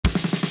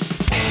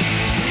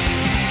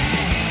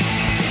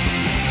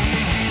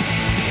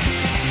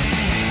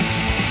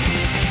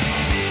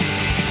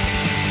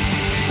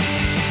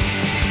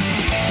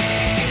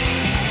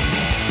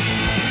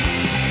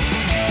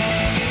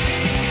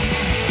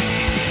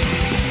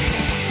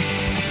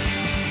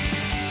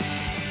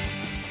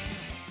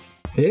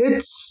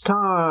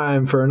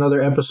time for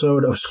another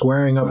episode of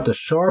Squaring Up the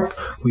Sharp.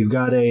 We've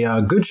got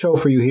a good show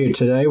for you here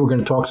today. We're going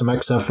to talk some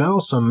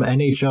XFL, some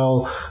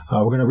NHL.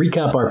 We're going to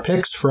recap our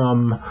picks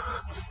from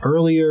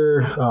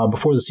earlier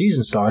before the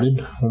season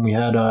started when we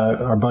had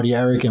our buddy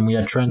Eric and we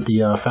had Trent,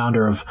 the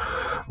founder of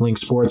Link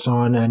Sports,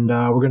 on, and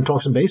we're going to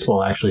talk some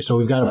baseball, actually. So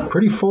we've got a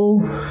pretty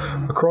full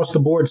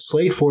across-the-board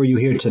slate for you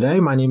here today.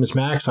 My name is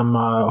Max. I'm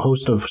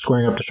host of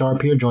Squaring Up the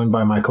Sharp here, joined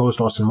by my co-host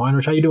Austin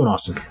Weinrich. How you doing,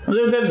 Austin? I'm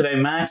doing good today,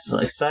 Max.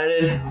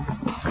 Excited.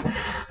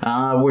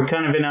 We're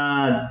kind of in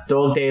a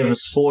dog day of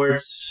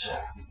sports.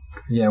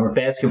 Yeah,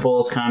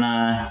 basketball's kind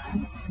of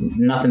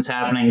nothing's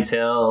happening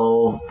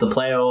till the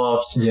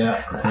playoffs. Yeah,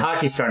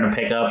 hockey's starting to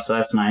pick up, so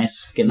that's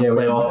nice. Getting a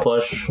playoff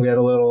push. We had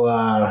a little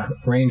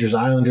Rangers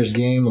Islanders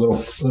game, a little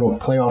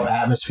playoff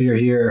atmosphere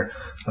here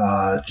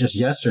just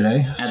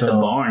yesterday at the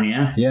barn.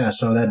 Yeah.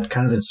 So that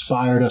kind of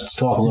inspired us to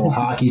talk a little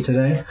hockey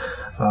today.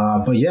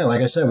 But yeah,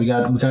 like I said, we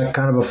got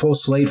kind of a full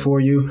slate for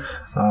you.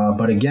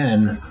 But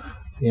again,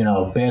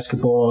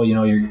 basketball.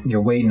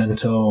 You're waiting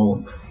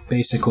until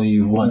basically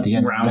the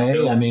end Round of May.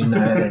 two. I mean,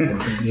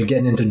 you're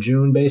getting into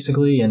June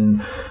basically, and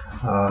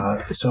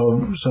so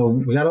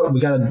we got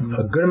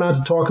a good amount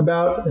to talk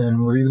about,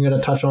 and we're even going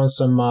to touch on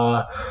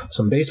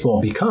some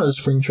baseball because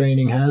spring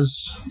training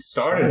has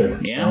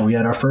started. Yeah, so we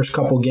had our first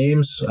couple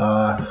games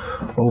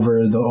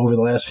over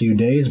the last few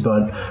days.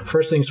 But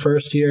first things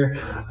first here,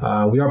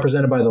 we are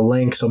presented by The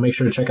Link, so make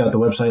sure to check out the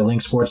website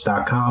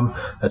linksports.com.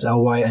 That's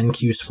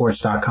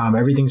lynqsports.com.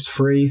 Everything's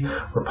free.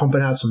 We're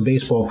pumping out some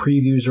baseball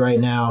previews right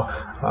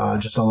now.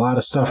 Just a lot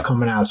of stuff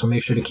coming out, so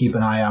make sure to keep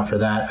an eye out for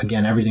that.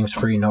 Again, everything's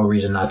free. No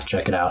reason not to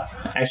check it out.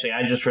 Actually,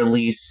 I just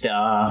released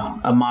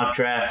a mock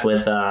draft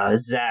with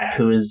Zach,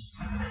 who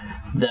is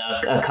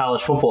a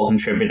college football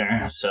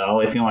contributor. So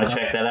if you want to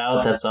check that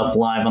out, that's up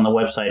live on the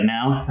website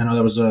now. I know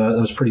that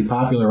was pretty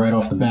popular right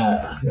off the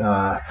bat.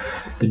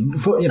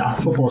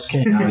 Football's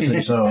king,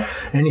 obviously. So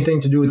anything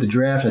to do with the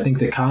draft, I think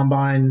the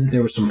combine,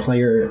 there were some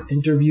player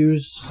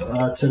interviews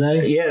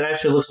today. Yeah, it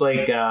actually looks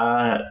like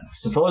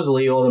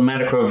supposedly all the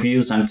medical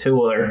reviews on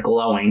Tua are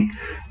glowing.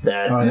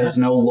 That there's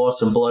no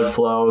loss of blood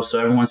flow, so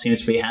everyone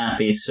seems to be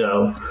happy.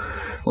 So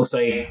looks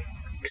like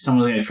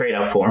someone's going to trade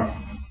up for him.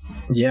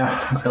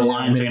 Yeah, the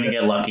Lions are going to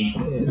get lucky.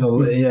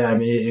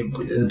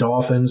 The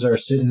Dolphins are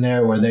sitting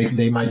there where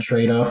they might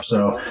trade up,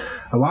 so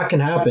a lot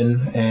can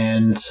happen,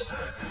 and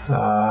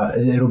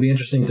it'll be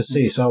interesting to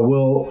see. So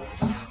we'll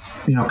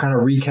kind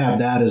of recap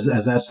that as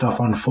that stuff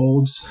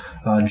unfolds.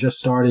 Just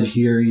started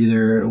here.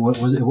 It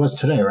was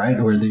today, right?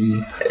 Or it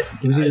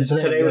was either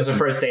today. Today was the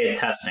first day of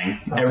testing.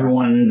 Okay.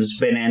 Everyone's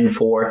been in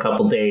for a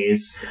couple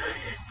days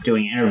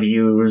doing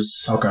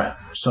interviews. Okay,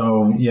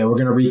 so yeah, we're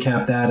gonna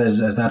recap that as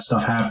that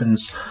stuff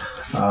happens.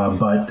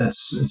 But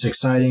it's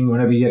exciting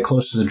whenever you get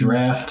close to the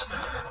draft.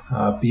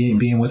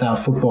 Being without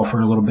football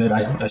for a little bit,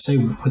 I say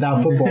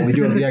without football, we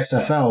do have the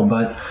XFL,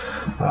 but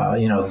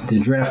the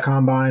draft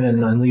combine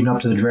and leading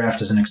up to the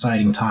draft is an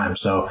exciting time.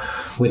 So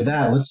with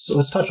that,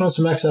 let's touch on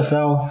some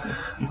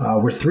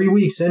XFL. We're 3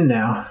 weeks in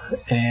now,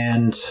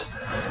 and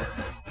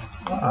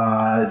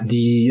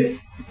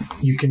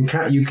you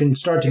can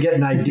start to get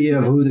an idea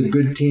of who the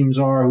good teams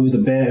are, who the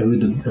bad, who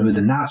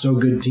the not so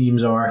good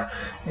teams are,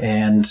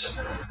 and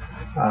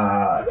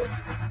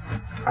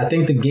I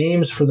think the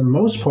games, for the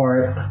most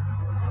part,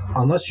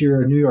 unless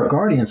you're a New York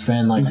Guardians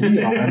fan like we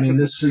are, I mean,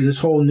 this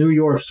whole New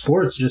York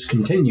sports just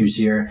continues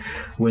here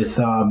with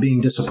being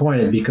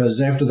disappointed,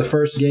 because after the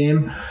first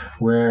game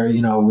where,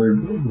 we're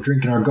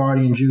drinking our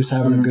Guardian juice,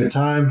 having a good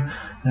time,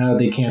 now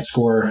they can't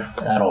score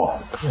at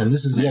all. And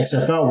this is the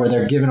XFL where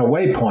they're giving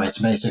away points,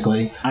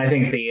 basically. I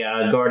think the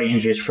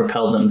Guardians just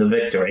propelled them to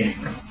victory.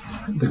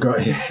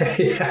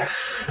 Yeah.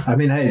 I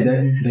mean, hey,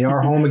 they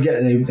are home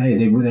again.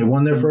 They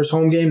won their first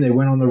home game. They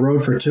went on the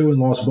road for 2 and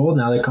lost both.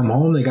 Now they come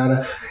home. They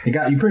got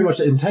you pretty much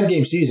in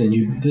 10-game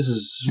season. This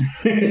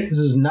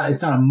is not,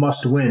 it's not a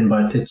must win,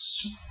 but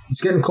it's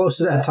getting close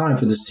to that time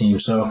for this team.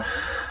 So,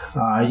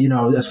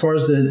 as far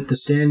as the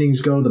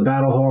standings go, the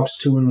Battlehawks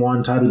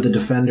 2-1, tied with the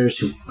Defenders,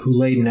 who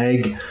laid an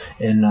egg,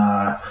 and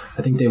I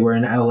think they were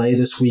in LA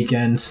this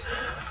weekend.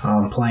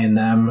 Playing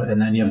them,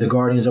 and then you have the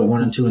Guardians at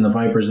 1-2 and the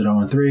Vipers at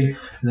 0-3,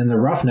 and then the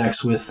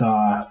Roughnecks with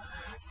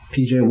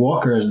PJ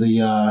Walker as the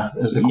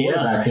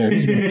quarterback there.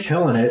 He's been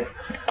killing it.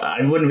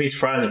 I wouldn't be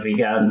surprised if he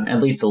got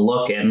at least a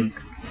look in.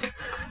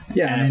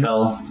 Yeah,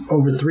 NFL. I mean,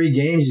 over 3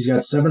 games, he's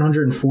got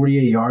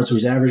 748 yards, so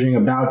he's averaging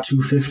about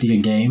 250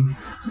 a game.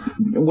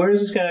 Where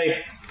is this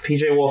guy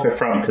PJ Walker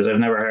from? Because I've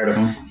never heard of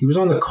him. He was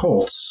on the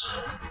Colts.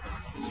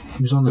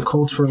 He was on the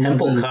Colts for a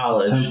Temple little bit.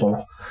 College.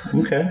 Temple.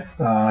 Okay.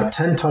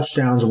 10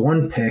 touchdowns,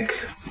 1 pick,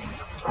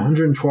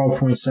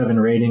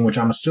 112.7 rating, which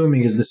I'm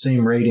assuming is the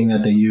same rating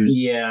that they use.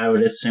 Yeah, I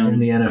would assume in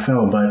the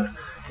NFL. But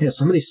yeah,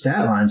 some of these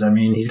stat lines. I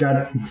mean, he's got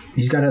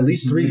at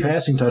least 3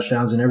 passing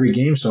touchdowns in every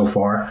game so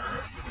far.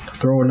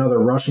 Throw another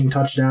rushing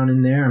touchdown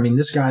in there. I mean,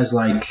 this guy's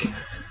like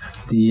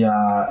the.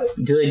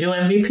 Do they do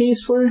MVPs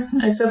for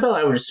XFL?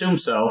 I would assume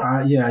so.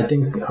 Yeah,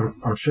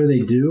 I'm sure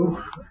they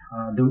do.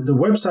 The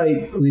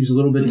website leaves a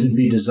little bit to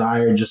be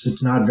desired. Just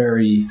it's not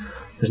very.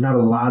 There's not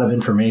a lot of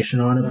information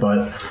on it,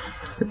 but.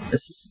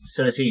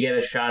 So does he get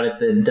a shot at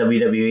the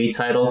WWE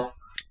title?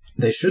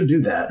 They should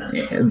do that.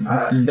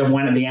 The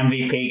winner, the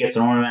MVP, gets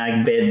an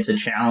automatic bid to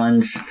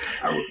challenge.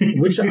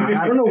 Which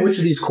I don't know which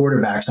of these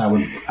quarterbacks I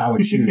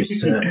would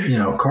choose.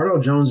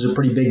 Cardale Jones is a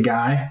pretty big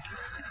guy.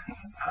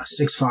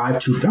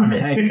 6'5", 250.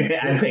 I mean, hey,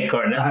 I'd pick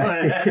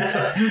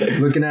Cardale.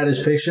 Looking at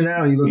his picture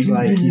now, he looks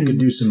like he could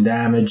do some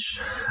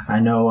damage. I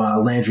know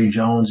Landry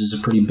Jones is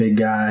a pretty big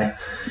guy.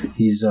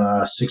 He's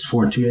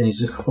 6'4", 2, and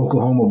he's an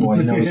Oklahoma boy.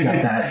 You know, he's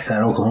got that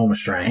Oklahoma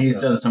strength. He's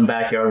done some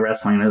backyard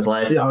wrestling in his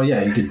life. Oh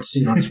yeah, you could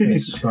see it on his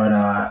face.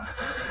 But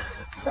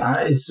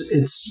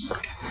it's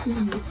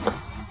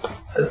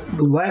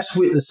last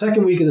week, the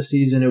second week of the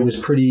season, it was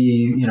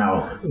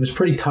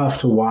pretty tough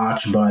to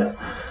watch, but.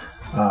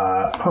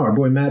 Our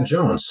boy Matt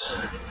Jones,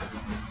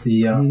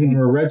 the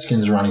former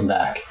Redskins running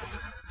back.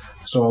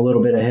 Saw a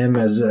little bit of him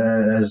as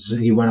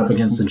he went up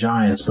against the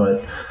Giants,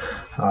 but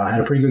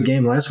had a pretty good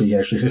game last week.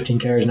 Actually, 15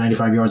 carries,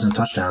 95 yards, and a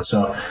touchdown.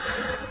 So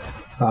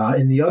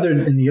in the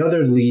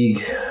other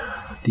league,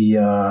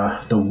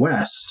 the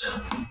West.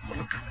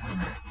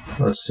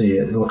 Let's see.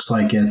 It looks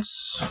like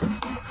it's.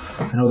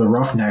 I know the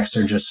Roughnecks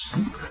are just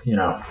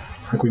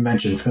like we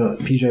mentioned,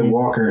 P.J.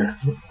 Walker,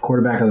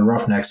 quarterback of the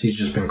Roughnecks, he's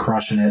just been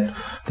crushing it.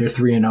 They're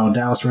 3-0.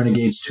 Dallas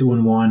Renegades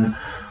 2-1,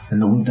 and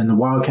the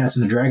Wildcats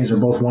and the Dragons are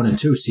both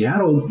 1-2.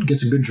 Seattle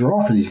gets a good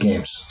draw for these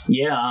games.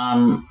 Yeah,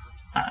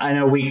 I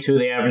know week 2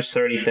 they averaged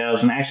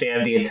 30,000. Actually, I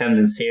have the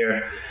attendance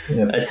here.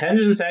 Yep.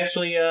 Attendance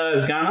actually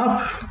has gone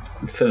up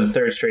for the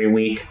third straight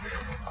week.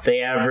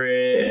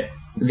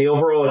 The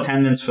overall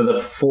attendance for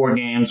the 4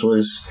 games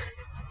was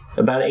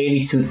about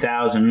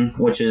 82,000,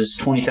 which is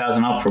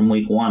 20,000 up from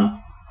week 1.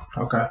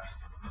 Okay.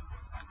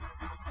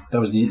 That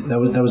was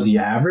the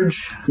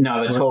average?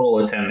 No, the total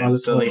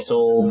attendance. So they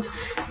sold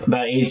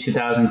about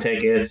 82,000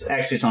 tickets.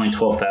 Actually, it's only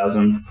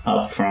 12,000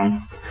 up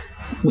from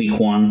week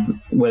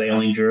 1, where they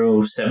only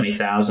drew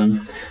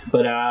 70,000.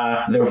 But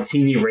their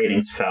TV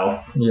ratings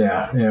fell.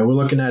 Yeah. We're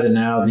looking at it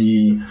now.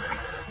 The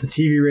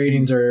TV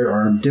ratings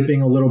are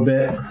dipping a little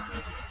bit.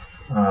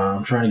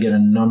 I'm trying to get a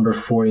number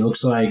for you.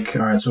 Looks like,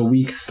 all right, so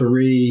week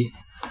 3...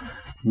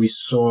 we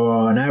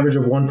saw an average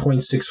of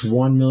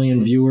 1.61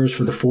 million viewers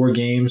for the 4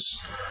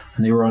 games,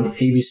 and they were on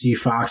ABC,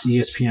 Fox,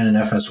 ESPN, and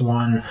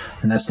FS1,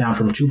 and that's down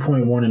from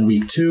 2.1 in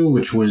week 2,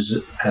 which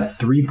was at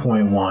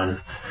 3.1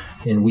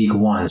 in week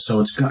 1. So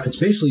it's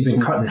basically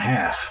been cut in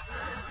half.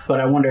 But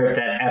I wonder if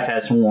that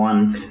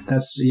FS1...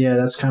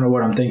 That's kind of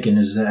what I'm thinking,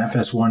 is the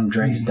FS1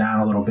 drags down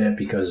a little bit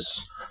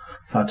because,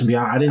 to be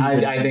honest,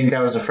 I think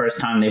that was the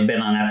first time they've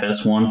been on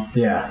FS1.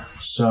 Yeah,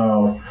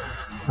 so...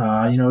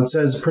 it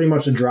says pretty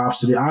much it drops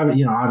to be,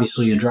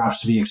 obviously it drops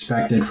to be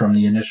expected from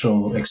the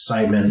initial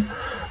excitement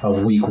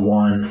of week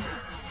 1.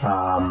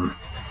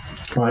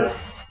 But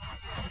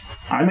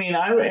I mean,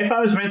 if I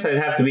was Vince, I'd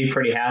have to be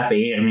pretty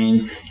happy. I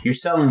mean, you're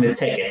selling the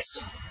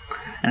tickets,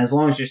 and as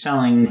long as you're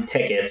selling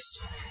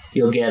tickets,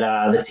 you'll get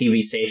the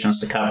TV stations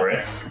to cover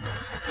it.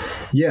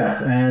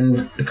 Yeah,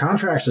 and the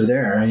contracts are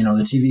there.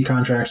 The TV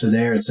contracts are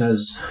there. It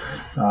says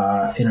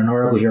in an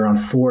article here on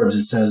Forbes,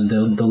 it says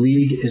the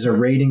league is a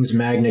ratings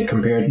magnet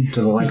compared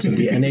to the likes of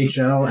the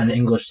NHL and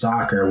English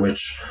soccer,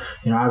 which,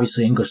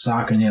 obviously English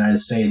soccer in the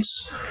United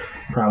States,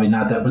 probably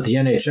not that, but the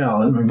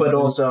NHL. But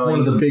also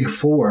one of the big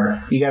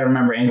 4. You got to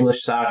remember,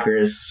 English soccer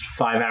is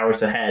 5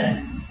 hours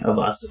ahead of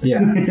us.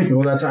 Yeah,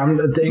 well, I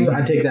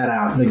take that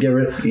out.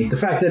 The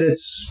fact that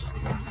it's...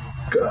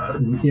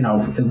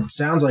 it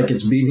sounds like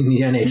it's beating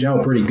the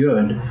NHL pretty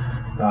good.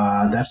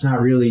 That's not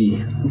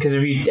really... Because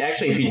if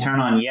you turn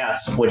on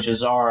YES, which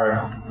is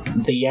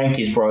the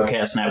Yankees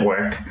broadcast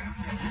network,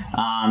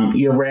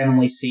 you'll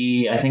randomly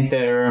see, I think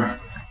they're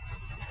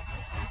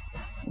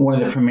one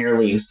of the Premier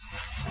League's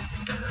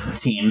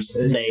teams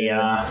they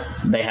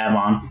have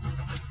on.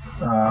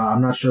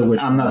 I'm not sure which.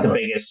 I'm not the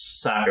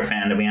biggest soccer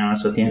fan, to be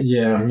honest with you.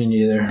 Yeah, me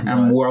neither.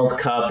 I'm World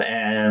Cup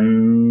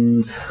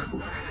and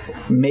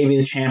maybe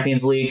the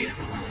Champions League.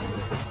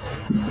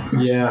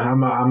 Yeah,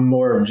 I'm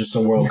more of just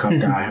a World Cup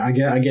guy. I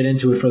get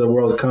into it for the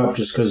World Cup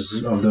just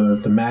because of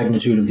the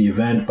magnitude of the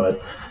event, but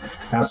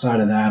outside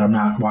of that, I'm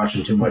not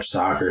watching too much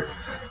soccer.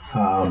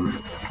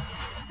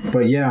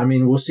 But yeah, I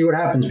mean, we'll see what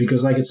happens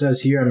because, like it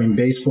says here, I mean,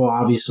 baseball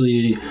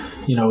obviously,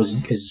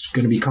 is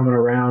going to be coming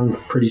around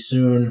pretty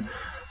soon.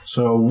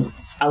 So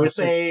I would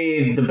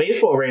say the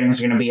baseball ratings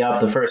are going to be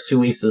up the first 2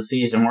 weeks of the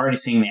season. We're already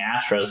seeing the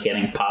Astros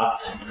getting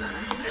popped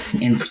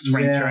in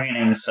spring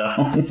training. So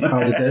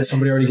did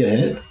somebody already get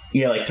hit?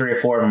 Yeah, like 3 or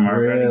 4 of them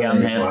are already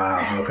getting hit.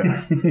 Wow.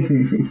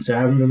 Okay. So I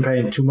haven't been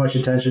paying too much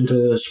attention to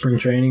the spring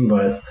training,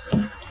 but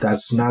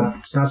it's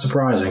not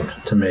surprising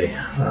to me.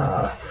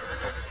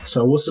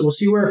 So we'll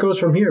see where it goes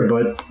from here.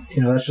 But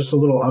that's just a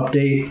little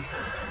update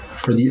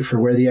for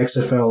where the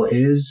XFL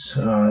is.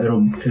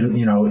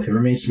 It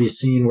remains to be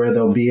seen where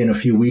they'll be in a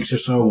few weeks or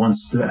so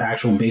once the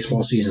actual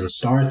baseball season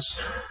starts.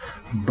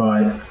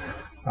 But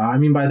I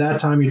mean, by that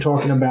time you're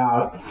talking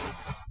about,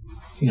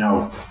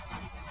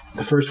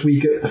 the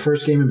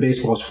first game of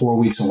baseball is 4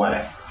 weeks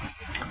away.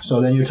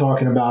 So then you're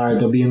talking about, all right,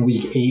 they'll be in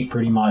week 8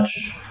 pretty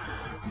much.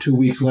 2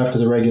 weeks left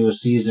of the regular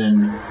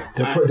season.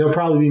 They'll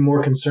probably be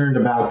more concerned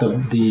about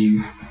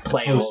the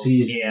playoff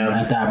postseason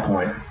at that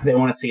point. They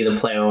want to see the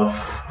playoff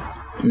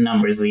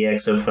numbers of the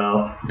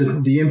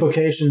XFL. The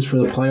implications for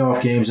the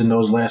playoff games in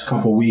those last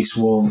couple weeks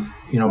will,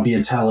 be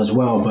a tell as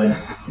well. But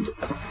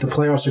the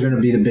playoffs are going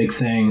to be the big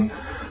thing,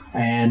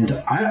 and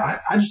I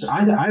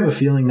have a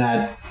feeling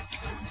that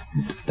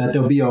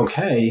they'll be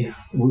okay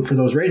for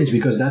those ratings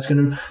because that's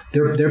going to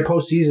their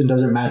postseason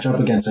doesn't match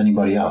up against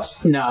anybody else.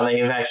 No,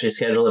 they've actually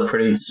scheduled it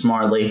pretty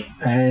smartly,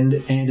 and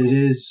it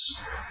is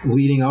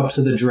leading up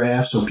to the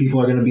draft, so people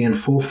are going to be in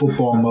full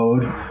football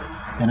mode.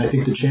 And I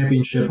think the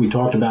championship we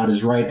talked about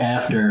is right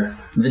after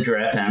the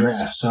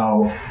draft.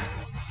 So,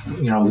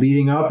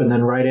 leading up and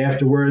then right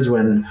afterwards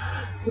when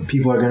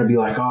people are going to be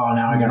like, oh,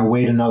 now I got to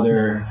wait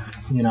another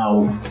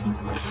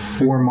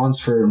 4 months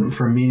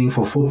for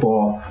meaningful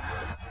football.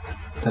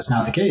 That's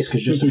not the case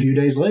because just a few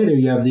days later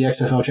you have the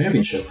XFL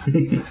championship.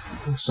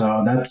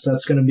 So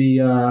that's going to be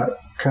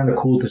kind of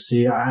cool to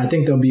see. I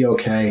think they'll be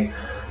okay.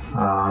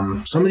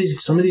 Some of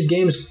these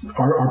games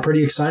are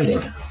pretty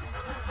exciting.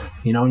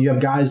 You have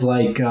guys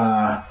like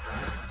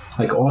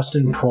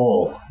Austin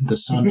Proehl, the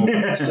son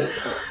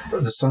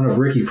of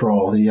Ricky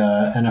Proehl, the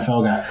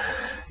NFL guy.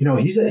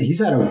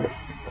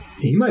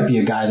 He might be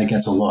a guy that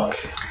gets a look.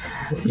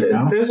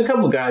 There's a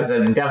couple of guys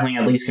that are definitely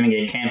at least going to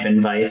get camp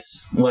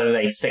invites. Whether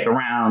they stick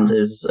around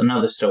is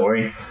another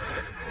story.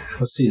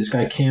 Let's see, this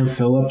guy Cam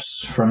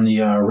Phillips from the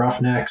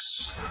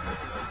Roughnecks.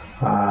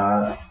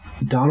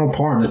 Donald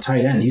Parham, the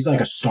tight end, he's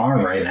like a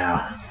star right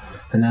now.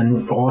 And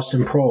then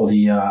Austin Proehl,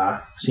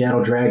 the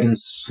Seattle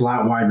Dragons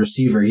slot wide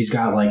receiver, he's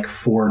got like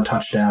 4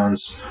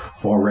 touchdowns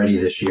already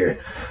this year.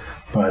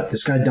 But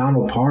this guy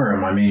Donald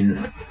Parham,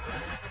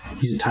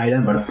 he's a tight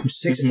end, but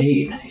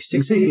 6'8". He's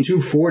 6'8",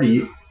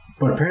 240.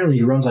 But apparently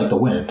he runs like the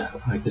wind.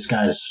 Like this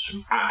guy's...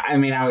 I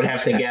would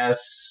have to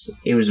guess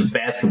he was a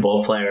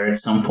basketball player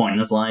at some point in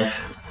his life.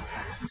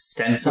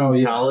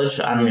 Stenson College?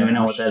 I don't even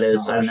know what that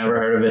is. I've never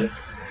heard of it.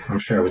 I'm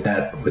sure with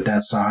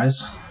that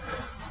size.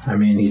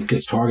 He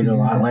gets targeted a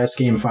lot. Last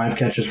game, 5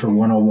 catches for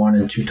 101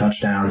 and 2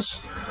 touchdowns.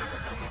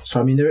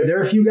 So, there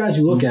are a few guys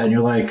you look at and you're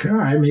like, all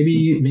right,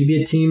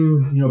 maybe a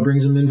team,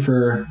 brings them in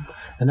for...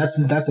 And that's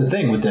the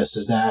thing with this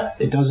is that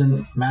it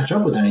doesn't match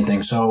up with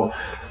anything. So...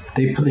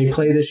 They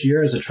play this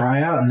year as a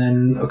tryout, and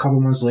then a couple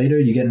months later,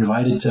 you get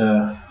invited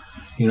to,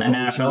 an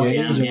NFL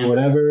camp, or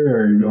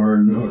whatever,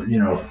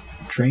 or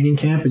training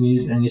camp, and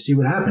you see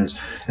what happens.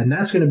 And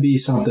that's going to be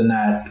something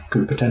that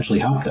could potentially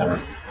help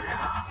them.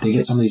 They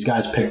get some of these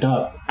guys picked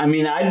up.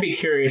 I'd be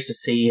curious to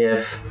see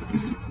if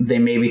they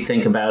maybe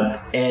think about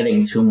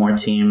adding 2 more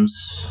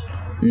teams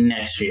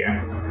next year,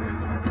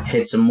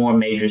 hit some more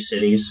major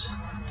cities.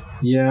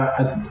 Yeah,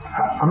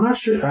 I'm not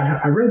sure.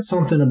 I read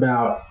something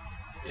about.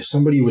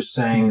 Somebody was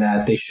saying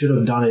that they should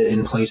have done it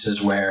in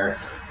places where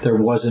there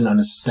wasn't an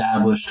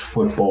established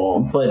football.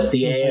 But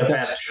the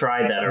AFF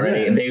tried that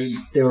already. Yeah,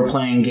 they were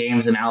playing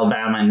games in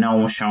Alabama and no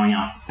one was showing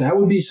up. That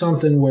would be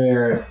something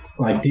where,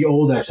 like, the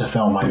old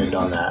XFL might have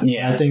done that.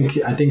 Yeah. I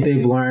think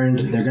they've learned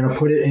they're going to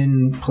put it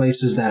in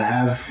places that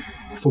have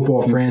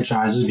football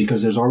franchises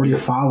because there's already a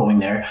following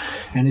there.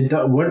 And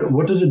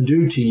what does it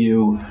do to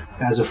you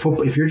as a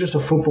football? If you're just a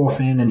football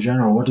fan in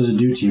general, what does it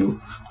do to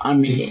you?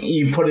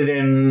 You put it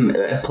in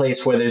a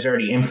place where there's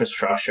already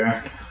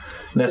infrastructure.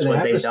 That's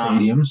what they've done.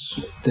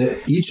 Stadiums.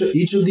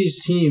 Each of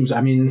these teams.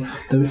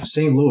 The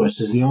St. Louis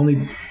is the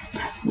only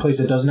place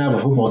that doesn't have a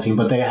football team,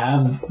 but they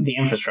have the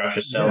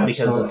infrastructure still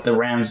because the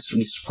Rams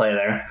used to play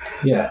there.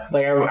 Yeah,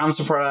 like I'm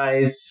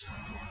surprised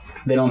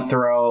they don't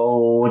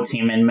throw a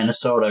team in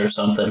Minnesota or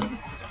something.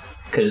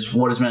 Because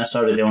what is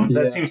Minnesota doing?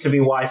 Yeah. That seems to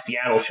be why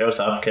Seattle shows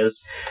up,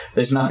 because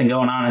there's nothing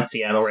going on in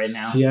Seattle right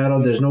now.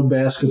 Seattle, there's no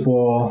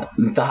basketball.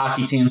 The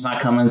hockey team's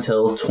not coming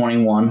until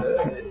 21,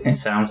 it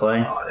sounds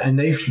like. And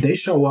they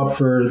show up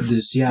for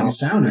the Seattle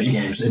Sounders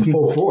games in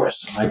full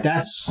force. Like,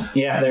 that's...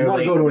 Yeah, they're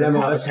like... You go to an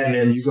MLS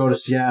game, you go to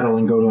Seattle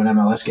and go to an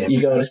MLS game. You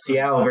go to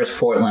Seattle versus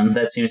Portland.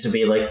 That seems to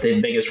be, like,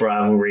 the biggest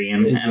rivalry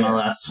in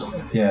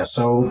MLS. Yeah,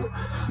 so,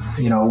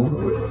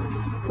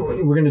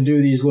 we're going to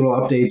do these little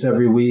updates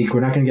every week.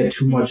 We're not going to get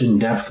too much in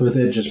depth with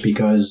it just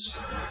because,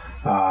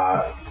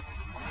 as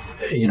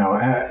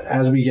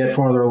we get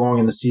farther along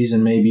in the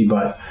season, maybe.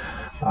 But,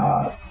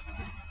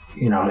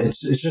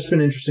 it's just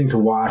been interesting to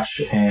watch.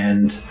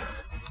 And,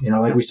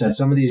 like we said,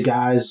 some of these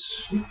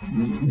guys,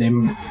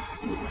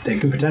 they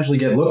could potentially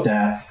get looked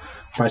at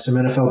by some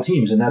NFL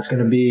teams. And that's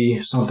going to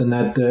be something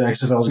that the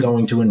XFL is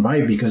going to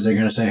invite because they're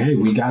going to say, hey,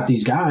 we got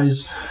these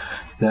guys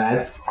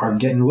that are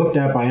getting looked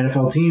at by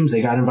NFL teams.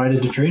 They got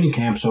invited to training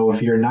camp. So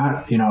if you're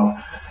not, you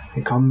don't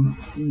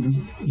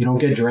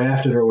get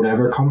drafted or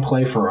whatever, come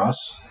play for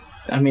us.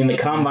 The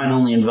Combine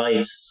only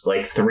invites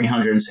like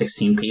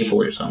 316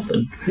 people or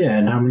something. Yeah,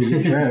 and how many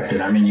get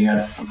drafted? You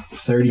got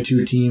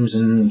 32 teams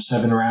in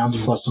 7 rounds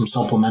plus some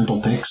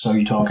supplemental picks. So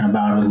you're talking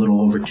about a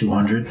little over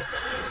 200.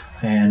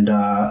 And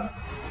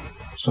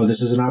so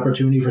this is an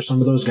opportunity for some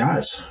of those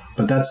guys.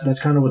 But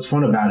that's kind of what's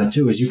fun about it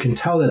too, is you can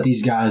tell that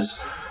these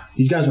guys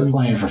these guys are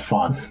playing for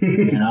fun,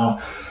 you know.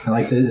 And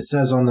like it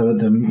says on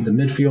the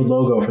midfield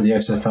logo for the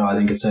XFL, I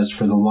think it says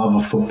for the love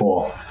of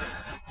football,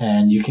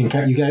 and you kind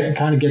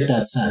of get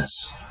that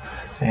sense.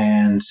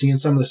 And seeing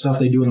some of the stuff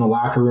they do in the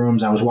locker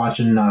rooms, I was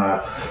watching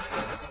the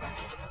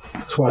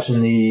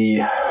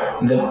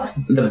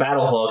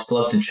Battlehawks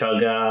love to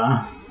chug.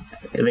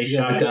 They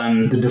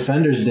shotgun. The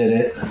defenders did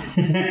it,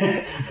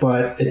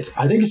 but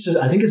I think it's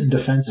a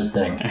defensive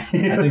thing. I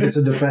think it's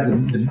a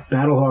defense. The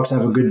Battlehawks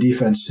have a good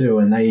defense too,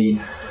 and they,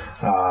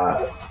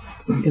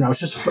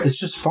 it's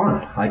just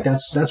fun. Like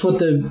that's what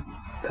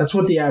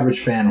the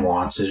average fan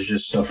wants, is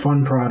just a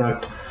fun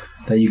product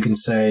that you can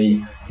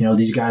say,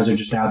 these guys are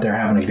just out there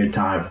having a good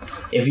time.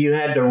 If you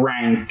had to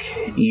rank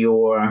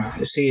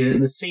this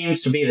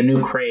seems to be the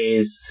new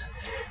craze,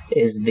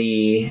 is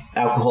the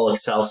alcoholic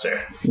seltzer.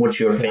 What's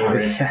your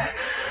favorite?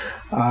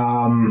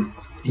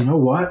 You know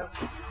what?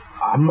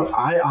 I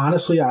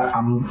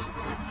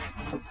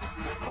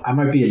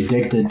might be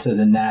addicted to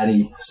the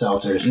natty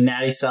seltzers.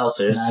 Natty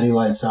seltzers. Natty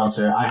Light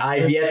seltzer.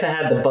 I've yet to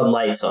have the Bud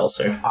Light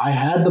seltzer. I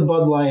had the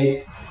Bud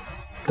Light,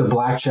 the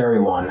black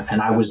cherry one,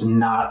 and I was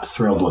not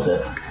thrilled with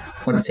it.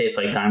 What it tastes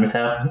like,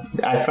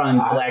 Dimetapp? I found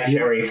black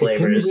cherry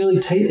flavors.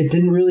 It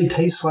didn't really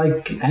taste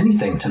like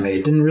anything to me.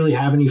 It didn't really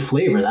have any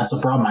flavor. That's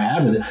the problem I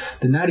had with it.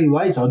 The Natty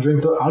Lights, I'll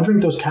drink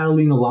those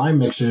Catalina lime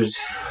mixers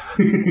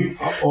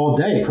all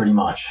day, pretty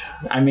much.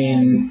 I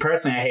mean,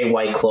 personally, I hate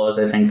White Claws.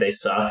 I think they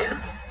suck.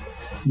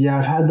 Yeah,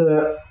 I've had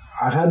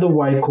the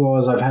White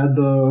Claws. I've had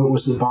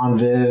the Bon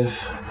Viv.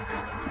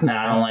 No,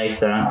 I don't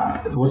like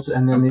that.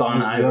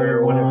 Bon Iver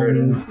or whatever it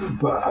is.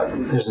 But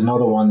there's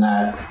another one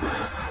that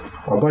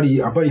our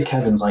buddy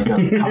Kevin's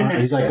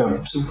he's like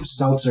a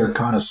seltzer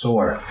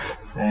connoisseur,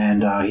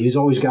 and he's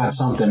always got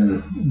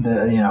something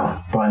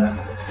that, but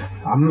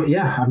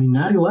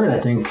Natty Light, I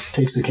think,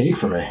 takes the cake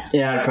for me.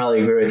 Yeah, I'd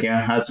probably agree with you.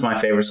 That's my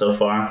favorite so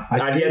far.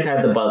 I've yet to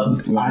have the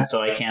Bud one,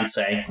 so I can't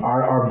say.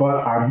 One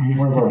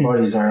of our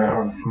buddies,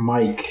 our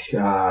Mike,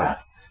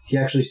 he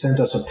actually sent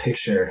us a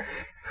picture.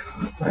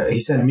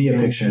 He sent me a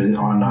picture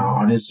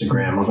on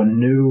Instagram of a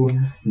new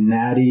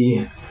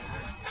Natty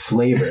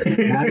flavor.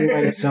 Natty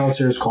Light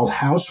seltzer is called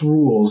House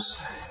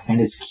Rules, and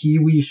it's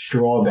kiwi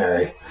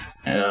strawberry.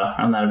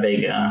 I'm not a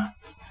big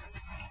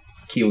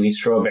kiwi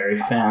strawberry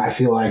fan. I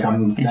feel like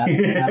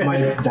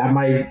that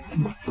might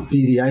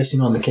be the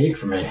icing on the cake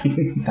for me.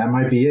 That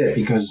might be it,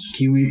 because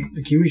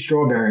kiwi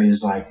strawberry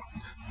is like,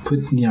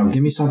 give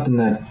me something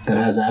that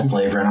has that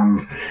flavor,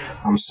 and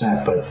I'm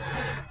set. But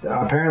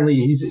apparently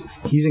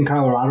he's in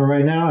Colorado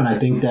right now, and I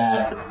think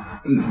that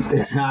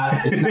it's not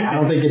I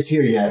don't think it's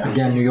here yet.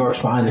 Again, New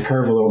York's behind the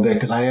curve a little bit,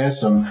 because I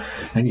asked him,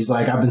 and he's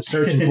like, I've been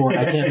searching for it,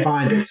 I can't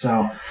find it.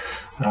 So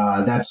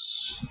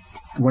that's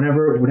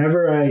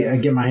whenever I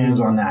get my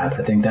hands on that,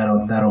 I think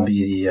that'll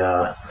be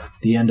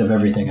the end of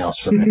everything else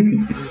for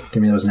me.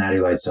 Give me those Natty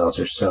Light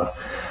seltzers. So,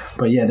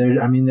 but yeah,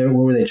 what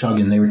were they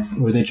chugging?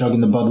 Were they chugging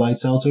the Bud Light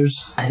seltzers?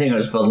 I think it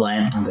was Bud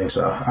Light. I think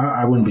so.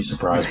 I wouldn't be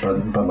surprised.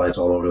 Bud Light's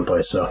all over the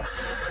place. So,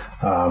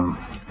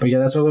 but yeah,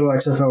 that's a little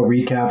XFL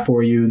recap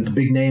for you. The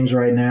big names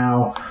right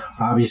now,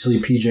 obviously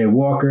PJ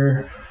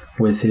Walker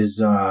with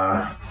his,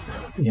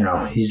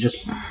 he's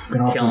just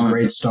been off to a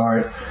great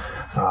start.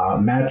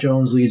 Matt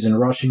Jones leads in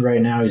rushing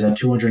right now. He's at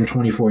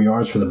 224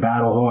 yards for the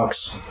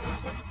Battlehawks.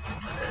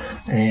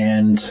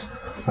 And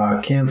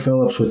Cam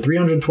Phillips with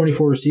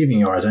 324 receiving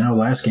yards. I know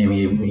last game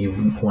he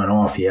went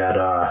off. He had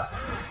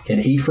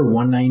 8 for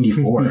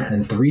 194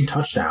 and 3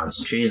 touchdowns.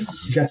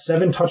 Jesus. He's got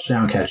 7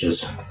 touchdown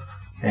catches.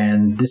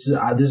 And this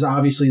is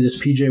obviously this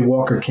PJ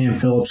Walker Cam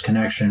Phillips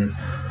connection.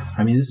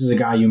 I mean, this is a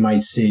guy you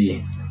might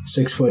see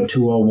 6 foot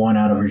 201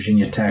 out of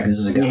Virginia Tech. This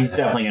is a guy. He's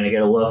definitely going to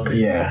get a look.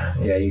 Yeah,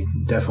 you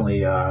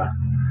definitely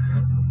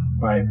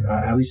by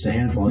at least a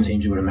handful of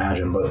teams you would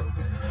imagine. But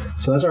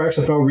so that's our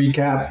XFL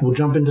recap. We'll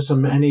jump into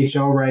some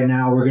NHL right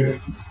now. We're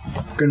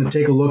going to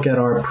take a look at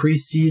our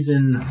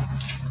preseason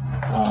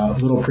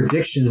little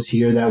predictions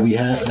here that we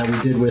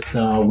did with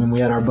when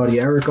we had our buddy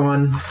Eric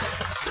on,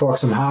 talk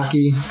some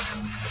hockey,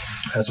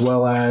 as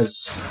well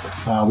as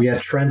we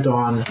had Trent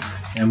on,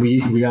 and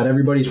we got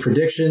everybody's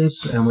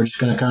predictions, and we're just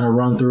going to kind of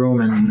run through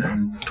them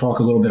and talk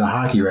a little bit of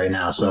hockey right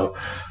now. So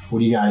what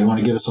do you got? You want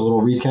to give us a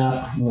little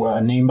recap,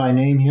 name by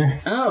name here?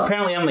 Oh,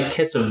 apparently I'm the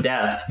kiss of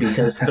death,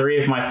 because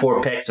 3 of my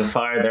 4 picks have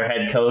fired their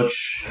head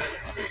coach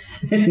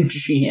and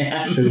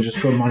GM. Should have just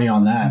put money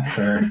on that.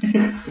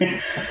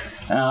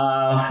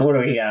 What do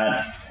we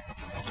got?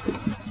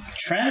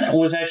 Trent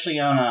was actually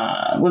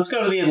on let's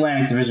go to the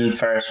Atlantic Division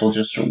first. We'll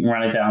just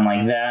run it down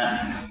like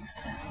that.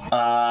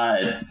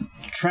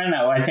 Trent,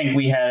 I think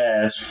we had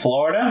as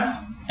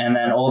Florida, and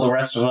then all the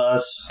rest of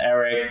us,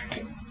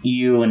 Eric,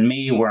 you, and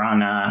me, were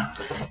on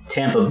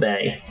Tampa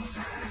Bay.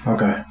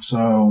 Okay,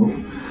 so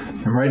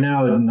and right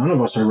now none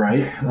of us are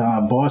right.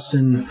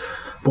 Boston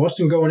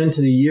going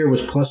into the year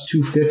was plus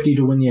 250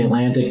 to win the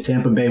Atlantic.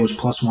 Tampa Bay was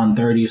plus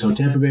 130, so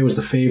Tampa Bay was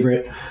the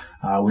favorite,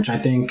 which I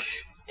think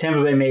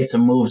Tampa Bay made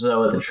some moves,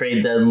 though, at the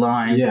trade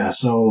deadline. Yeah,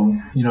 so,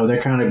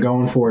 they're kind of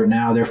going for it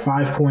now. They're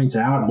 5 points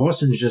out.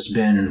 Boston's just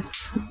been...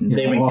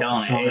 They've been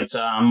killing it. It's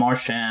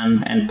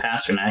Marchand and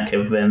Pasternak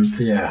have been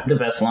the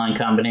best line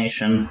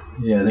combination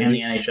in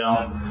the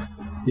NHL.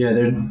 Yeah,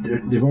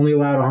 they've only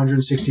allowed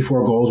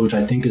 164 goals, which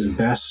I think is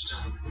best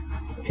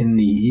in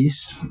the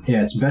East.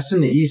 Yeah, it's best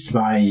in the East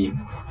by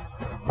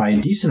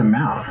a decent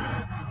amount.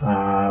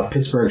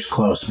 Pittsburgh's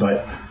close,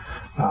 but...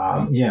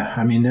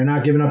 they're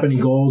not giving up any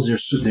goals.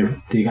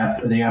 They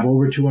have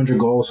over 200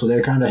 goals, so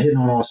they're kind of hitting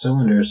on all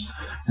cylinders,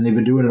 and they've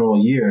been doing it all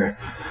year.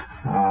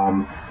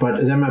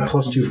 But them at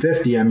plus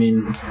 250,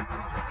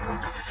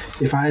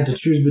 if I had to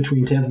choose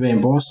between Tampa Bay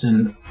and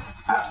Boston,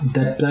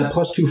 that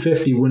plus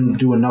 250 wouldn't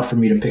do enough for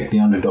me to pick the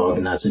underdog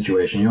in that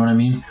situation. You know what I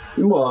mean?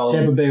 Well,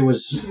 Tampa Bay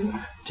was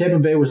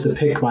the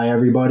pick by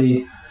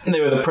everybody.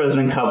 They were the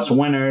President Cup's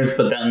winners,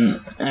 but then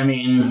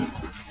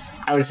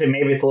I would say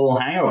maybe it's a little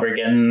hangover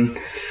getting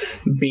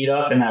beat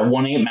up in that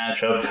 1-8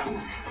 matchup.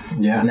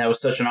 Yeah. And that was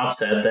such an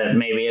upset that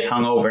maybe it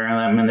hung over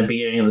them in the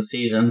beginning of the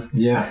season.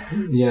 Yeah.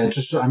 Yeah.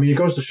 It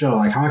goes to show,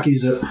 like,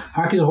 hockey's a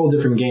whole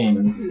different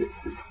game.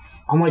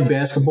 Unlike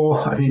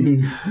basketball,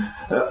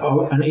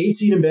 an 8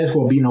 seed in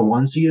basketball beating a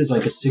 1 seed is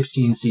like a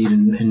 16 seed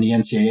in the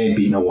NCAA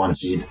beating a 1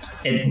 seed.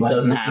 It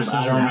doesn't happen.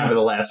 I don't remember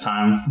the last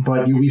time.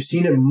 But we've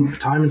seen it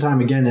time and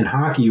time again in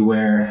hockey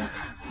where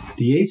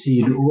the 8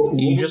 seed...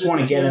 You just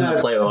want to get in the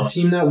playoffs.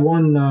 The team that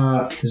won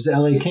is the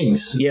LA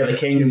Kings. Yeah, the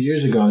Kings. A few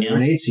years ago, they were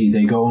an 8 seed.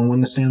 They go and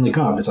win the Stanley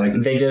Cup. It's like...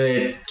 They did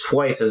it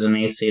twice as an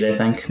 8 seed, I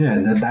think. Yeah,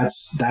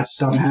 that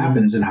stuff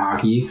happens in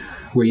hockey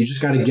where you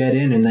just got to get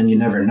in and then you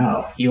never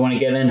know. You want to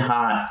get in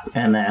hot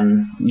and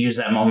then use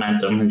that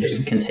momentum and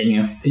just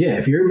continue. Yeah,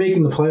 if you're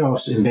making the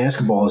playoffs in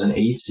basketball as an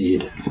 8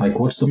 seed, like,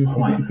 what's the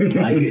point?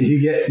 Like, you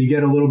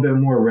get a little bit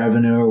more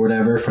revenue or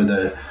whatever for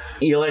the...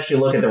 You'll actually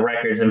look at the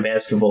records in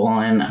basketball,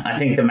 and I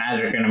think the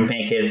Magic are going to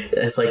make it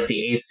as like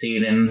the 8th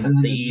seed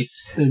in the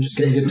East. They're just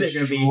going to get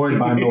destroyed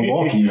by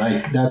Milwaukee.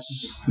 Like,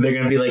 they're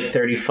going to be like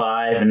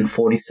 35 and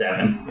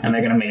 47, and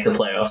they're going to make the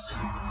playoffs.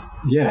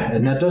 Yeah,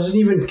 and that doesn't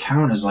even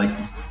count as like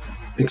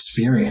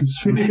experience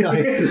for me.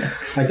 Like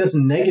that's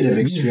negative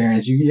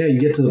experience. You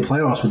get to the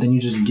playoffs, but then you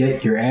just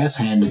get your ass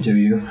handed to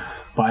you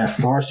by a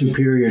far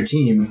superior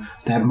team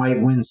that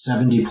might win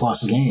 70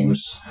 plus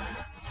games.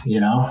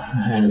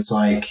 And it's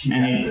like,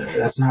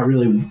 that's not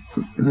really...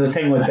 The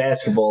thing with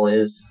basketball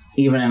is,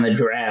 even in the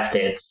draft,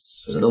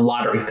 it's the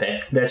lottery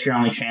pick. That's your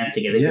only chance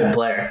to get a good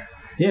player.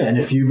 Yeah, and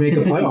if you make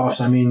the playoffs,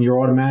 you're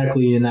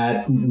automatically in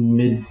that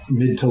mid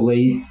to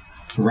late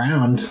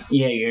round.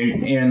 Yeah,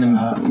 you're in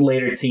the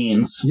later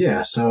teens.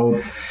 Yeah,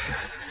 so...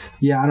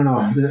 Yeah, I don't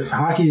know.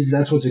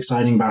 That's what's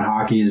exciting about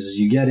hockey is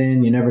you get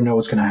in, you never know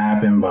what's going to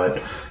happen. But,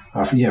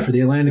 for the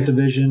Atlantic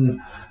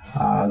Division,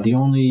 the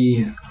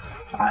only...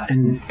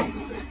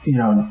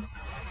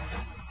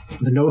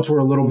 the notes were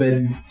a little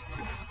bit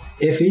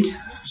iffy.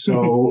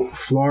 So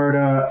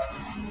Florida,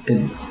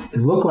 it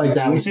looked like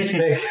that was his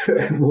pick.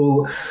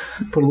 We'll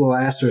put a little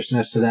asterisk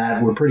next to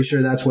that. We're pretty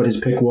sure that's what his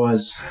pick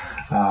was,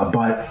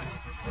 but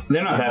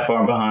they're not that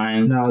far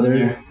behind.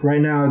 No,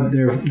 right now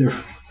they're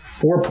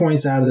 4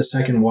 points out of the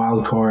second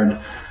wild card.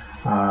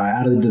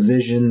 Out of the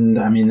division,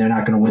 they're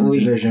not going to win the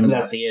division.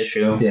 That's the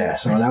issue. Yeah,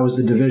 so that was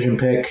the division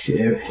pick.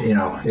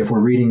 If we're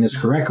reading this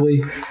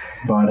correctly,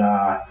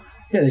 but.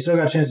 They still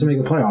got a chance to make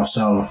the playoffs.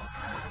 So,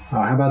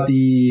 how about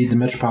the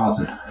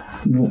Metropolitan?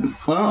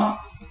 Well,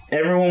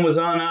 everyone was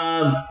on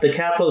the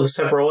Capitals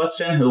except for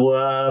Weston, who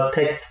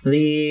picked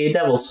the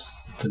Devils.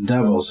 The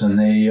Devils, and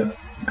they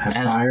have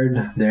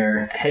fired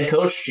their head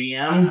coach,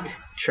 GM,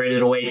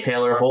 traded away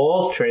Taylor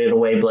Hall, traded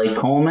away Blake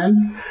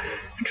Coleman,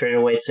 traded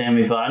away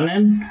Sammy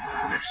Vatanen.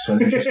 So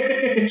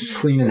they're just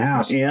cleaning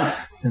house. Yeah.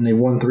 And they've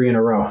won 3 in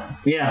a row.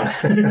 Yeah.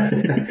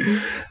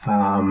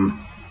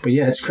 But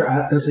yeah,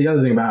 that's the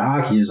other thing about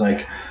hockey is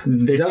like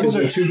the Devils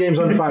are 2 games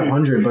under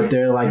 500, but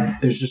they're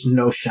like there's just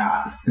no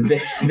shot.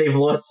 They've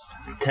lost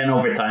 10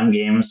 overtime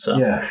games. So.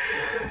 Yeah.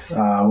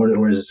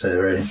 Where does it say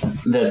already?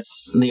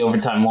 That's the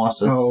overtime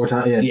losses. Oh,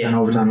 overtime. Yeah, 10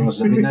 overtime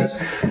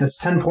losses. That's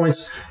 10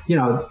 points.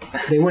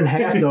 They win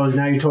half those.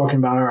 Now you're talking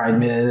about all right,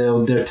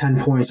 man. They're 10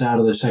 points out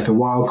of the second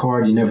wild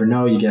card. You never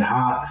know. You get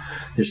hot.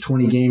 There's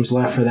 20 games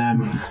left for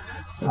them.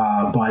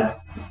 But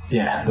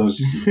yeah, those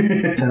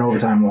 10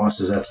 overtime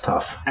losses, that's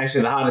tough.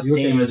 Actually, the hottest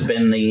team has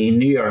been the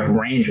New York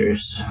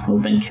Rangers,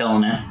 who've been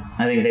killing it.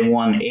 I think they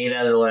won 8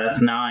 out of the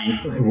last 9.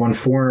 They won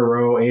 4 in a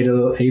row, 8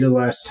 of the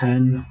last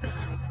 10,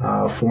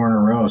 4 in a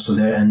row. So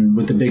and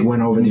with the big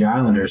win over the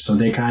Islanders, so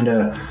they kind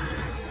of,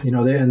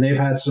 they've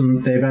had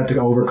to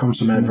overcome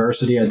some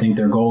adversity. I think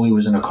their goalie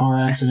was in a car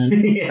accident.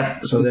 Yeah.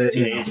 So 2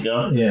 days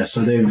ago. Yeah.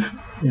 So they've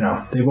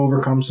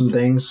overcome some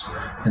things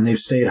and they've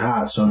stayed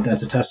hot. So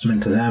that's a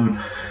testament to them.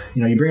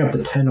 You bring up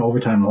the 10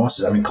 overtime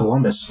losses.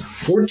 Columbus,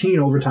 14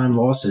 overtime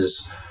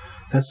losses.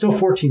 That's still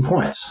 14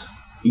 points.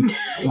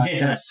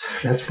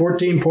 That's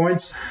 14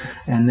 points,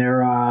 and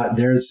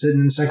they're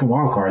sitting in the second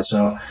wild card.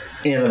 So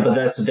but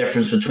that's the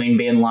difference between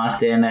being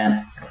locked in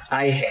and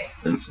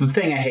the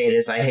thing I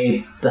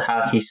hate the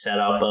hockey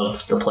setup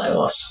of the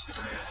playoffs.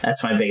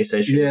 That's my biggest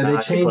issue. Yeah,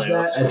 they changed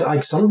that.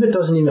 Like some of it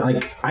doesn't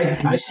even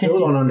I still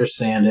don't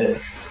understand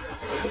it.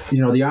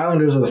 The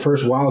Islanders are the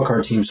first wild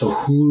card team, so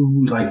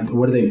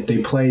what do they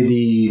play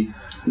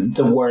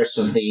the worst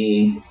of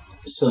the.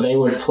 So they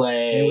would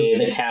play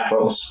the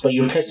Capitals, but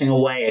you're pissing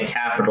away at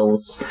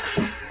Capitals.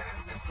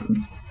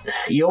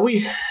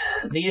 The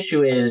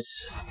issue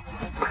is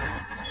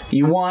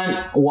you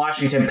want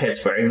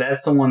Washington-Pittsburgh.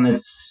 That's the one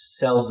that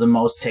sells the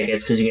most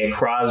tickets because you get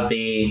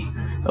Crosby,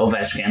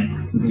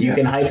 Ovechkin. You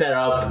can hype that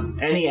up.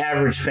 Any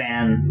average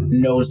fan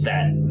knows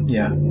that.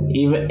 Yeah.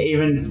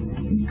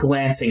 Even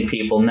glancing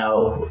people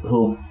know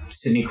who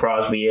Sidney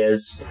Crosby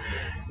is.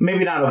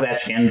 Maybe not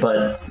Ovechkin,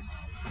 but...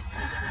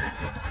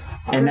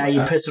 And now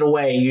you piss it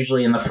away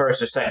usually in the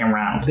first or second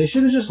round. They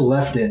should have just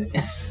left it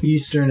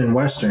Eastern and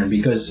Western,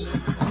 because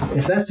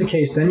if that's the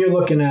case, then you're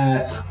looking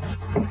at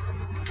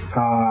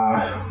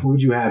what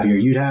would you have here?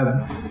 You'd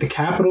have the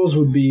Capitals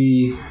would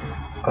be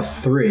a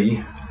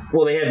 3.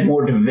 Well, they had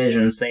more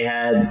divisions. They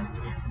had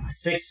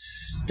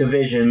 6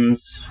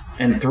 divisions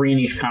and 3 in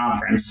each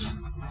conference.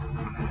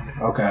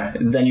 Okay.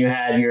 Then you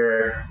had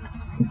your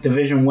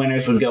division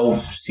winners would go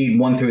seed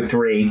 1 through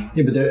 3.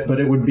 Yeah, but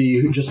it would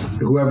be just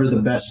whoever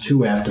the best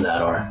 2 after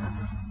that are,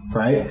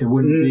 right? It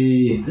wouldn't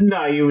be.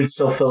 No, you would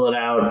still fill it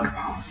out.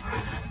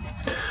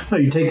 No,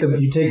 you take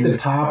the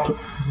top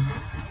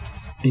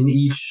in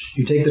each.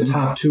 You take the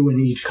top 2 in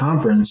each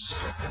conference,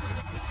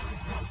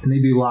 and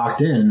they'd be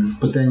locked in.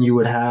 But then you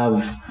would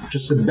have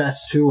just the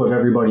best 2 of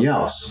everybody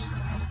else.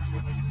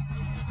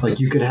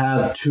 Like you could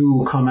have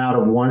 2 come out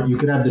of one. You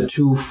could have the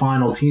 2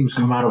 final teams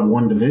come out of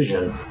one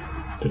division.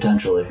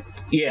 Potentially.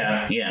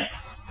 Yeah.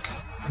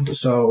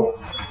 So,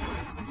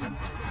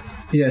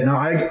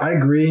 I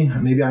agree.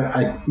 Maybe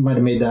I might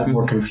have made that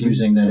more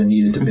confusing than it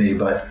needed to be,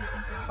 but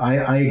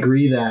I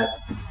agree that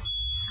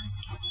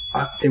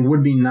it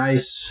would be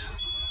nice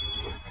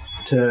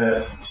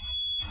to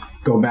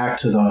go back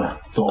to the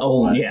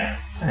old. Yeah.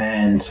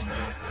 And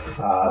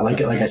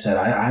like I said,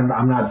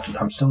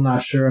 I'm still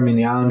not sure. I mean,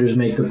 the Islanders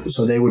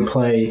so they would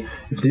play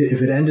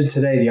if it ended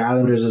today. The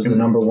Islanders is the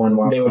number 1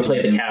 wild. They would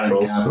play the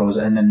Capitals,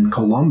 and then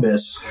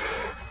Columbus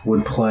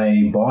would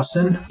play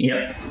Boston.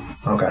 Yep.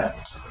 Okay.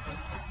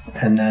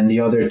 And then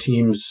the other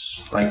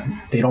teams,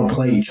 they don't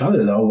play each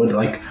other though.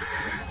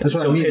 That's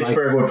what I mean.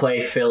 Pittsburgh would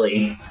play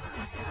Philly.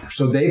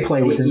 So they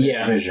play within the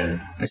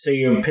division. So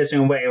you're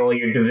pissing away all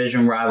your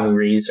division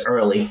rivalries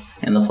early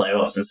in the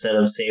playoffs instead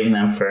of saving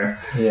them for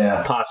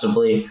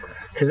possibly.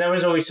 Because that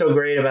was always so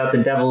great about the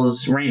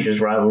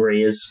Devils-Rangers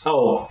rivalry is,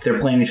 they're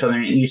playing each other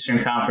in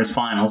Eastern Conference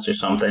Finals or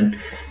something.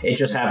 It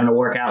just happened to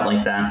work out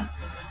like that.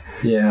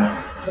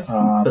 Yeah.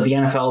 But the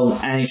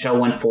NHL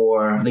went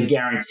for the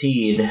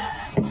guaranteed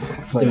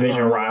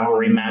division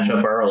rivalry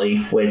matchup early,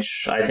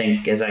 which I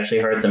think has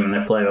actually hurt them in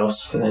their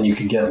playoffs. And then you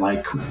could get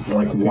like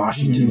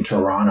Washington,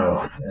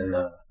 Toronto in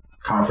the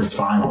conference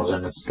finals,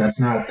 and that's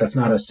not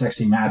a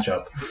sexy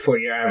matchup for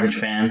your average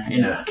fan.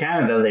 In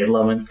Canada, they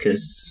love it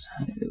because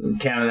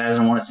Canada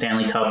hasn't won a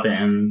Stanley Cup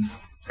in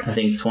I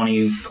think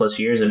 20 plus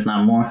years, if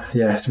not more.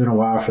 Yeah, it's been a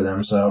while for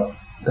them. So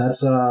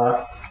that's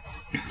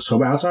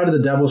so outside of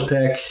the Devils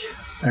pick,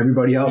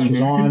 everybody else was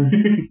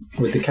on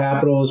with the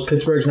Capitals.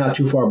 Pittsburgh's not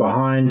too far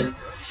behind,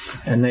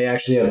 and they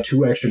actually have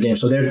 2 extra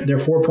games. So they're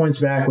 4 points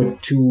back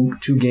with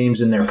two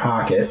games in their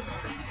pocket.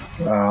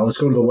 Let's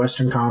go to the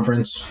Western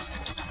Conference.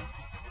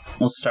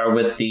 We'll start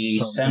with the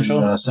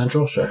Central.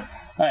 Central, sure.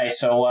 All right,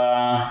 so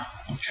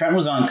Trent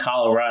was on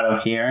Colorado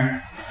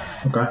here.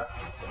 Okay.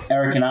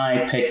 Eric and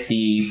I picked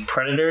the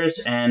Predators,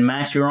 and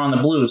Max, you were on the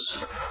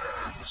Blues.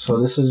 So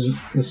this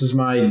is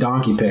my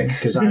donkey pick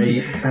because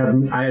I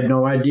had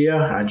no idea.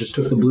 I just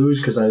took the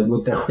Blues because I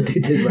looked at what they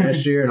did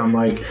last year, and I'm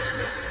like,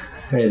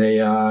 hey,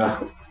 they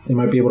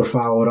might be able to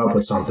follow it up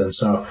with something.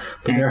 So,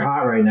 but they're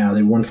hot right now.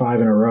 They won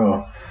 5 in a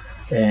row,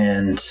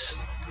 and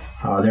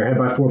they're ahead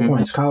by 4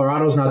 points.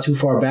 Colorado's not too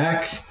far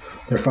back.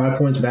 They're 5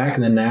 points back,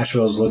 and then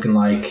Nashville's looking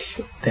like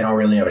they don't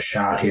really have a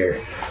shot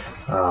here.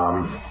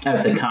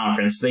 At the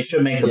conference, they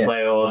should make the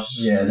playoffs.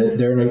 Yeah,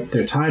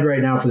 they're tied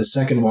right now for the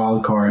second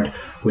wild card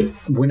with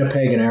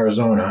Winnipeg and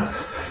Arizona.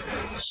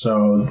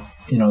 So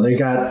they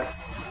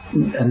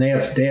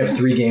have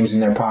 3 games in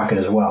their pocket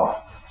as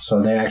well.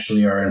 So they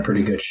actually are in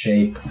pretty good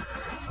shape,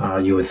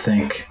 you would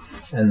think.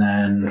 And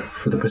then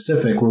for the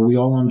Pacific, were we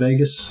all on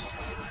Vegas?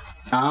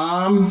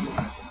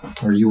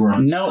 Or you were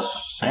on? Nope.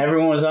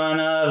 Everyone was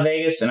on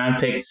Vegas, and I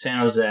picked San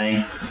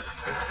Jose.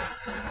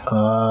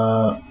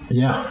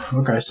 Yeah.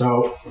 Okay.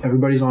 So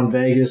everybody's on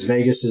Vegas.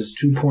 Vegas is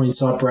 2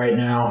 points up right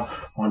now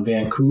on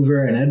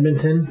Vancouver and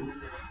Edmonton.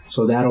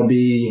 So that'll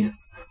be,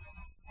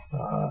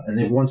 and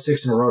they've won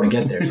 6 in a row to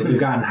get there. So they've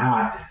gotten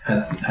hot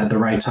at the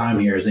right time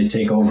here as they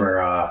take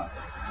over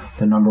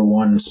the number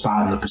 1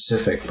 spot in the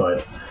Pacific.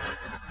 But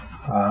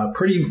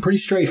pretty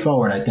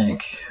straightforward, I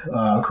think,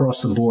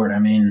 across the board. I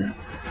mean,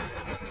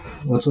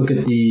 let's look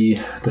at the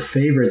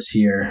favorites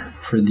here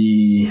for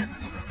the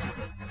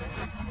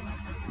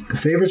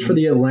favorites for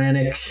the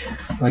Atlantic.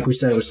 Like we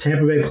said, it was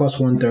Tampa Bay plus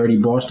 130,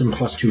 Boston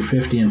plus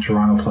 250, and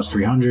Toronto plus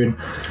 300.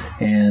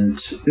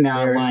 And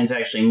now the line's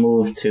actually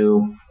moved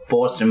to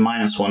Boston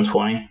minus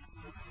 120.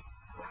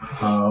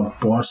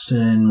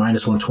 Boston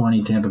minus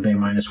 120, Tampa Bay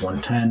minus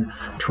 110,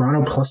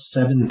 Toronto plus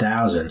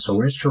 7,000. So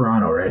where's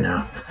Toronto right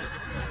now?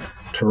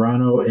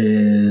 Toronto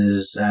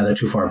is they're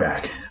too far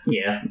back.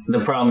 Yeah,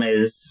 the problem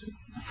is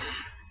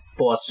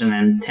Boston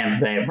and Tampa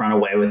Bay have run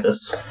away with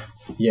this.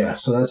 Yeah,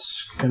 so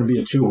that's going to be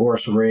a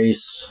 2-horse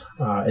race.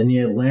 In the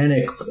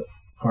Atlantic,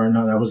 or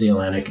no, that was the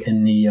Atlantic.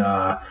 In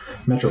the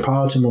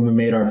Metropolitan, when we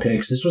made our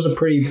picks, this was a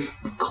pretty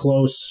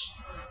close.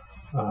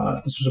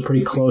 This was a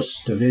pretty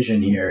close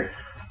division here.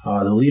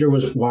 The leader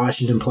was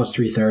Washington plus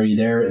 330.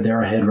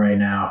 They're ahead right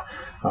now.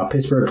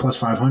 Pittsburgh plus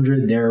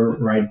 500. They're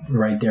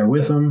right there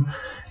with them.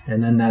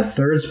 And then that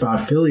third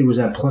spot, Philly was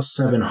at plus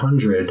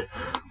 700,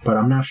 but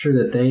I'm not sure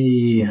that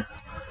they.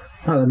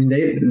 I mean,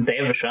 they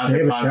have a shot. They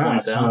have a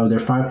shot. So they're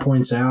 5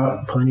 points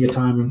out. Plenty of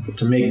time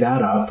to make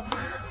that up.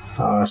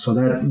 So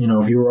that,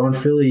 if you were on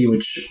Philly,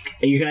 which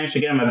you can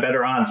actually get them at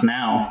better odds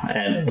now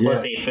at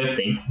plus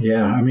 850.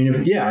 Yeah, I mean,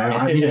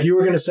 if you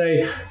were going to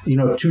say,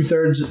 2/3,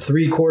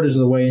 3/4 of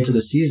the way into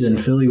the season,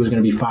 Philly was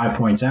going to be 5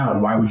 points out.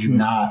 Why would you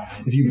not?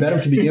 If you bet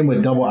them to begin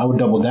with, I would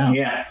double down.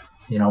 Yeah,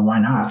 why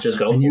not? Just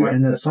go for it.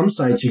 And at some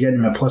sites, you get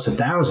them at plus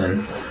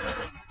 1,000.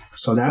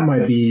 So that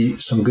might be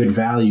some good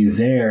value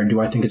there. Do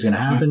I think it's going to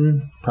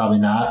happen? Probably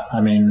not. I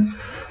mean,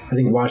 I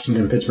think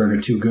Washington and Pittsburgh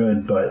are too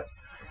good, but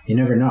you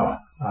never know.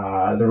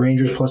 The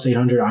Rangers plus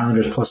 800,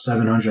 Islanders plus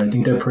 700. I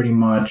think they're pretty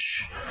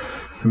much.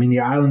 I mean, the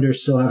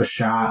Islanders still have a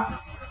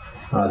shot.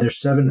 They're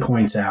 7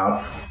 points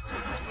out.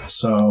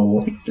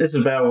 So this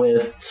is about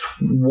with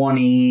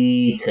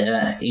 20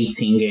 to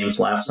 18 games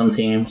left. Some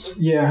teams.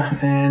 Yeah,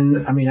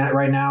 and I mean,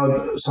 right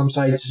now, some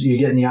sites you're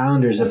getting the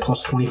Islanders at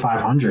plus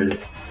 2,500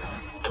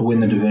 to win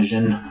the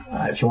division.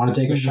 If you want to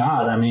take a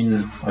shot, I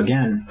mean,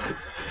 again,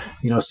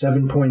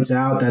 7 points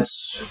out.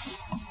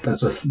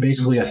 That's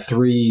basically a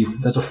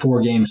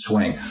 4-game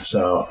swing.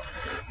 So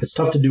it's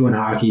tough to do in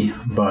hockey,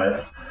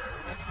 but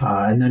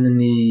and then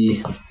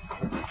here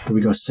we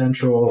go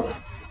Central.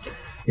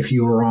 If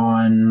you were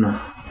on,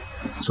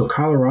 so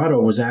Colorado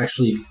was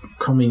actually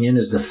coming in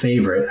as the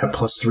favorite at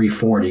plus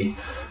 340,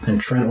 and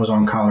Trent was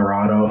on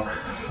Colorado.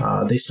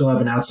 They still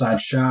have an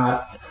outside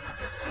shot.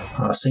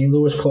 St.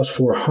 Louis plus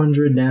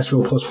 400,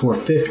 Nashville plus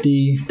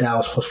 450,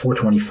 Dallas plus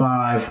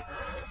 425.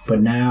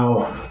 But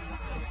now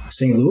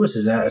St. Louis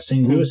is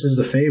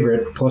the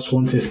favorite plus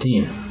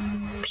 115.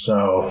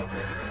 So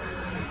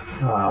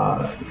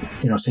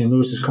St.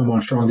 Louis has come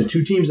on strong. The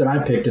two teams that I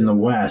picked in the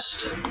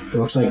West, it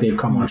looks like they've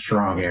come on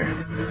strong here.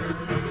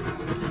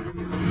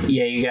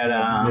 Yeah, you got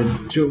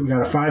we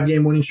got a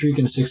 5-game winning streak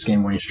and a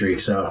 6-game winning streak.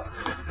 So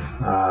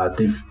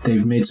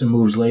they've made some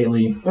moves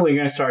lately. Well, you're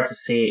going to start to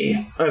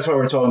see. That's what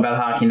we're talking about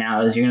hockey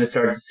now. Is you're going to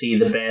start to see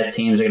the bad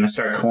teams are going to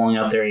start calling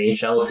out their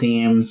AHL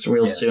teams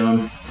real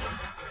soon.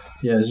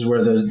 Yeah, this is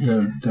where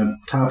the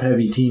top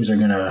heavy teams are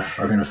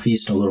gonna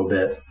feast a little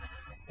bit.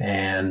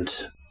 And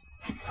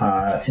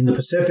in the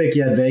Pacific,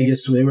 you had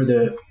Vegas. They were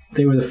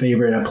the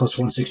favorite at plus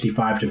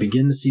 165 to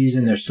begin the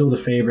season. They're still the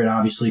favorite,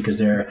 obviously, because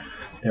they're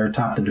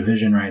atop the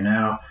division right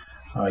now.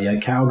 You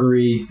had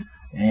Calgary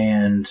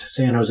and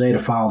San Jose to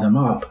follow them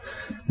up.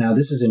 Now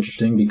this is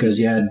interesting because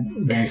you had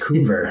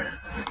Vancouver.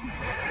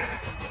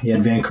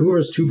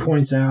 Vancouver's 2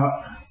 points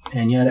out,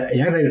 and you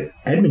had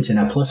Edmonton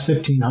at plus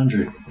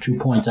 1,500, 2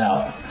 points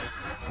out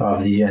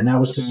and that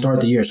was to start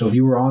the year. So if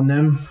you were on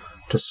them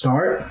to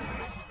start,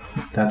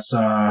 that's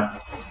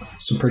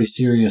some pretty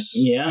serious.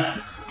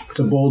 Yeah, it's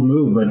a bold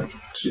move, but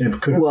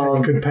it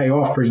could pay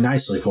off pretty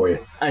nicely for you.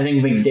 I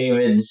think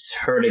McDavid's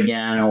hurt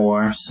again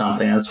or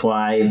something. That's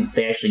why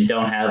they actually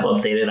don't have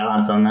updated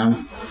odds on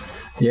them.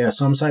 Yeah,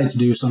 some sites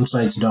do, some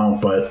sites don't.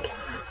 But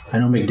I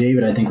know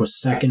McDavid, I think, was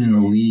second in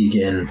the league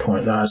in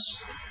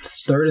points,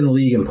 third in the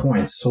league in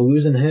points. So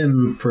losing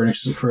him for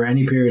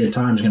any period of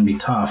time is going to be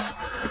tough.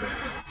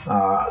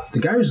 The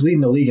guy who's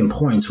leading the league in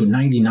points with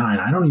 99,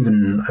 I've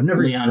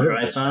never Leon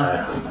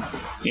Draisaitl.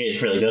 Yeah,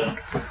 he's really good.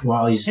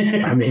 Well, he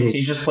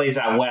just plays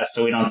out west,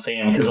 so we don't see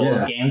him because all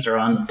his games are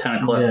on 10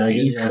 o'clock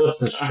East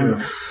Coast. That's true.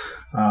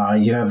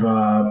 You have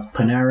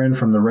Panarin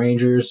from the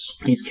Rangers.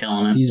 He's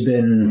killing it. He's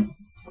been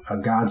a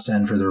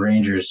godsend for the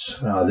Rangers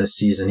this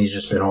season. He's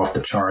just been off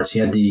the charts. He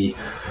had the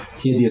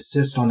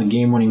assist on the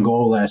game-winning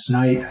goal last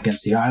night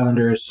against the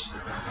Islanders.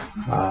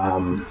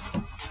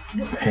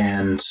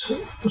 And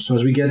so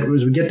as we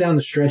get down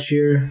the stretch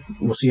here,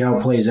 we'll see how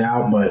it plays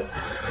out. But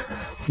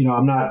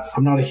I'm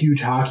not a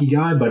huge hockey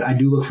guy, but I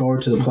do look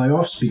forward to the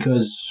playoffs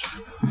because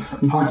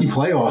hockey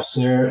playoffs,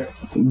 they're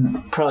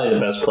probably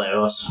the best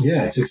playoffs.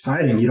 Yeah, it's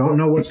exciting. You don't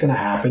know what's going to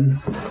happen.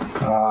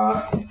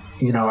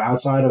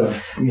 Outside of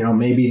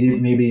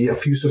maybe a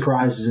few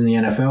surprises in the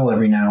NFL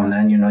every now and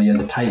then. You had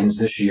the Titans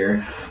this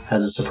year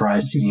as a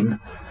surprise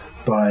team,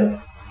 but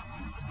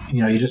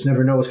you just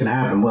never know what's going to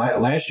happen.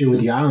 Last year with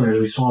the Islanders,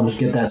 we saw them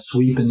get that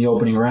sweep in the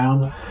opening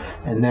round,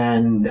 and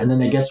then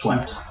they get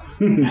swept.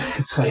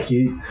 It's like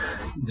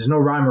there's no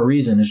rhyme or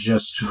reason. It's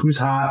just who's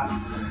hot,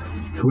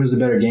 who has the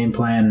better game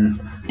plan,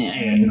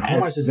 and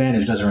home ice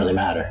advantage doesn't really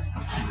matter.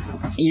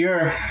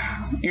 You're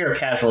a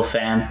casual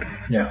fan.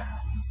 Yeah.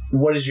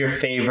 What is your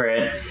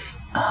favorite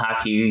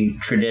hockey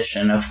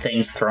tradition of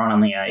things thrown on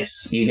the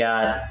ice? You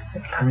got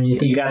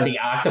the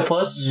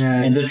octopus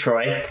in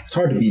Detroit. It's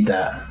hard to beat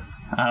that.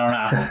 I don't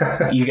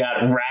know. You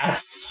got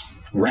rats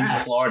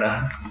in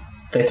Florida.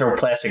 They throw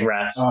plastic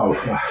rats. Oh,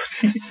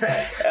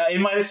 it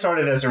might have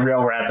started as a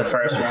real rat the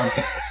first one.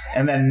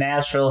 And then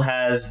Nashville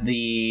has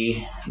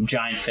the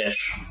giant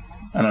fish.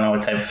 I don't know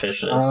what type of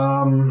fish it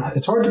is.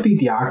 It's hard to beat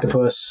the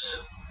octopus.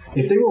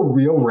 If they were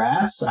real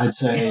rats, I'd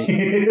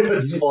say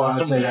that's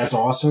awesome. I'd say that's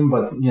awesome.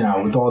 But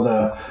with all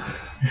the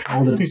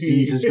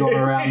diseases going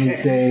around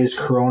these days,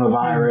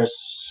 coronavirus,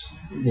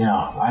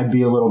 I'd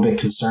be a little bit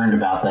concerned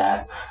about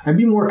that. I'd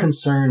be more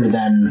concerned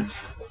than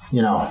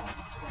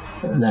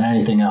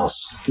anything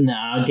else.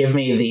 No, give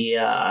me the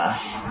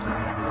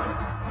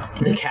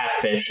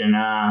catfish in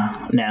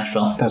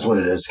Nashville. That's what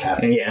it is,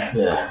 catfish.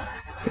 Yeah.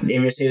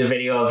 You ever see the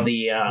video of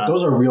the...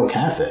 Those are real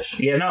catfish.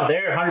 Yeah, no,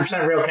 they're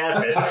 100% real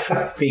catfish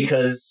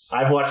because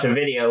I've watched a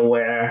video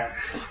where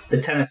the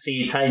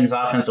Tennessee Titans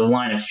offensive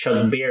line has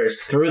chugged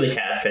beers through the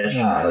catfish.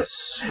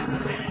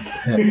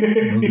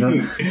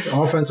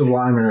 Offensive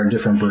linemen are a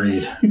different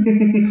breed. I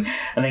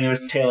think it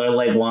was Taylor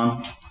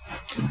Legwong.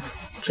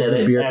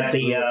 Beer at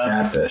the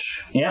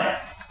catfish. Yeah.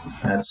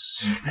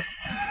 That's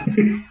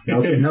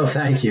no,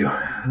 thank you.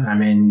 I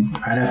mean,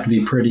 I'd have to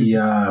be pretty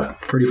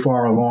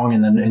far along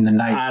in the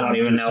night. I don't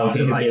even know if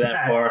you could be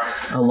that far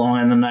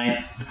along in the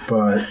night.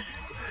 But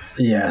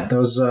yeah,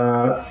 those.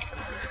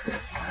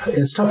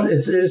 It's tough.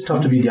 It is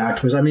tough to beat the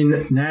octopus. I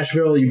mean,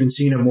 Nashville. You've been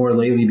seeing it more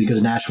lately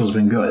because Nashville's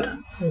been good.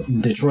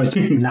 Detroit's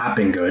not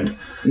been good.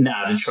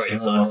 Nah, Detroit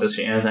sucks this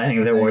year. I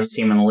think they're the worst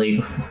team in the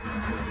league.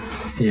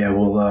 Yeah,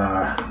 well,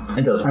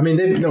 it doesn't. I mean,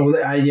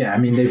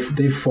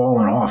 they've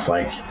fallen off.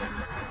 Like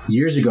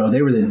years ago,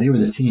 they were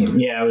the team.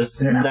 Yeah, it was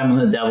them and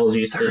the Devils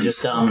used to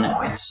just dominate.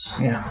 Points.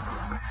 Yeah,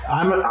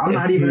 I'm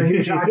not even a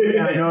huge hockey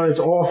fan. I know it's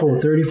awful.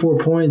 34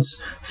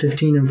 points,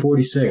 15 and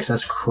 46.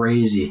 That's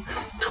crazy.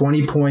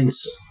 20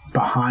 points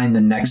behind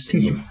the next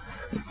team.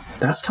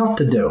 That's tough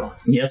to do.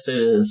 Yes, it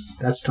is.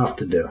 That's tough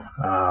to do.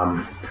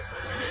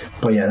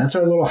 But yeah, that's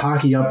our little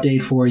hockey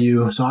update for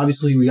you. So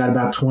obviously we got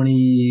about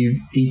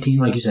 18,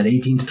 like you said,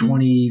 18 to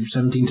 20,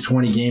 17 to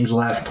 20 games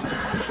left.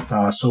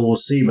 So we'll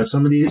see. But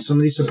some of these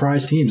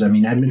surprise teams. I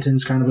mean,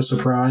 Edmonton's kind of a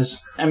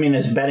surprise. I mean,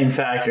 as betting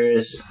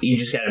factors, you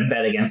just got to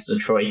bet against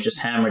Detroit. Just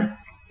hammer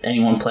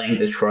anyone playing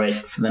Detroit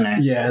for the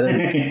next. Yeah,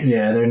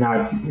 they're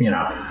not.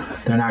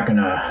 They're not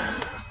gonna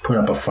put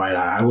up a fight.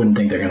 I wouldn't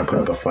think they're gonna put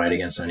up a fight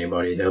against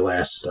anybody. Their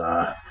last.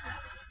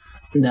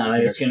 No,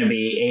 it's going to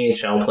be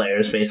AHL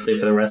players basically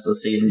for the rest of the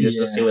season just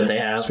to see what they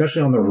have.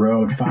 Especially on the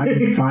road, 5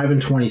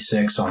 and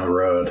 26 on the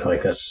road,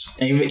 like that's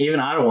even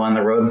Ottawa on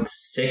the road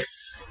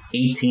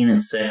 18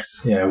 and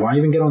 6. Yeah, why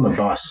even get on the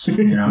bus?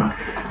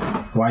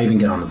 Why even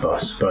get on the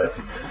bus? But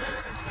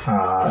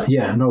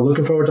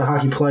looking forward to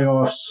hockey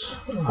playoffs.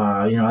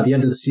 At the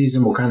end of the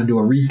season, we'll kind of do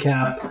a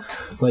recap,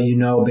 let you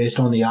know based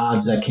on the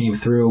odds that came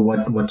through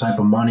what type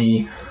of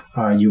money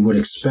you would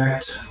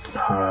expect.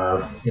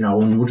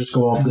 And we'll just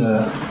go off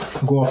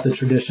the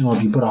traditional.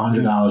 If you put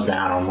 $100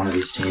 down on one of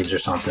these teams or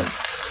something,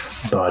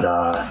 but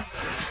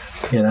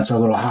that's our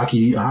little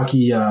hockey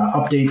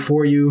update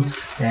for you,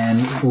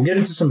 and we'll get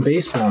into some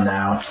baseball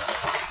now.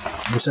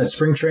 We said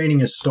spring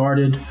training has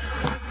started.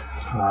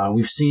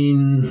 We've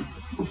seen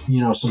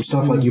some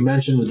stuff like you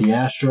mentioned with the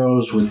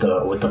Astros with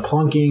the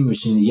plunking. We've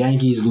seen the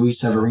Yankees, Luis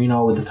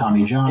Severino with the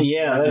Tommy John.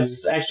 Yeah,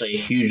 that's actually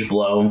a huge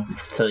blow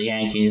to the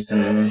Yankees.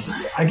 And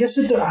I guess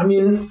I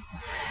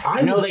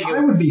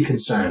would be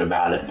concerned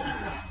about it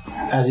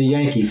as a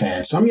Yankee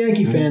fan. Some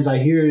Yankee fans I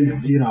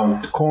hear,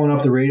 calling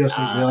up the radio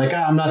station, they're like,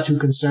 I'm not too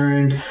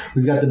concerned.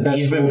 We've got the best.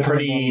 He's been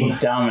pretty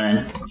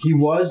dominant. He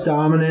was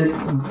dominant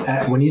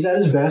when he's at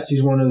his best.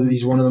 He's one of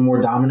the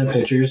more dominant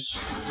pitchers.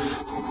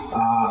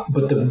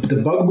 But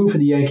the bugaboo for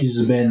the Yankees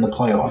has been the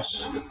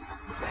playoffs.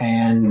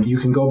 And you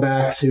can go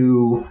back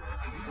to,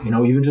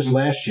 even just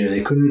last year,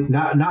 they couldn't,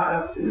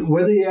 not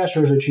whether the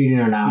Astros are cheating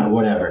or not,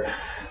 whatever.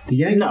 The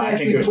Yankees. No, I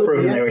think it was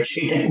proven they were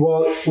cheating.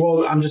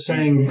 Well, I'm just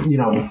saying,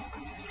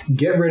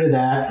 get rid of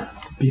that,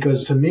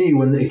 because to me,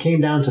 when it came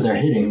down to their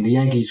hitting, the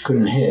Yankees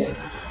couldn't hit.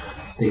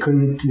 They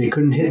couldn't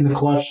hit in the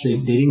clutch. They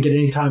didn't get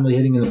any timely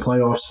hitting in the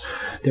playoffs.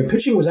 Their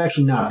pitching was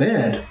actually not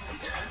bad.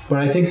 But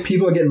I think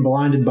people are getting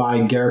blinded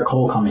by Garrett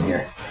Cole coming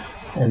here.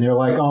 And they're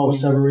like,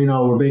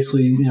 Severino, we're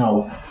basically,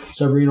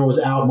 Severino was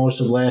out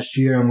most of last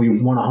year and we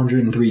won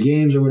 103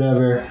 games or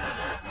whatever.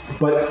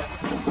 But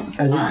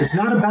it's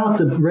not about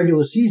the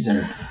regular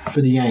season for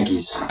the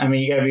Yankees. I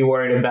mean, you got to be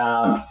worried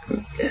about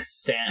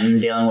Stanton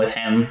dealing with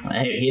him.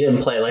 He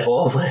didn't play like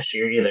all of last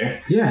year either.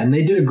 Yeah, and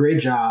they did a great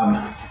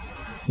job,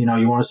 You know,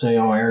 you want to say,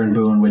 oh, Aaron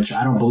Boone, which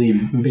I don't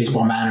believe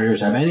baseball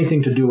managers have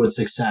anything to do with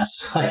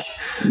success. Like,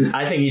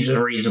 I think he just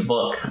reads a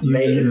book.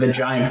 The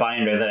giant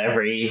binder that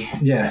every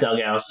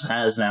dugout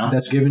has now.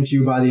 That's given to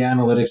you by the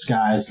analytics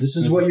guys. This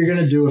is what you're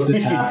going to do if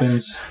this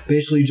happens.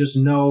 Basically, just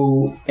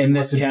know... In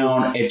this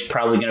count, it's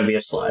probably going to be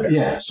a slider.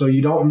 Yeah, so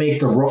you don't make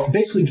the wrong...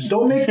 Basically, just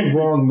don't make the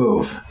wrong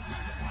move.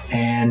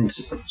 And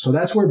so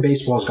that's where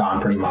baseball's gone,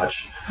 pretty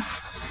much.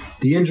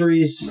 The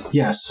injuries,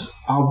 yes,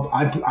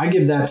 I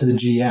give that to the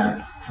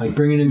GM. Like,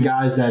 bringing in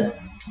guys that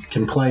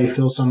can play,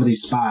 fill some of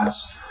these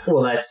spots.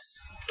 Well,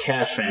 that's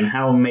Cashman.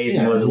 How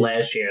amazing was it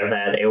last year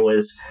that it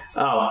was,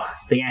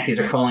 the Yankees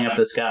are calling up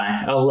this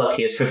guy. Oh, look,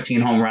 he has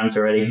 15 home runs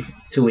already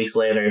 2 weeks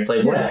later. It's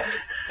like, what?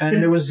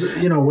 And there was,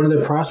 one of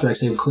the prospects,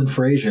 they have Clint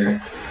Frazier,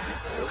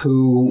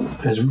 who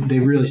they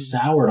really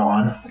soured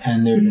on,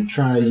 and they're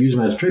trying to use him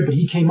as a trade, but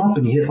he came up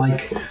and he hit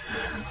like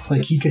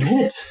he could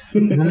hit.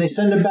 And then they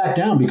send him back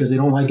down because they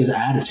don't like his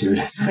attitude.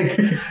 It's like,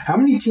 how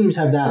many teams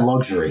have that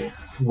luxury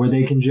where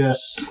they can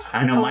just,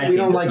 I know my we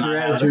don't like your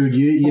attitude.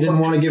 You didn't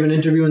want to give an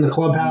interview in the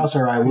clubhouse?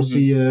 All right, we'll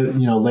see you,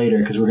 later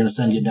because we're going to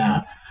send you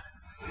down.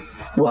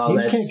 Well,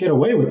 teams can't get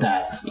away with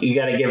that. You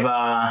got to give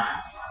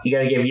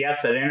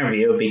Yes that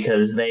interview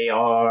because they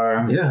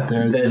are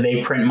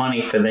they print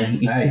money for the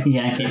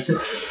Yankees.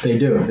 They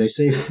do. They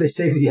save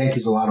the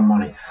Yankees a lot of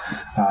money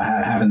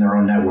having their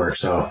own network.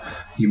 So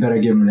you better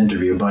give them an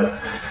interview. But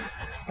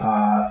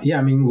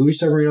Luis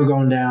Severino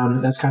going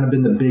down. That's kind of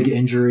been the big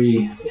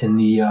injury in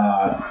the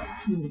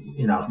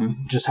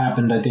just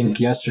happened. I think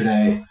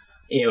yesterday.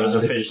 Yeah, it was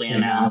officially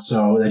announced.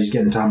 So that he's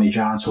getting Tommy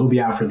John. So he'll be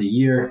out for the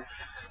year.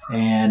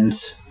 And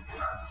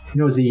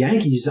as the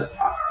Yankees,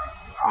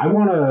 I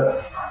want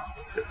to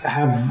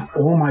have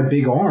all my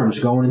big arms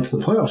going into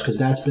the playoffs because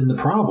that's been the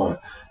problem.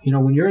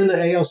 When you're in the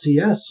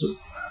ALCS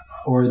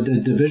or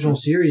the divisional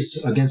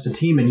series against a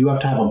team and you have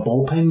to have a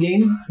bullpen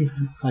game,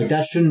 like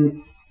that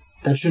shouldn't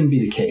be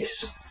the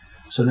case.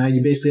 So now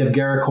you basically have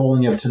Garrett Cole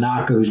and you have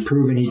Tanaka, who's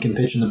proven he can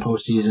pitch in the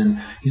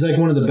postseason. He's like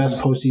one of the best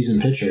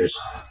postseason pitchers,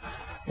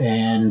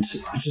 and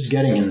it's just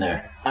getting him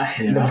there.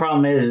 The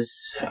problem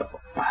is,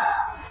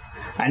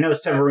 I know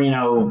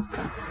Severino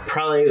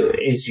probably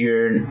is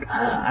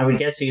I would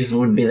guess he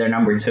would be their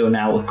number 2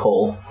 now with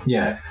Cole.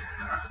 Yeah.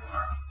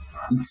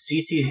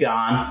 CeCe's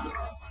gone.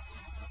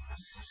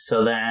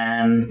 So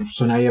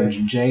now you have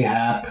J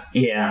Happ.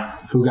 Yeah.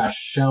 Who got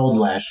shelled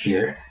last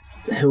year.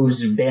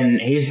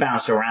 He's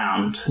bounced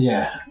around.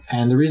 Yeah.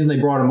 And the reason they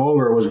brought him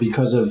over was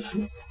because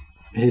of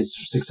his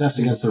success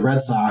against the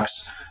Red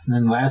Sox. And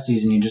then last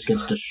season he just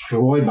gets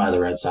destroyed by the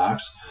Red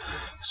Sox.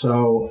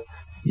 So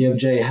you have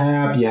J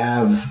Happ, you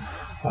have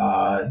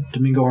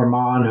Domingo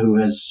Germán,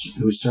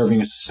 who's serving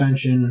a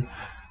suspension,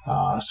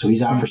 so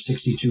he's out for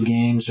 62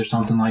 games or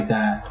something like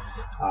that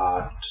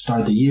to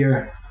start the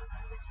year.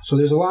 So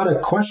there's a lot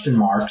of question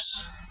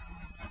marks.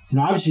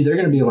 Obviously they're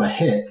going to be able to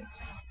hit.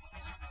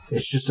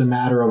 It's just a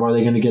matter of, are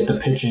they going to get the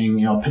pitching?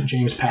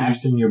 James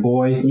Paxton, your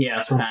boy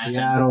from Paxton.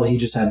 Seattle, he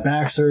just had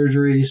back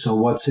surgery. So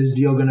what's his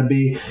deal going to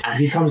be? If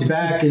he comes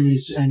back and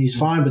he's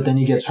fine, but then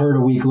he gets hurt a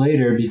week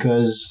later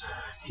because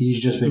he's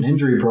just been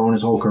injury prone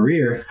his whole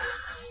career.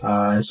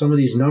 And some of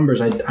these numbers,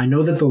 I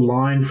know that the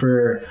line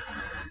for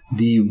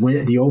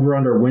the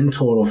over-under win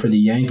total for the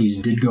Yankees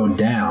did go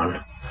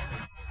down.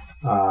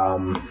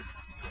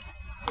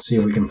 Let's see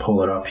if we can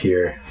pull it up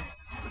here.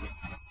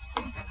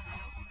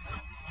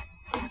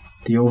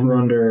 The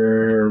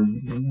over-under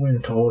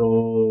win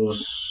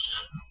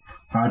totals,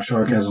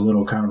 Oddshark has a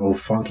little kind of a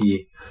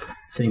funky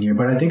thing here,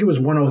 but I think it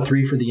was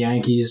 103 for the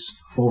Yankees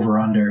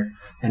over-under,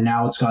 and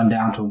now it's gone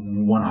down to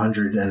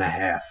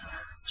 100.5.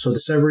 So the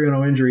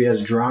Severino injury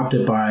has dropped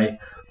it by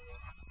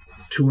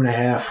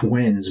 2.5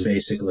 wins,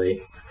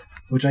 basically,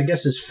 which I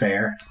guess is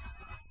fair.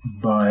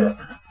 But,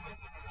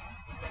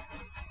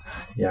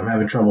 I'm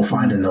having trouble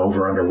finding the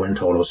over-under win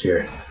totals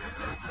here.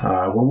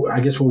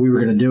 I guess what we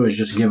were going to do is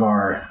just give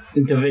our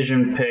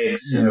division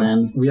picks, and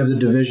then we have the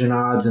division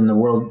odds and the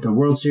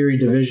World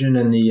Series division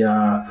and the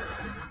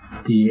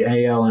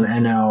AL and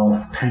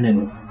NL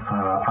pennant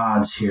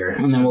odds here.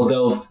 And then we'll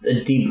go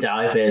a deep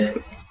dive in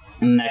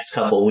the next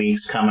couple of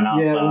weeks coming up.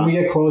 Yeah, when we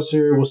get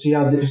closer, we'll see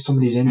how some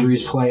of these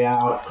injuries play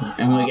out,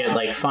 and we get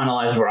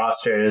finalized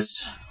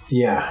rosters.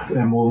 Yeah,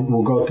 and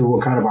we'll go through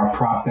what kind of our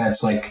prop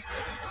bets, like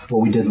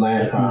what we did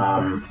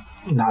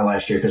not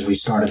last year because we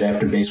started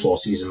after baseball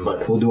season,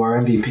 but we'll do our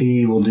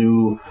MVP, we'll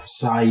do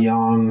Cy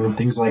Young,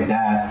 things like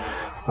that.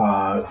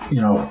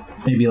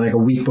 Maybe like a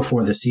week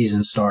before the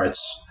season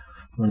starts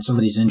when some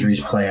of these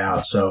injuries play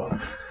out. So,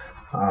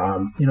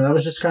 that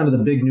was just kind of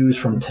the big news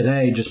from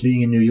today, just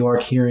being in New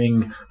York,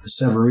 hearing the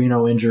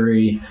Severino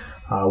injury.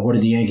 What are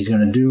the Yankees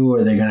going to do?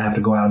 Are they going to have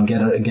to go out and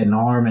get an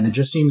arm? And it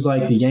just seems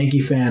like the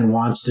Yankee fan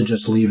wants to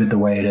just leave it the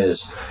way it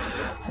is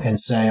and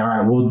say, all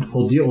right,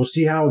 we'll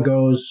see how it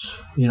goes,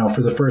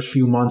 for the first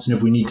few months. And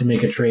if we need to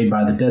make a trade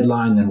by the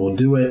deadline, then we'll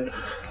do it.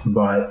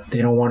 But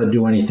they don't want to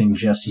do anything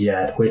just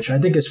yet, which I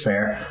think is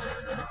fair.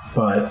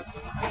 But,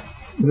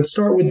 let's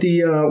start with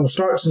the. We'll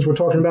start since we're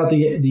talking about the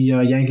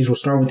Yankees. We'll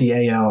start with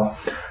the AL.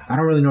 I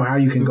don't really know how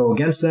you can go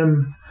against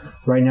them.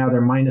 Right now,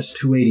 they're minus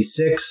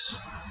 286.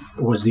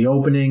 Was the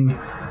opening.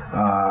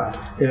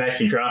 They've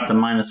actually dropped to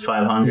minus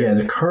 500. Yeah,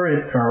 the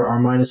current are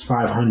minus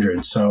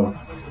 500. So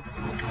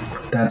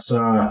that's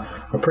a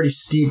pretty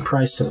steep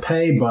price to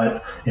pay.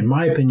 But in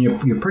my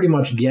opinion, you're pretty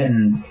much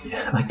getting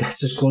like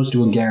that's as close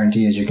to a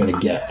guarantee as you're going to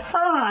get.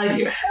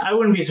 I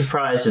wouldn't be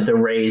surprised if the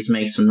Rays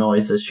make some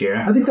noise this year.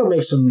 I think they'll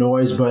make some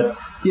noise, but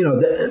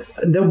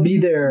they'll be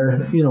there.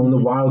 In the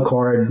wild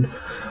card.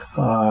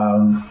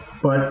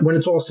 But when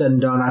it's all said and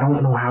done, I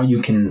don't know how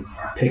you can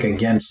pick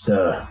against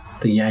the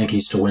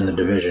Yankees to win the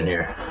division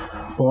here.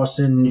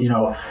 Boston,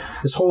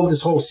 this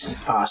whole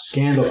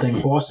scandal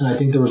thing. Boston, I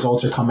think the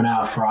results are coming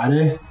out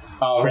Friday.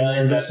 Oh, really?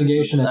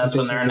 Investigation. That's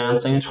when they're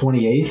announcing it.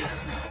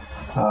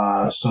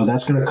 28th. So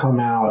that's going to come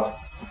out,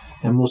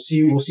 and we'll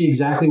see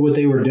exactly what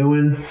they were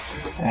doing,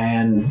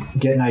 and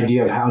get an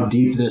idea of how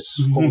deep this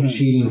whole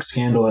cheating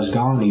scandal has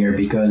gone here.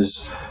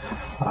 Because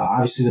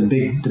obviously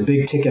the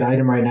big ticket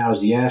item right now is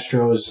the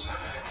Astros.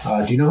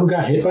 Do you know who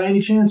got hit by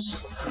any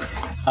chance?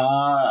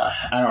 I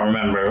don't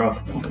remember.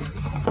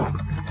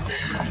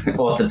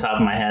 Off the top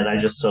of my head, I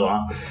just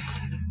saw.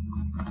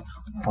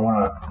 I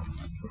want to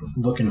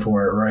looking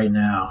for it right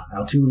now.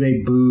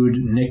 Altuve booed,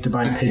 nicked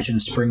by pitch in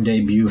spring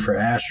debut for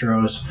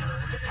Astros.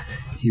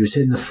 He was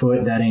hitting the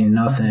foot. That ain't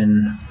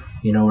nothing.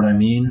 You know what I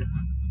mean?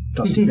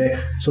 Dusty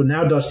Baker. So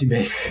now Dusty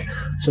Baker.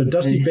 So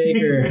Dusty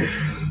Baker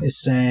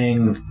is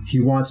saying he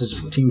wants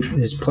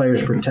his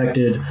players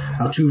protected.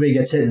 Altuve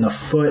gets hit in the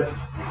foot,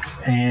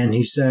 and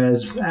he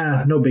says,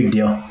 no big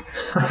deal.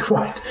 Like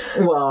what?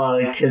 Well,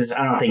 because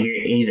I don't think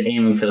he's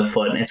aiming for the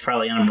foot, and it's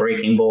probably on a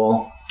breaking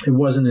ball. It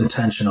wasn't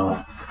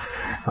intentional.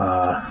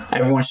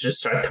 Everyone should just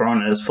start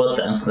throwing at his foot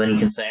then. Then you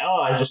can say,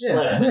 I just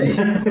slipped. Hey,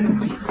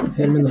 hit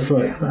him in the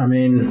foot. I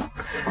mean,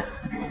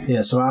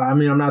 yeah, so I'm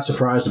not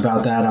surprised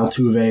about that.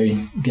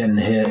 Altuve getting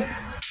hit.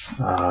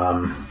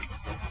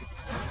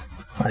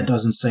 It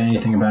doesn't say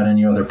anything about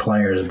any other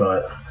players,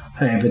 but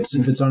hey, if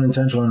it's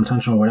unintentional,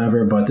 intentional,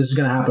 whatever, but this is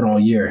going to happen all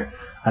year.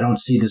 I don't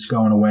see this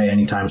going away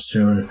anytime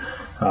soon.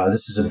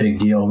 This is a big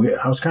deal.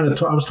 I was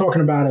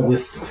talking about it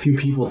with a few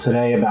people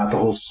today about the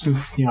whole,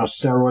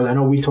 steroids. I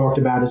know we talked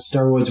about it,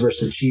 steroids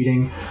versus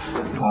cheating.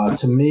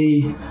 To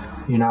me,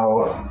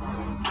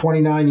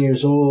 29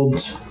 years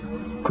old,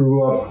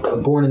 grew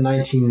up, born in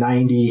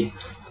 1990.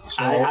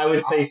 So I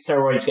would say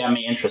steroids got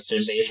me interested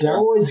in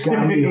baseball. Steroids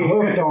got me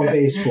hooked on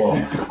baseball.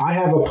 I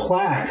have a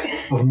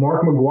plaque of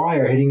Mark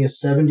McGwire hitting his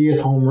 70th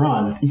home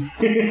run.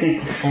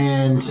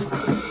 And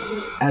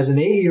as an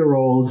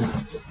 8-year-old,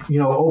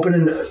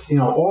 opening,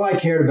 all I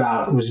cared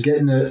about was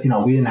getting we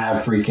didn't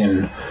have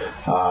freaking,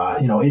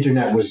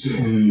 internet was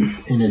in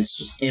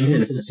its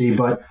infancy,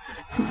 but,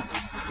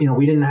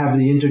 we didn't have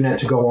the internet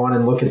to go on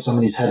and look at some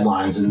of these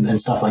headlines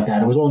and stuff like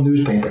that. It was all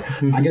newspaper.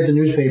 Mm-hmm. I get the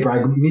newspaper.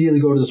 I immediately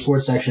go to the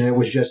sports section. It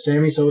was just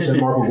Sammy Sosa and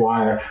Mark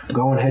McGwire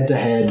going head to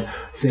head.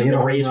 They hit a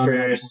race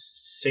for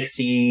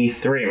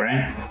 63,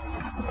 right?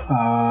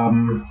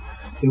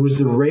 It was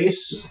the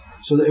race.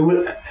 So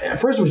at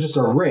first it was just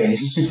a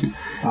race.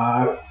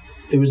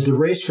 It was the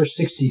race for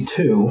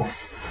 62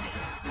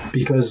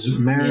 because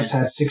Maris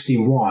had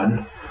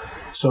 61.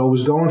 So it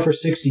was going for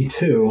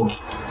 62.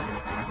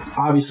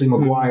 Obviously,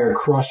 McGwire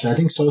crushed it. I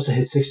think Sosa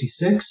hit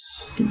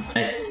 66.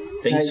 I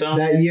think so.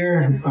 That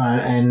year.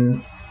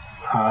 And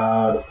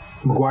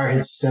McGwire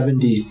hit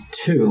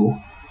 72.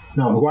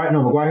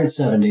 McGwire hit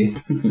 70.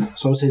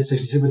 Sosa hit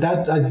 66. But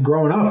that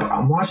growing up,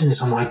 I'm watching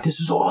this. I'm like,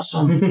 this is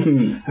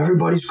awesome.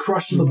 Everybody's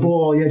crushing the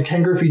ball. You had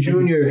Ken Griffey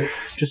Jr.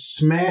 just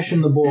smashing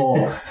the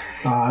ball.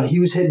 He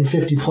was hitting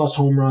 50-plus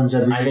home runs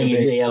every year. I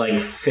think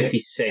like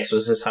 56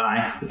 was his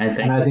high, I think.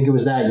 And I think it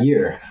was that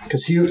year.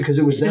 Because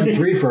it was them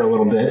three for a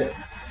little bit.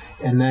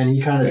 And then he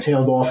kind of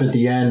tailed off at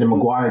the end, and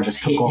McGwire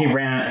just took off. He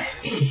ran.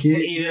 He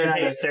didn't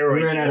take steroids.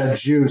 He ran out of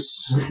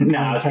juice. No,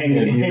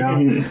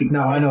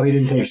 I know he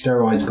didn't take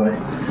steroids, but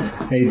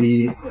hey,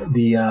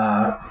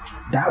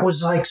 that was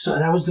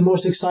the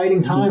most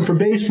exciting time for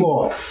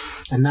baseball,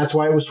 and that's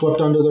why it was swept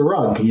under the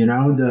rug.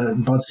 The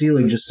Bud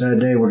Selig just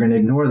said, "Hey, we're going to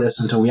ignore this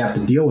until we have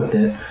to deal with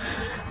it,"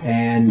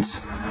 and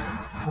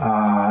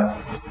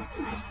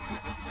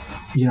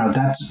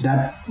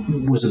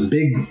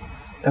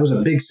that was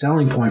a big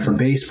selling point for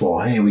baseball.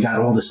 Hey, we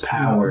got all this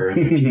power,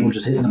 and people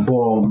just hitting the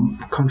ball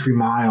country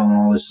mile and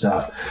all this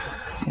stuff.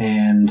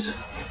 And,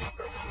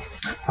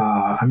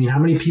 how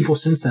many people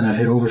since then have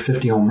hit over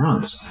 50 home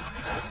runs?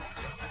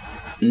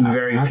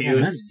 Very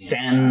few.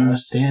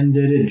 Stanton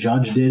did it.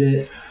 Judge did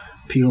it.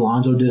 Pete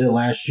Alonso did it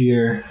last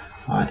year.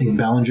 I think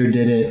Bellinger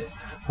did it.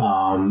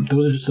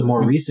 Those are just the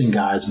more recent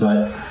guys.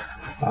 But,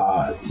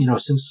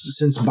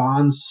 since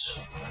Bonds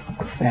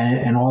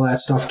and all that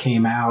stuff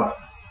came out,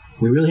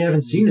 we really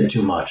haven't seen it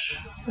too much.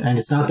 And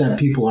it's not that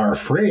people are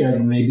afraid.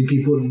 Maybe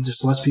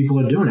just less people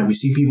are doing it. We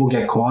see people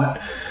get caught.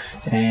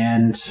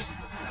 And,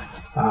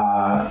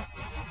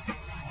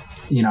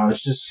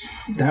 it's just,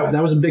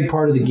 that was a big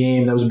part of the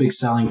game. That was a big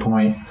selling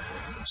point.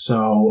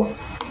 So,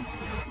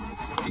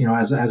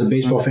 as a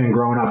baseball fan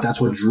growing up, that's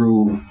what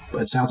drew.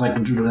 It sounds like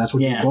that's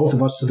what drew both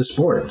of us to the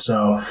sport.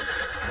 So,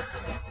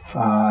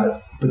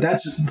 but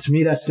to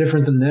me, that's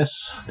different than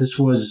this. This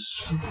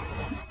was,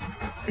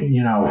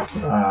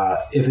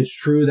 if it's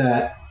true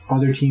that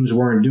other teams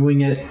weren't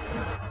doing it,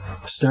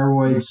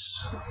 steroids,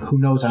 who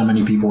knows how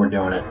many people were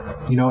doing it,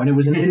 and it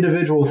was an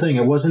individual thing.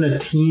 It wasn't a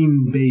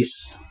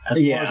team-based, as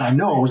far as I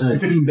know, it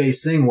wasn't a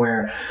team-based thing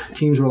where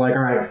teams were like,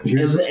 all right,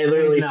 here's it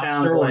literally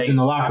sounds steroids like in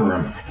the locker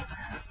room.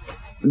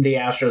 The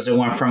Astros, it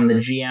went from the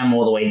GM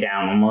all the way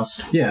down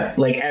almost. Yeah.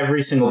 Like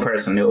every single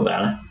person knew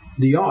about it.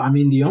 The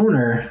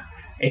owner...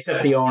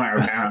 Except the owner,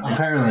 apparently.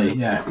 Apparently,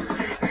 yeah.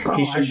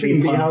 I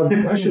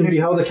shouldn't be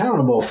held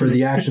accountable for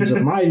the actions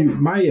of my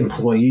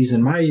employees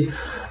and my,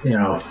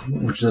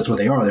 which that's what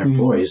they are, they're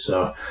employees.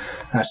 So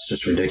that's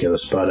just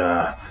ridiculous.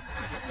 But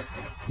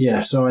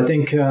yeah. So I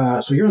think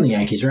so. You're on the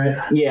Yankees, right?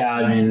 Yeah.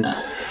 I mean,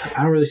 I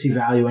don't really see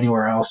value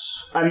anywhere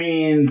else. I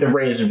mean, the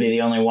Rays would be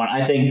the only one.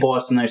 I think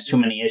Boston. There's too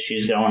many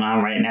issues going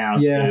on right now.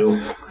 Yeah.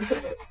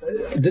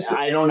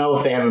 I don't know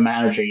if they have a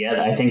manager yet.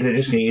 I think they're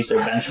just going to use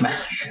their bench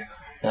manager.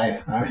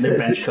 Their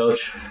bench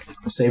coach.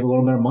 Save a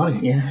little bit of money.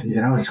 Yeah.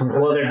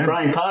 Well, they're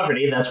crying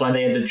poverty. That's why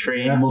they had to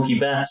trade Mookie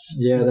Betts.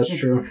 Yeah, that's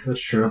true. That's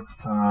true.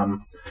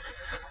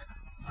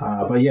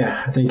 But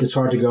yeah, I think it's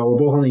hard to go. We're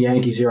both on the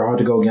Yankees here. Hard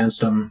to go against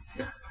them.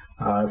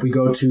 If we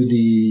go to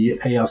the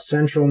AL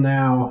Central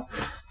now,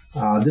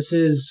 this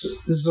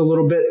is a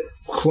little bit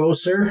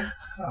closer.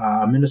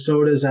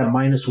 Minnesota is at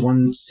minus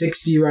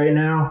 160 right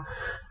now.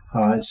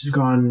 It's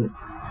gone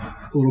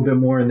a little bit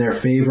more in their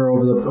favor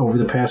over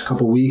the past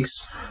couple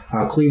weeks.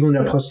 Cleveland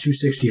at plus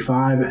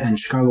 265 and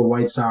Chicago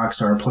White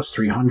Sox are plus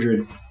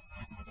 300.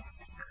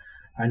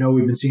 I know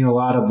we've been seeing a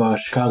lot of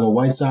Chicago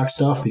White Sox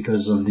stuff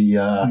because of the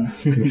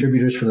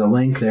contributors for the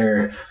link.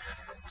 It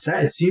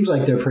seems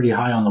like they're pretty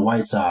high on the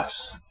White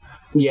Sox.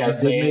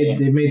 Yes,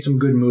 they've made some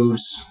good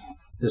moves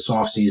this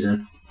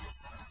offseason.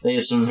 They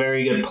have some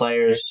very good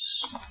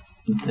players.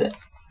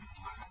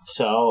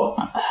 So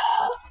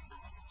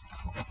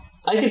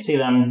I could see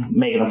them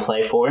making a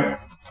play for it.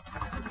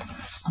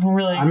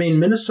 I mean,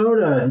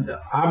 Minnesota,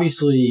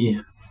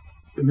 obviously,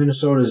 they're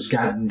just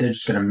going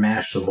to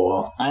mash the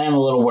ball. I am a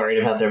little worried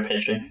about their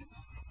pitching.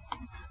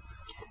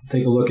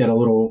 Take a look at a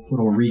little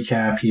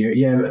recap here.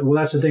 Yeah, well,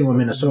 that's the thing with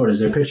Minnesota is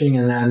they're pitching,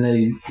 and then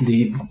they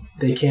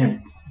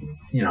can't,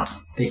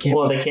 they can't.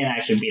 Well, they can't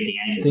actually beat the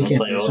Yankees in the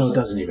playoffs. So it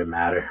doesn't even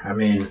matter. I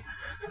mean,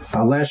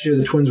 last year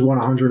the Twins won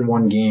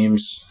 101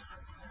 games.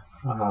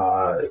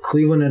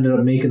 Cleveland ended up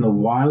making the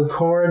wild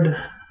card,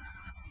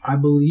 I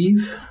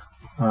believe.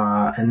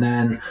 And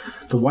then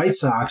the White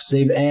Sox,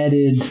 they've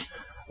added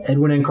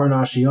Edwin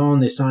Encarnacion.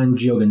 They signed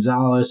Gio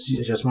Gonzalez,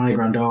 Yasmani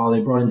Grandal.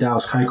 They brought in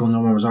Dallas Keuchel,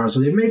 Nomar Mazara. So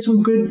they've made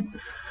some good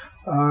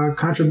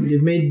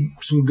they've made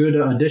some good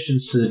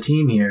additions to the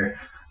team here.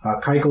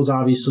 Keuchel's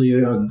obviously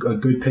a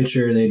good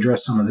pitcher. They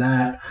addressed some of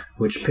that,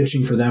 which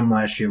pitching for them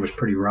last year was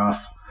pretty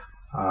rough.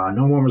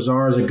 Nomar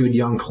Mazara is a good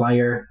young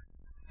player.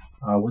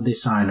 What they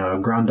sign?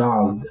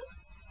 Grandal,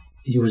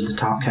 he was the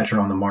top catcher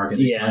on the market.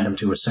 They signed him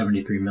to a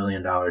 $73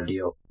 million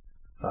deal.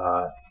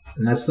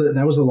 And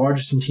that was the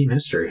largest in team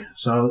history.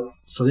 So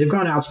they've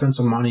gone out, spent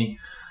some money.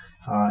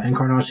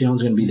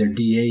 Encarnacion's going to be their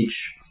DH.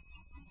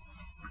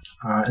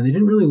 And they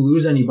didn't really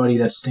lose anybody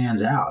that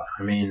stands out.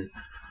 I mean,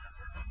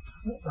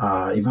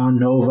 Ivan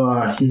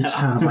Nova, he's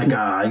kind of like,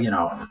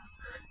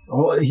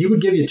 he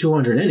would give you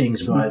 200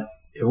 innings, but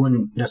it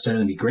wouldn't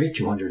necessarily be great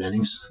 200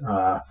 innings.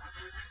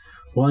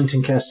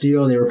 Wellington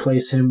Castillo, they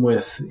replace him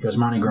with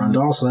Yasmani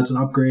Grandal, so that's an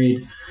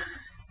upgrade.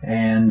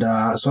 And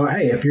so,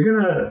 hey, if you're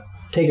going to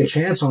take a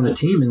chance on a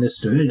team in this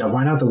division,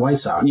 why not the White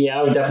Sox? Yeah,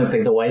 I would definitely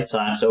pick the White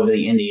Sox over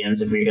the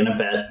Indians if you're going to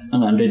bet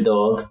an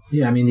underdog.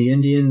 Yeah, I mean, the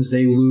Indians,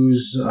 they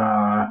lose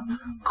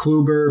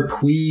Kluber,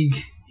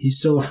 Puig. He's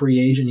still a free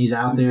agent. He's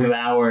out there.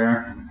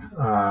 Bauer.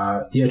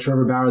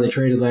 Trevor Bauer, they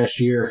traded last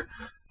year.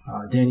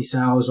 Danny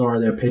Salazar,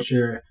 their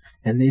pitcher.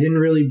 And they didn't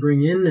really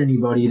bring in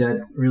anybody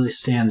that really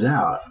stands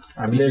out.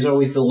 I mean, there's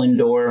always the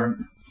Lindor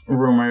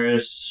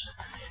rumors.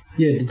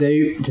 Yeah,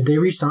 did they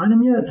re-sign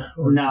him yet?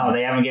 No,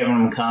 they haven't given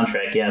him a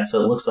contract yet,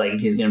 so it looks like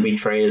he's going to be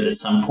traded at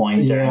some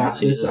point during the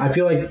season. I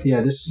feel like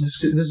this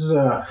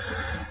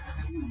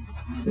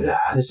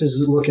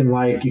is looking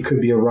like it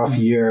could be a rough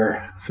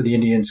year for the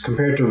Indians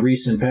compared to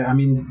recent. I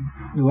mean,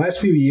 the last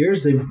few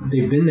years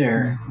they've been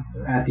there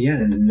at the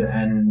end,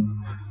 and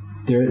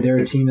they're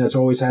a team that's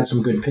always had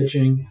some good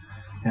pitching.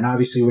 And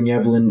obviously, when you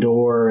have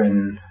Lindor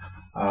and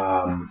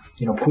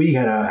Puig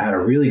had a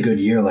really good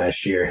year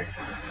last year.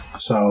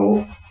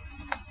 So,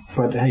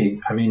 but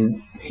hey, I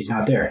mean, he's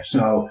not there.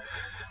 So,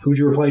 who'd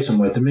you replace him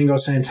with? Domingo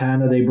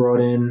Santana they brought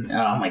in.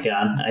 Oh my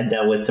God, I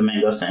dealt with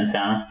Domingo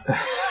Santana.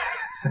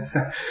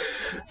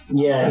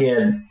 Yeah, he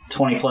had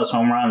 20 plus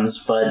home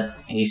runs, but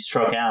he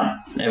struck out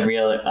every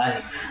other.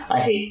 I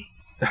hate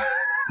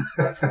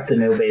the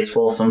new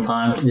baseball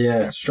sometimes.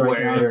 Yeah,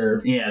 strikeout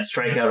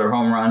or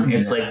home run.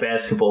 It's like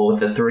basketball with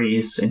the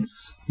threes.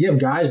 You have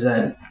guys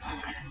that,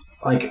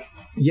 like,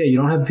 you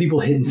don't have people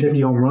hitting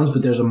 50 home runs,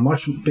 but there's a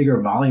much bigger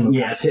volume of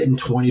guys hitting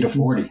 20 to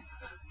 40.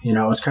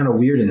 It's kind of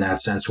weird in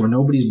that sense where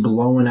nobody's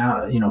blowing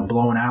out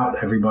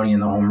everybody in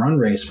the home run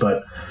race,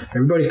 but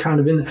everybody's kind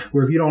of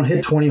where if you don't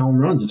hit 20 home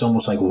runs, it's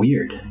almost like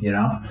weird,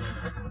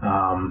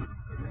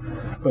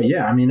 But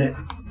yeah, I mean,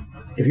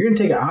 if you're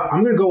going to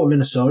I'm going to go with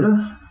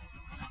Minnesota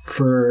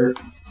to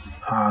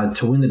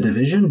win the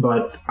division,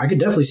 but I could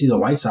definitely see the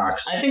White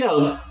Sox. I think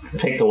I'll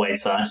pick the White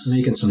Sox.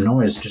 Making some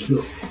noise.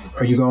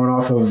 Are you going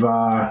off of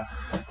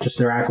just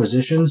their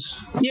acquisitions?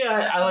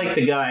 Yeah, I like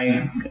the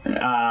guy.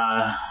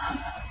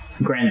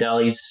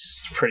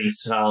 Grandelli's pretty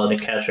solid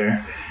at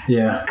catcher.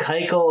 Yeah.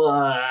 Keuchel,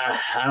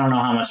 I don't know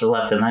how much is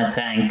left in that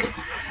tank.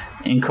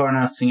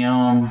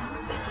 Encarnacion.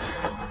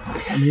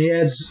 I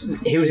mean,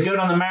 he was good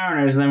on the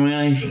Mariners, and then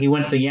when he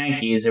went to the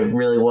Yankees, it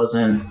really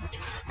wasn't.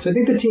 So I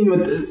think the team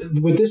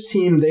with this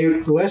team,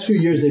 the last few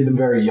years they've been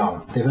very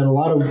young. They have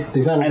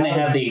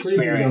the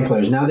experience. Young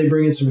players. Now they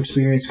bring in some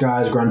experienced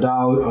guys.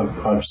 Grandal,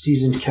 a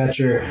seasoned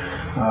catcher.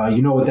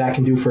 You know what that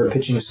can do for a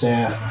pitching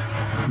staff.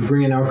 You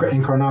bring in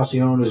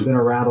Encarnacion, who's been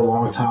around a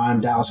long time.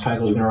 Dallas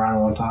Keuchel's been around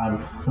a long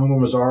time. Nomar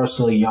Mazara's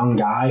still a young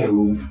guy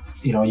who,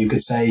 you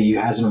could say he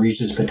hasn't reached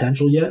his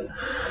potential yet.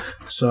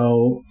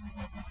 So,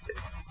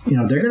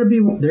 they're going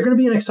to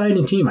be an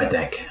exciting team. I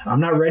think. I'm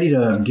not ready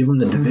to give them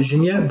the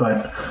division yet,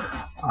 but.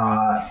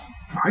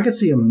 I could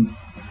see them,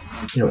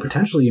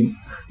 potentially,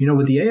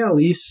 with the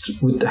AL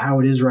East, with how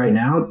it is right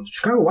now,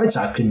 Chicago White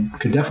Sox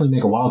could definitely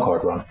make a wild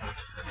card run.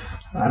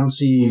 I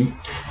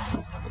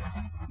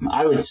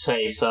would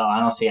say so. I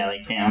don't see how they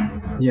can.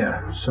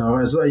 Yeah. So,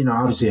 as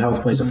obviously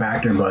health plays a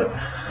factor, but,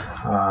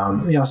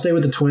 I'll stay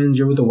with the Twins.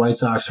 You're with the White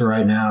Sox for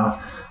right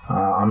now.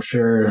 I'm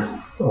sure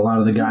a lot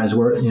of the guys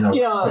were, with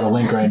a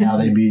link right now,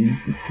 they'd be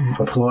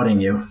applauding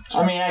you.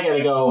 So. I mean, I got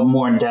to go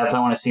more in depth. I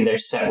want to see their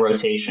set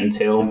rotation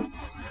too.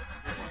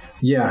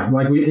 Yeah, I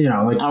want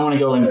to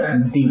go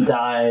in deep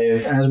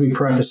dive. As we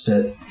prefaced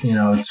it,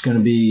 it's going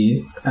to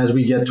be, as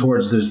we get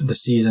towards the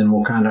season,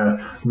 we'll kind of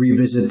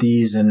revisit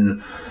these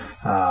and...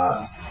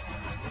 I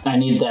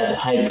need that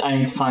hype. I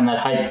need to find that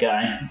hype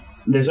guy.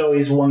 There's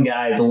always one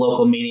guy the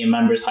local media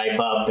members hype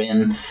up,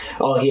 and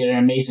he had an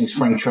amazing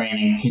spring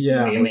training. He's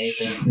going to be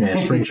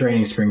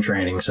amazing. Spring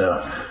training.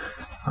 So,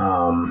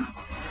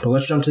 but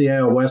let's jump to the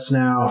AL West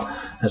now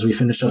as we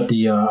finish up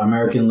the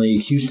American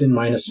League. Houston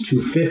minus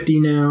 250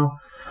 now.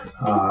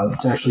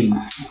 Let's actually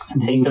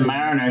take the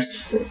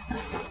Mariners.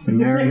 The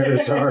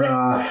Mariners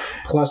are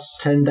plus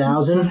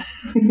 10,000.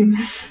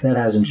 That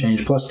hasn't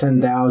changed. Plus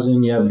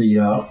 10,000. You have the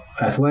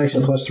Athletics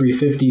at plus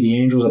 350. The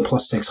Angels at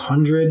plus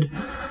 600.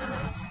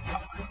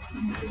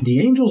 The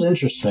Angels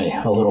interest me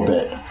a little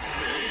bit.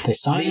 They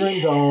signed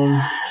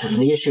Rendon.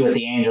 The issue with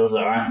the Angels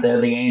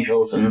they're the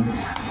Angels, and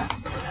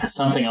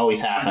something always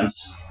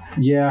happens.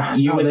 Yeah,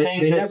 you would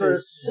think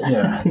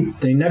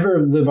they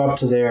never live up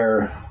to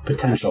their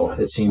potential.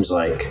 It seems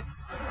like,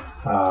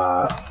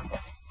 but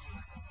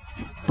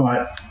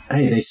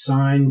hey, they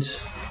signed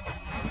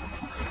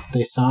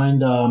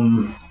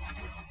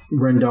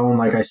Rendon.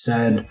 Like I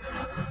said,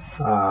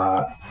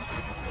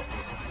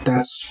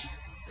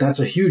 that's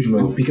a huge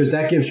move because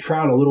that gives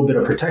Trout a little bit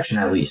of protection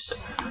at least.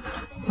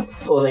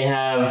 Well, they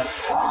have.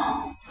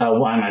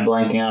 Why am I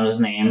blanking on his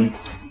name?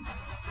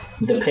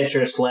 The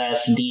pitcher / DH.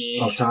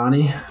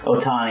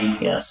 Ohtani,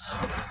 yes.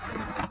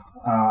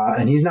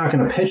 And he's not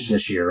going to pitch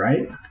this year,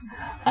 right?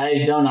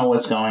 I don't know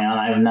what's going on.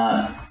 I have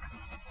not.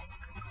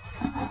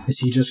 Is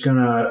he just going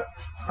to?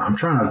 I'm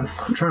trying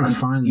to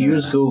find.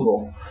 Use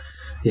Google.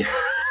 Yeah.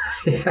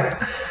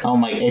 Yeah. Oh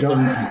my!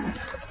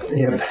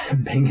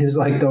 Bing is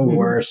like the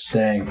worst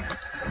thing.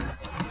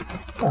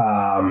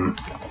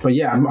 But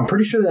yeah, I'm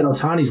pretty sure that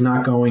Ohtani's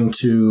not going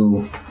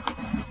to.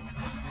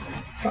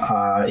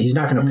 He's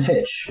not going to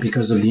pitch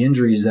because of the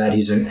injuries that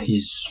he's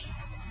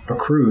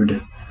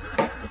accrued.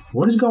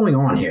 What is going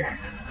on here?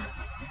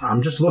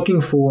 I'm just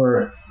looking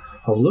for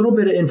a little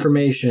bit of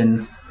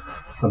information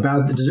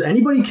about. Does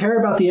anybody care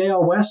about the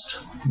AL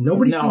West?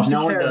 Nobody seems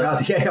to care about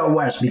the AL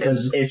West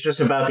because it's just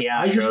about the Astros.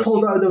 I just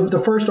pulled out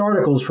the first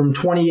articles from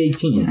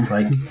 2018.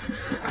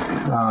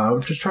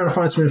 Just trying to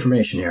find some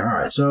information here. All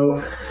right,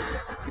 so.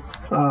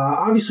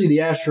 Obviously, the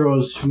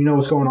Astros, we know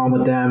what's going on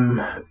with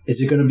them. Is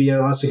it going to be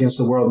an us against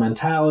the world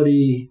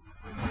mentality?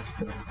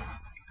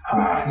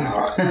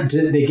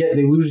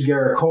 They lose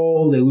Garrett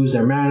Cole, they lose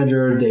their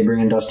manager, they bring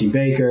in Dusty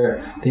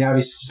Baker. They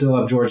obviously still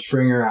have George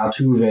Springer,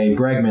 Altuve,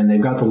 Bregman. They've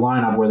got the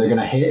lineup where they're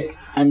going to hit.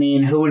 I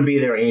mean, who would be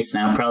their ace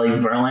now? Probably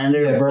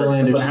Verlander. Yeah,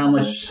 Verlander. But how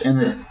much in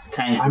the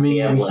tank does he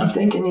have left? I keep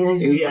thinking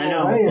he's I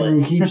know. Right?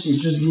 And he keeps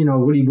just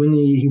would he win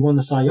he won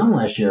the Cy Young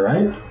last year,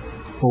 right?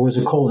 Or was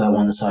it Cole that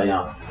won the Cy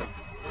Young?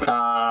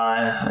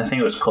 I think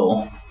it was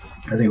Cole.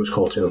 I think it was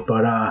Cole too.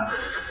 But I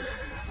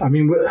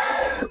mean,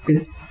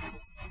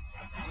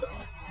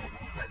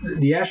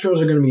 the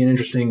Astros are going to be an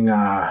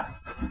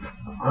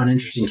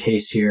interesting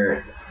case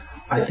here.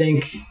 I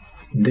think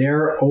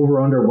their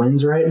over/under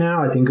wins right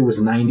now. I think it was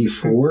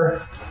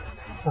 94.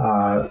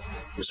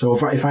 So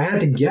if I had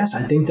to guess,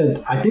 I think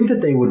that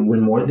they would win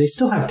more. They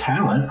still have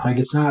talent. Like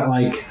it's not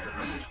like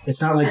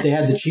they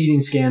had the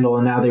cheating scandal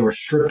and now they were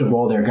stripped of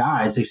all their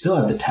guys. They still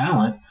have the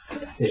talent.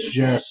 It's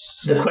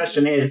just the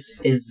question is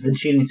the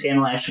cheating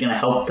scandal actually going to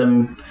help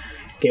them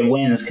get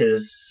wins?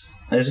 Because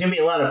there's going to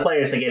be a lot of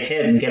players that get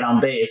hit and get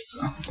on base.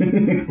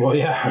 Well,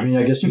 yeah. I mean,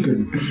 I guess you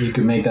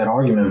could make that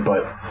argument,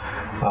 but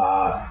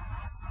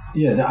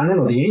yeah, I don't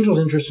know. The Angels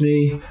interest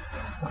me.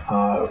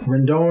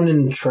 Rendon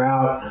and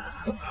Trout.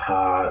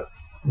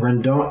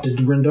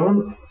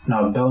 Rendon?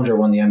 No, Bellinger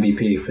won the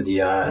MVP for the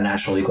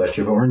National League last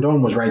year, but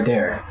Rendon was right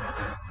there.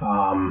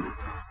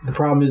 The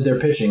problem is their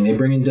pitching. They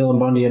bring in Dylan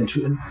Bundy and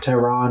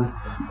Tehran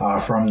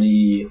from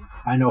the.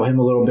 I know him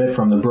a little bit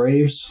from the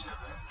Braves.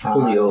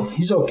 Julio.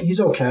 He's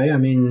okay. I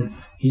mean,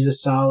 he's a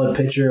solid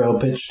pitcher. He'll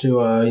pitch to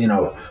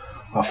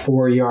a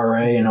 4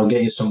 ERA and he'll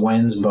get you some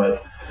wins.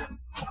 But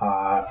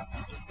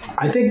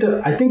I think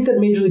that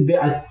Major League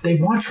they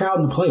want Trout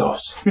in the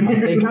playoffs.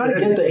 They got to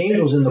get the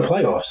Angels in the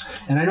playoffs.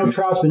 And I know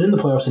Trout's been in the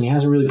playoffs and he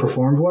hasn't really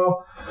performed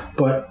well.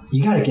 But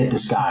you got to get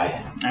this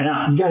guy. I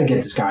know. You got to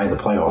get this guy in the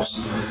playoffs.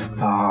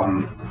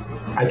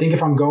 I think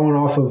if I'm going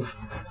off of,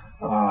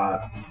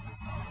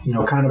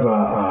 kind of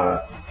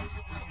a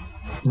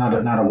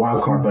not a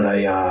wild card, but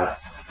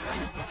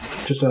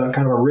just a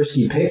kind of a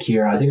risky pick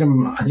here. I think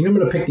I'm going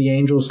to pick the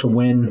Angels to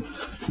win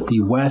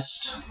the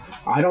West.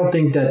 I don't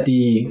think that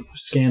the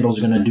scandal's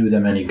going to do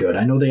them any good.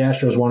 I know the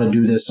Astros want to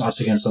do this us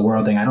against the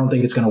world thing. I don't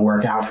think it's going to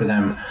work out for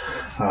them.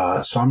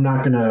 So I'm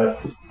not going to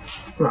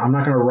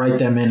write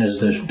them in as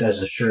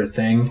the sure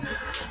thing.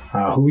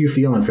 Who are you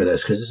feeling for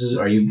this? Because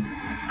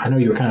I know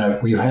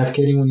were you half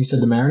kidding when you said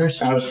the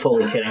Mariners? I was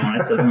fully kidding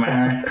when I said the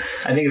Mariners.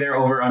 I think their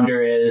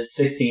over-under is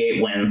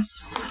 68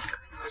 wins.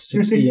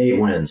 68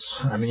 wins.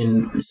 I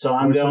mean, so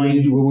I'm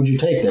going. What would you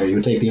take there? You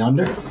would take the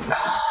under?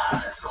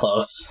 That's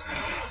close.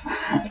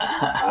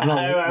 I don't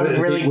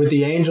know. With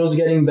the Angels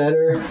getting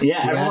better.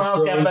 Yeah, everyone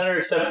else got better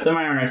except the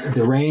Mariners.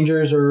 The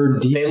Rangers are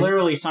decent. They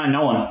literally signed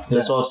no one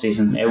this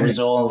offseason. It was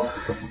all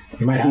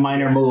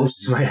minor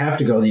moves. You might have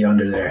to go the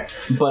under there.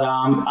 But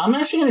I'm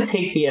actually going to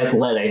take the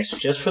Athletics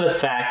just for the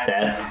fact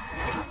that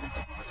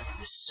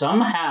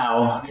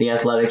somehow the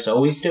Athletics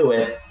always do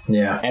it.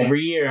 Yeah.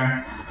 Every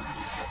year,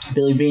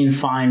 Billy Beane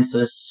finds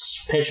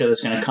this pitcher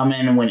that's going to come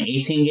in and win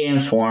 18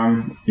 games for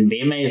him and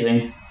be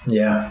amazing.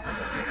 Yeah.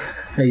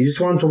 Hey, you just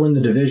want them to win the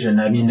division.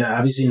 I mean,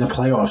 obviously in the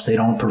playoffs, they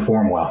don't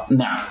perform well.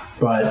 No.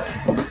 But,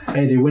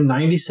 hey, they win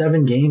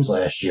 97 games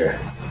last year.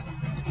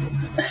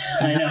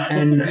 I know.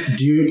 And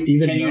do you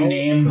even know you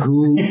name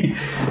who?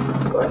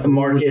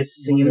 Marcus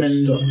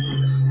Seaman.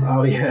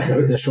 Oh, yeah,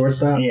 the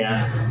shortstop?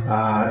 Yeah.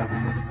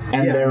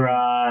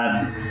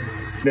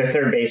 Their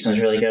third baseman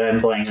is really good. I'm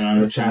blanking on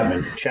this.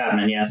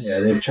 Chapman, yes. Yeah,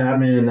 they have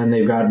Chapman, and then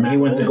they've got Matt. He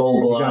wins the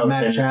Gold Glove. Got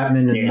Matt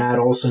Chapman and Matt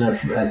Olson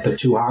at the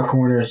two hot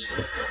corners.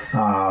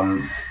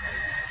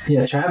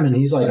 Yeah, Chapman,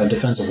 he's like a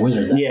defensive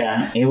wizard.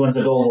 Yeah, he wins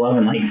the Gold Glove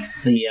and like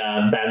the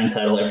batting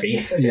title every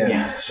year.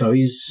 Yeah, so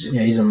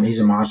he's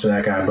a monster,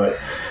 that guy. But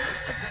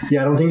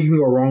yeah, I don't think you can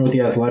go wrong with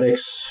the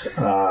Athletics.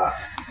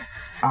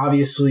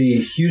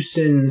 Obviously,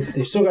 Houston,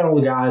 they've still got all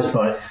the guys,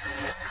 but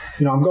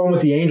I'm going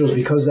with the Angels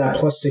because that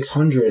plus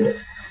 600.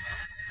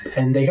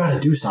 And they got to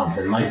do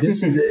something like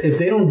this. If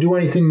they don't do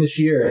anything this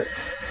year,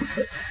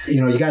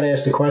 you got to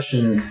ask the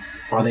question: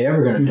 are they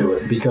ever going to do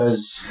it?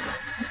 Because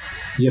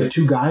you have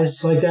two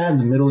guys like that in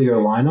the middle of your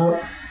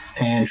lineup,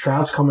 and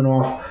Trout's coming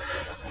off.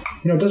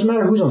 It doesn't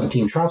matter who's on the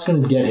team. Trout's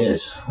going to get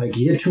his. Like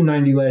he hit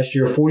 290 last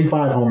year,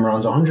 45 home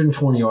runs,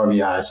 120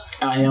 RBIs.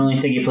 I only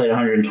think he played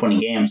 120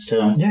 games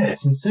too. Yeah,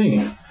 it's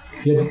insane.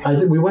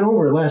 We went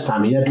over it last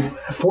time. He had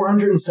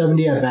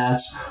 470 at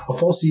bats, a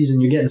full season.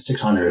 You're getting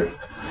 600.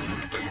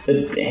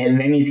 And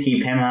they need to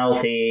keep him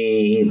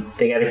healthy.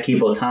 They got to keep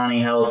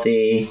Ohtani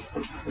healthy.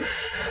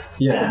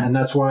 Yeah, and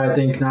that's why I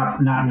think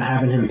not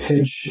having him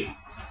pitch,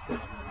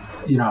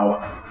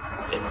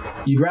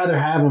 you'd rather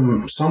have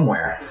him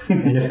somewhere.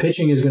 And if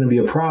pitching is going to be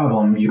a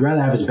problem, you'd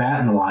rather have his bat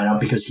in the lineup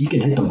because he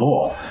can hit the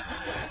ball.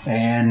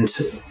 And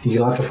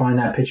you'll have to find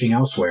that pitching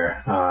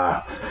elsewhere.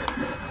 I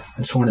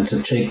just wanted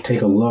to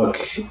take a look.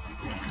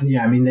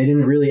 Yeah, I mean, they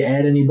didn't really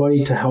add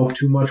anybody to help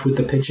too much with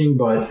the pitching,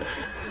 but...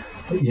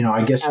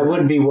 I guess I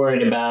wouldn't be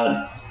worried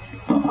about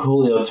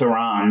Julio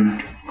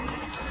Tehran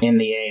in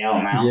the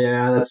AL now.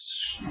 Yeah,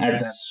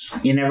 that's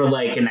you never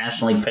like a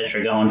National League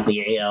pitcher going to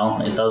the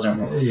AL. It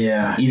doesn't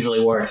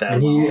usually work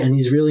that well. And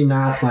he's really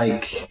not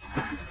like...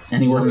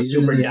 And he wasn't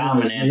super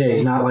dominant. Yeah,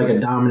 he's not like a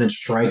dominant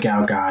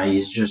strikeout guy.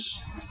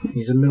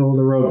 He's a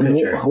middle-of-the-road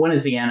pitcher. When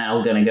is the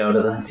NL going to go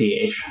to the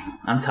DH?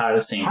 I'm tired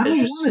of seeing pitchers. I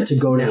don't want it to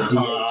go to the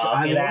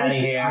DH. Get out of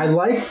here. I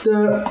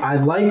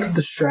like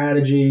the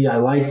strategy. I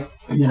like,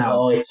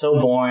 Oh, it's so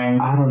boring.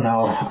 I don't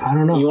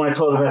know. You want to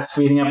talk about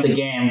speeding up the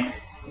game?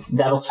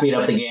 That'll speed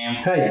up the game.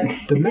 Hey,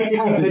 the Mets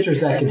have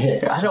pitchers that can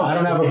hit. I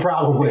don't have a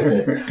problem with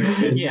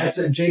it. Yeah.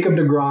 Jacob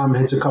deGrom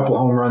hits a couple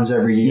home runs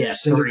every year. Yeah,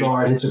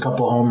 Syndergaard hits a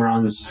couple home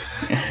runs.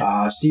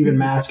 Steven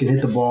Matz can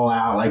hit the ball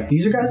out. Like,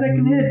 these are guys that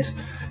can hit.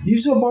 You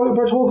saw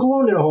Bartolo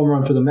Colon did a home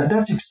run for the Mets.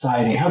 That's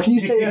exciting. How can you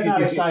say that's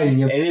not exciting?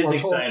 It is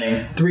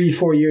exciting.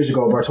 3-4 years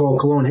ago, Bartolo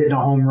Colon hitting a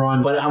home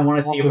run. But I want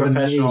to see a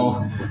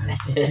professional.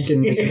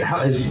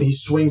 He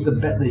swings the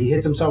bat. He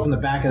hits himself in the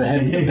back of the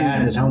head with the bat,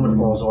 and his helmet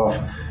falls off.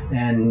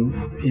 And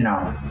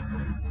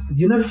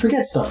you never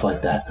forget stuff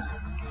like that.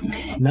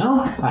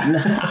 No,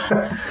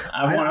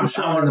 I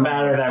want a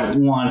batter that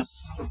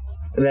once.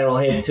 That'll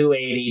hit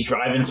 280,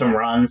 drive in some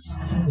runs.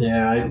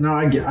 Yeah,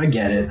 I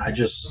get it.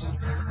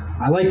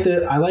 I like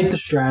the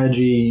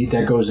strategy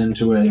that goes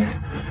into it.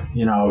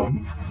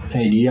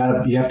 Hey, you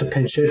have to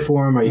pinch hit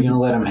for him? Are you going to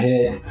let him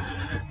hit?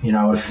 I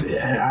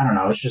don't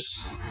know. It's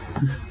just,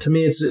 to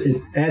me,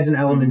 it adds an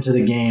element to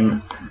the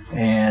game.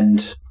 And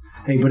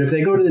hey, but if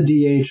they go to the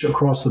DH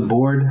across the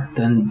board,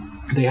 then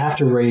they have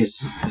to raise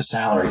the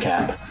salary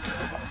cap,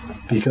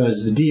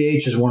 because the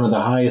DH is one of the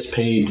highest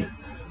paid.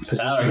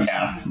 Salary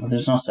cap.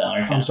 There's no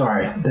salary cap. I'm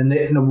sorry. Then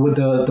with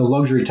the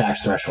luxury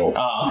tax threshold.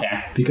 Oh,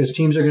 okay. Because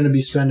teams are going to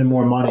be spending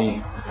more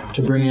money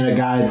to bring in a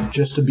guy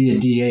just to be a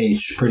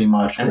DH, pretty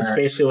much. And that's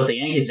basically what the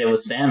Yankees did with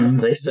Stanton.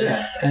 They said.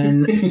 Yeah,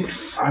 and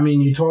I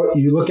mean,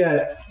 you look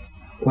at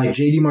like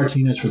J.D.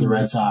 Martinez for the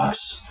Red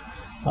Sox.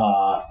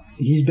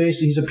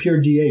 He's a pure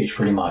DH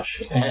pretty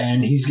much,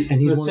 and he's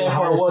one of the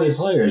highest paid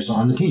players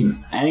on the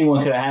team.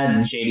 Anyone could have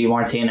had J.D.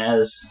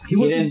 Martinez. He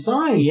wasn't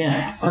signed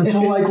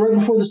until like right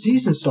before the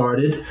season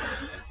started,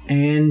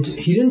 and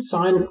he didn't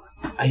sign.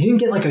 He didn't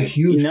get like a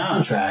huge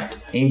contract.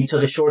 He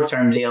took a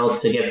short-term deal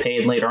to get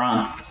paid later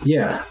on.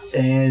 Yeah,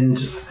 and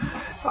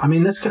I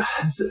mean, this guy,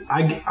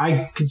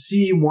 I could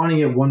see you wanting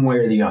it one way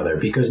or the other,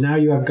 because now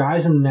you have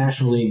guys in the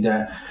National League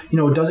that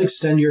it does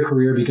extend your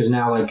career, because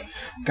now like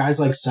guys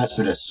like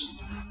Cespedes,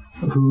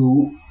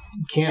 who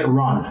can't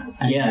run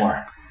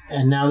anymore. Yeah.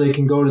 And now they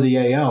can go to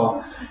the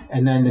AL,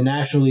 and then the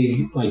National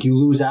League, like, you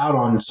lose out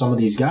on some of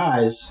these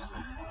guys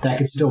that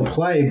can still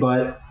play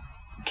but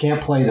can't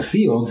play the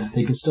field.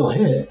 They can still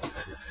hit.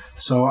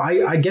 So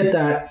I get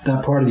that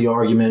part of the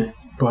argument,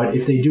 but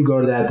if they do go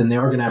to that, then they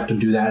are going to have to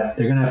do that.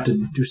 They're going to have to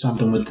do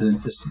something with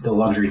the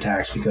luxury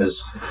tax,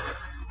 because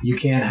you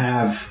can't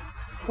have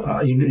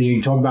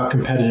you talk about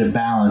competitive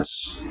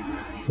balance,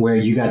 where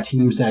you got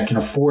teams that can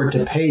afford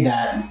to pay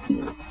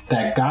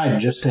that guy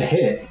just to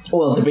hit.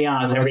 Well, to be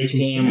honest,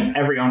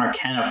 every owner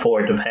can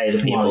afford to pay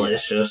the people. Well, yeah.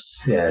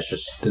 It's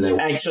just do they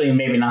actually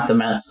maybe not the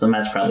Mets. The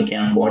Mets probably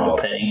can't afford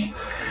to pay.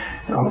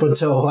 Up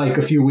until like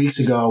a few weeks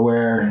ago,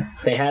 where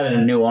they had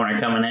a new owner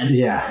coming in.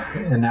 Yeah,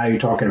 and now you're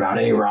talking about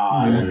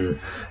A-Rod,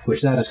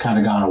 which that has kind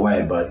of gone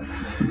away. But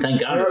thank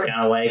God it's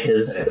gone away,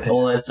 because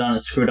all that's done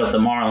is screwed up the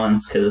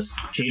Marlins, because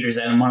Jeter's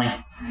out of money.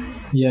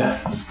 Yeah.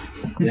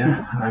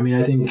 I mean,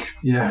 I think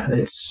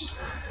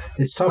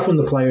it's tough when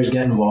the players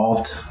get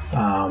involved,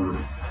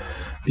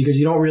 because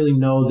you don't really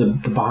know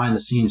the behind the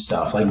scenes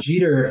stuff. Like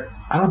Jeter,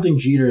 I don't think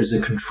Jeter is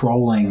the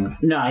controlling.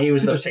 No, he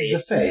was the face.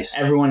 He's the face.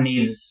 Everyone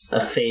needs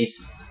a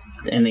face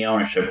in the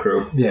ownership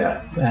group.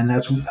 Yeah, and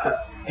that's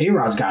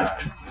A-Rod's got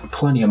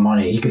plenty of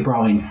money. He could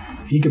probably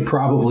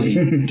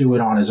do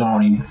it on his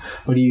own.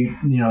 But he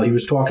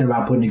was talking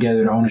about putting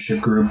together an ownership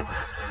group.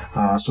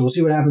 So we'll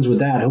see what happens with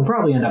that. He'll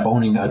probably end up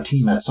owning a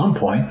team at some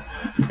point.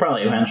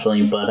 Probably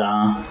eventually, but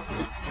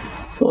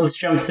let's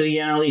jump to the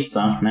NL East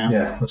stuff now.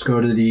 Yeah, let's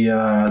go to the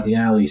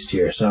NL East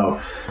here.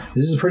 So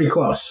this is pretty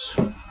close,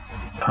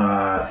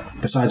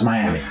 besides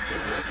Miami.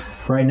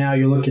 Right now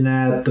you're looking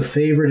at the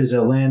favorite is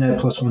Atlanta at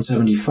plus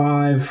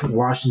 175,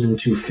 Washington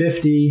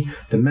 250,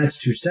 the Mets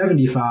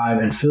 275,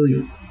 and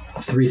Philly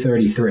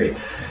 333.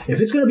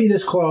 If it's going to be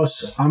this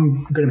close,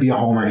 I'm going to be a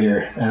homer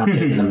here, and I'm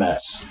taking the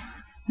Mets.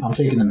 I'm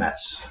taking the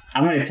Mets.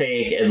 I'm going to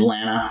take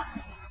Atlanta.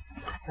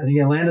 I think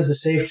Atlanta's a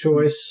safe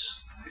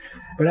choice.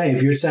 But hey,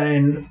 if you're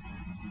saying,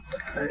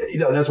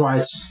 that's why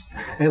it's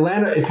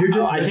Atlanta. If you're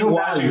just, I think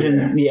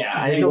Washington.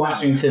 I think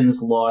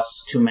Washington's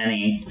lost too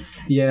many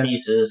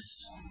pieces.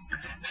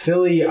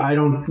 Philly,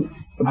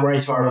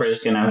 Bryce Harper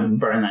is going to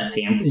burn that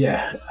team.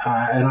 Yeah,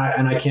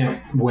 and I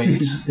can't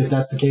wait. If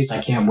that's the case,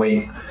 I can't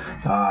wait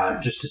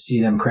just to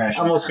see them crash.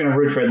 I'm also going to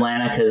root for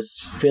Atlanta, because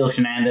Felix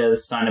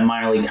Hernandez signed a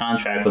minor league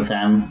contract with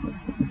them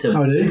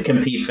to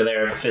compete for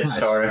their fifth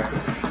starter.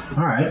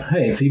 All right.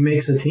 Hey, if he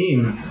makes a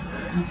team,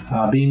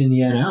 being in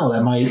the NL,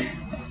 that might,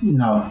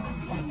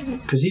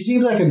 because he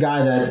seems like a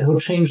guy that he'll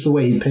change the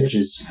way he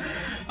pitches.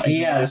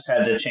 He has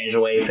had to change the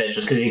way he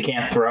pitches, because he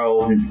can't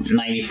throw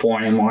 94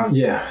 anymore.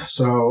 Yeah,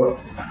 so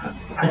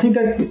I think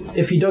that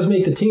if he does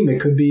make the team, it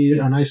could be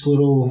a nice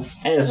little...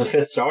 Hey, as a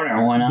fifth starter,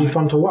 why not? Be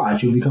fun to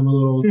watch. You'll become a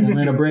little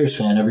Atlanta Braves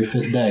fan every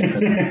fifth day for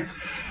them.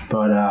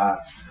 But, I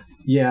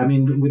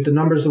mean, with the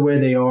numbers the way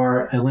they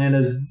are,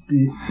 Atlanta's,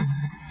 the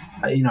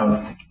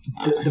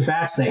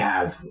bats they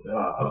have,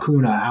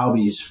 Acuna,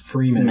 Albies,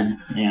 Freeman,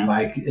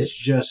 like, it's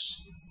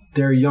just,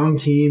 they're a young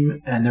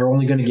team, and they're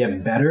only going to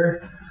get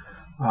better.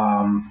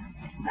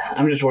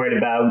 I'm just worried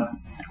about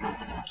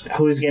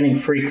who's getting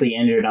freakily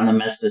injured on the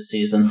Mets this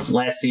season.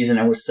 Last season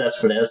it was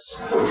Cespedes.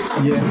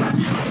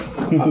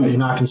 Yeah. You're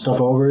knocking stuff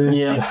over there?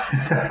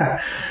 Yeah.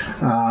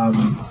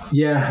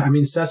 I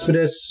mean,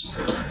 Cespedes,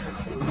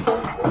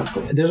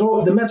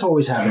 the Mets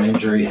always have an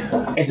injury.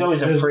 It's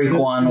always a freak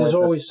one. There's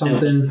always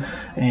something,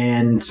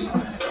 and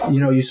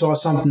you saw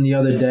something the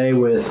other day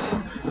with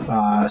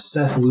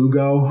Seth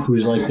Lugo,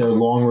 who's like their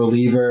long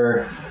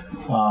reliever,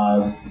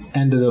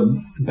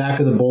 back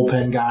of the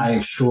bullpen guy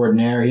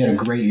extraordinaire. He had a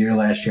great year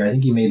last year. I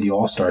think he made the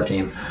All-Star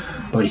team,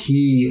 but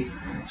he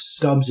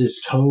stubs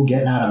his toe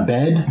getting out of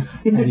bed,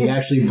 and he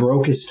actually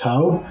broke his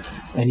toe.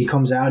 And he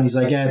comes out and he's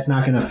like, "Yeah, it's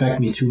not going to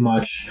affect me too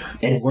much."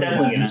 It's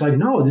definitely It's like,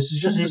 no, this is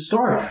just the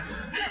start.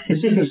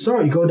 This is the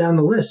start. You go down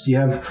the list. You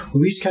have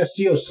Luis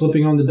Castillo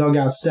slipping on the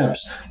dugout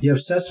steps. You have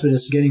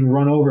Cespedes getting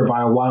run over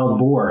by a wild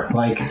boar.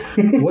 Like,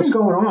 what's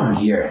going on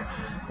here?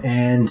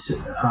 And,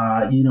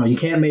 you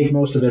can't make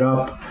most of it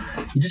up.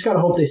 You just got to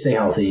hope they stay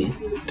healthy.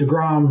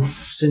 DeGrom,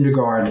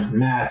 Syndergaard,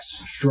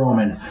 Matz,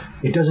 Stroman.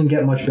 It doesn't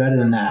get much better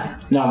than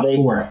that. No,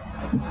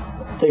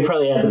 They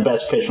probably had the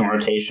best pitching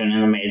rotation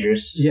in the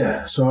majors.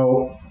 Yeah,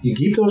 so you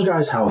keep those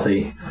guys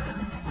healthy.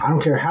 I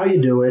don't care how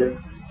you do it.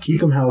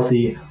 Keep them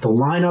healthy. The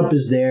lineup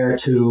is there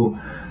to,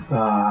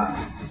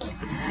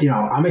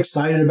 I'm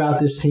excited about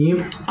this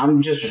team.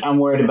 I'm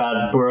worried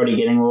about Brody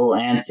getting a little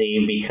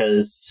antsy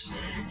because,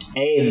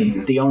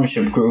 the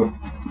ownership group,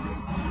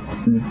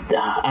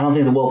 I don't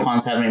think the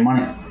Wilpons have any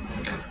money.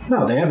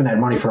 No, they haven't had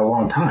money for a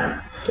long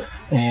time.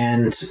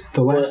 And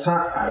the last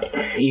time...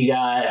 You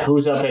got...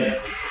 Who's up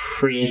at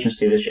free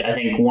agency this year? I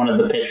think one of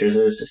the pitchers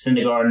is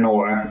Syndergaard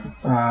Nor.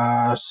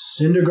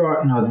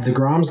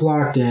 DeGrom's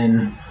locked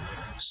in.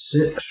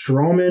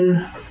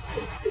 Stroman,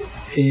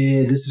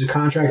 this is a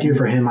contract year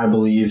for him, I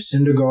believe.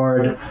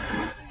 Syndergaard,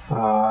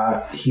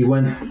 I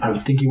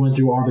think he went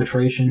through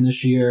arbitration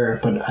this year,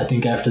 but I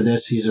think after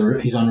this he's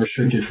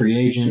unrestricted free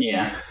agent.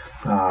 Yeah.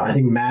 I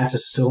think Matz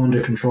is still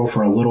under control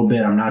for a little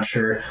bit. I'm not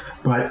sure,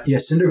 but yeah,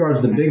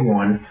 Syndergaard's the big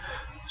one.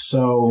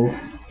 So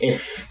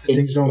if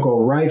things don't go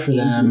right for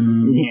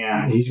them,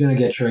 he's going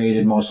to get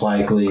traded most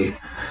likely.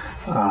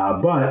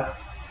 But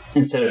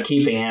instead of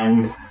keeping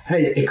him,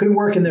 hey, it could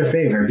work in their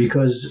favor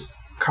because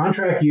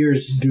contract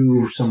years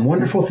do some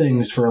wonderful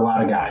things for a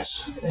lot of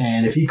guys.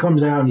 And if he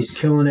comes out and he's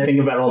killing it, think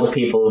about all the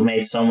people who've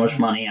made so much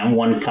money on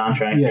one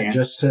contract. Yeah,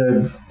 just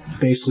to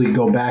basically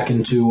go back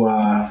into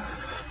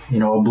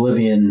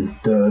oblivion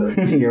the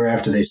year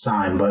after they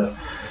sign. But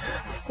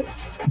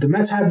the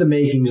Mets have the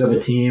makings of a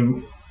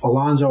team.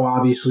 Alonso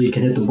obviously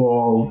can hit the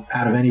ball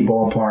out of any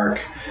ballpark.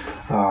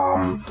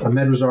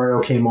 Ahmed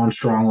Rosario came on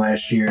strong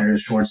last year,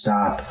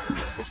 shortstop.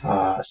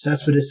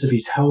 Cespedes, if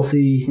he's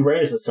healthy.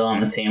 Reyes is still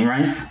on the team,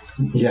 right?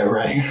 Yeah,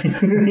 right.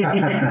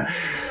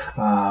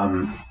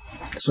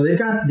 So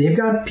they've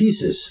got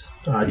pieces.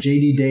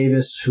 J.D.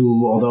 Davis,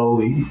 who, although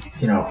he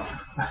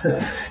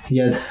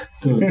had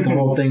the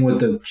whole thing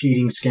with the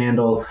cheating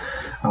scandal,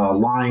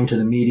 lying to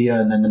the media,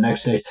 and then the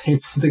next day saying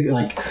something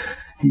like,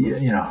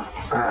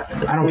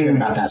 I don't care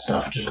about that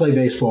stuff. Just play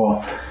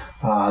baseball.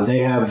 They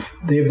have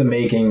the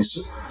makings.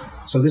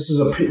 So this is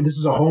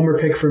a homer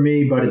pick for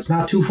me, but it's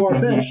not too far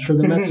fetched for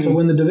the Mets to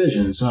win the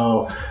division.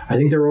 So I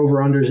think their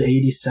over under is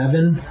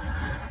 87,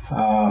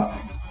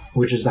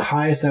 which is the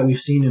highest that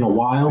we've seen in a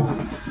while.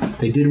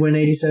 They did win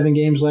 87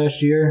 games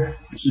last year.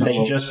 So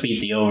they just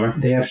beat the over.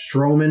 They have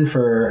Stroman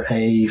for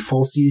a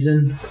full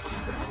season.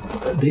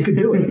 They could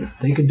do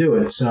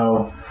it.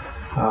 So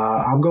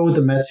I'll go with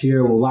the Mets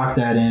here. We'll lock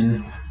that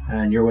in,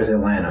 and you're with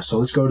Atlanta. So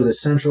let's go to the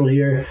Central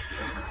here.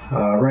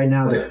 Right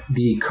now,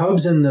 the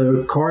Cubs and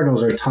the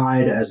Cardinals are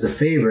tied as the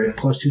favorite,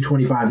 plus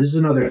 225. This is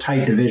another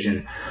tight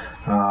division.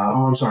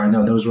 I'm sorry.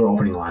 No, those were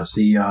opening lines.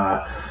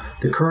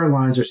 The current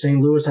lines are St.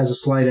 Louis has a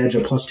slight edge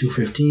at plus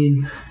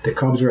 215. The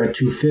Cubs are at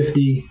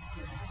 250.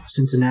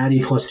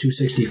 Cincinnati plus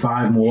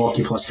 265.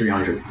 Milwaukee plus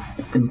 300.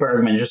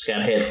 Bergman just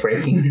got hit.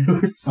 Breaking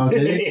news. Oh,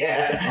 did he?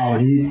 Yeah.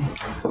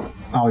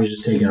 He's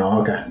just taking it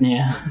off. Okay.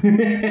 Yeah.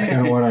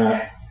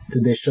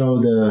 Did they show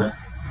the...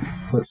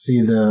 Let's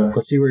see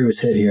where he was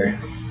hit here.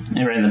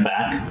 Right in the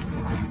back.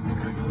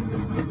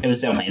 It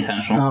was definitely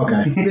intentional. Oh,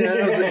 okay.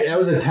 Yeah, that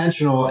was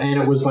intentional,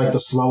 and it was like the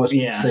slowest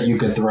pitch that you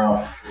could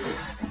throw.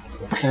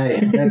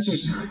 Hey, that's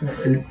just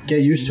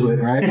get used to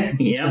it, right?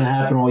 It's gonna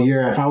happen all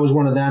year. If I was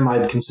one of them,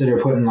 I'd consider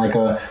putting like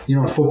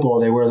in football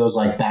they wear those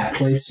like back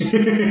plates.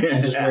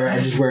 I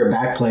just wear a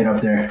back plate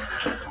up there.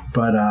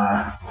 But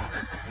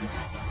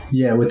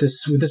with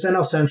this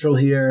NL Central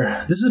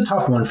here, this is a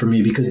tough one for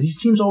me because these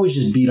teams always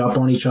just beat up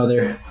on each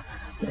other,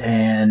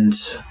 and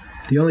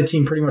the only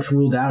team pretty much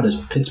ruled out is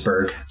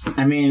Pittsburgh.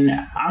 I mean,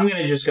 I'm going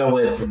to just go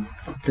with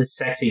the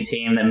sexy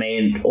team that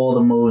made all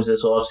the moves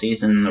this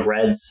offseason, the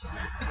Reds.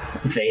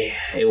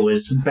 It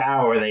was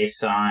Bauer they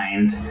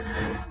signed.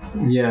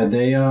 Yeah,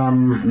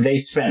 they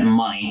spent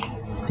money.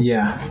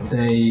 Yeah,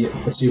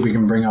 let's see if we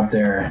can bring up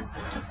their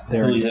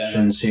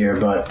additions here,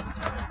 but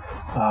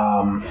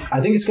I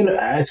think it's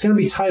gonna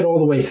be tight all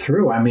the way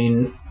through. I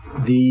mean,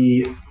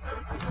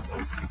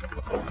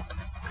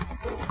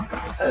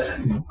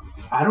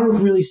 I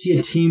don't really see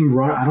a team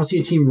run. I don't see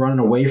a team running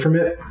away from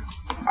it.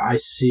 I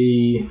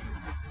see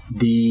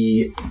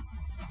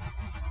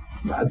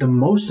the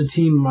most a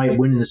team might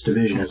win in this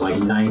division is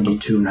like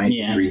 92,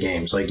 93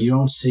 games. Like, you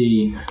don't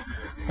see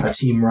a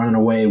team running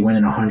away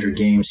winning 100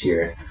 games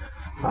here.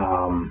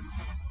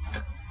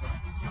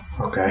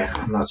 Okay,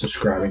 I'm not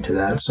subscribing to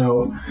that.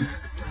 So,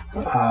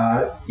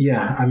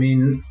 I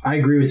mean, I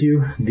agree with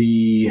you.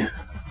 The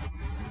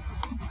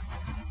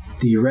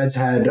Reds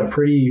had a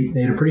pretty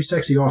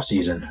sexy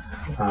offseason.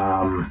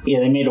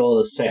 They made all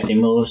the sexy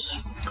moves.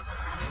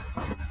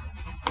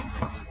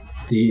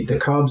 The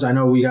Cubs, I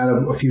know we got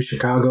a few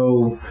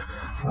Chicago.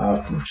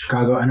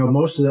 I know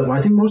most of them.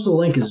 I think most of the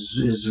link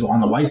is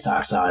on the White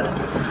Sox side.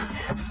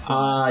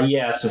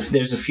 So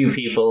there's a few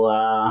people.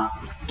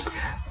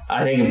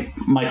 I think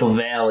Michael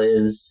Vale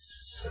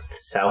is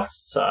south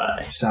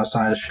side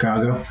of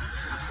Chicago.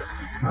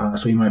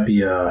 So he might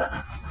be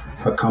a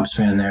Cubs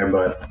fan there,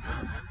 but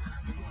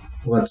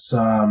let's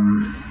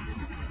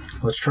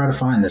try to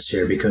find this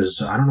here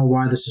because I don't know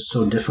why this is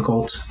so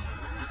difficult.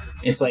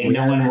 It's like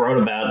no one wrote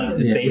about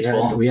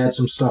baseball. We had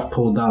some stuff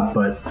pulled up,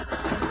 but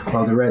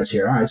the Reds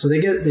here. All right, so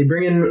they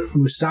bring in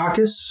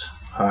Moustakas,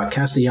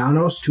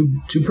 Castellanos,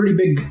 two pretty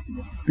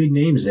big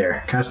names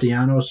there.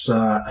 Castellanos,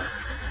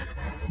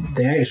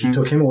 they actually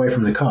took him away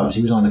from the Cubs.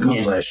 He was on the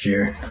Cubs last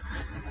year.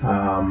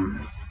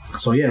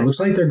 It looks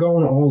like they're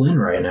going all in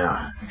right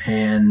now.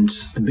 And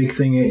the big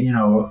thing,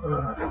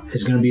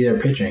 is going to be their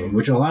pitching,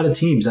 which a lot of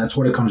teams, that's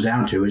what it comes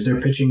down to. Is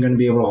their pitching going to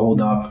be able to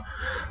hold up?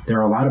 There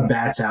are a lot of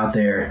bats out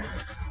there.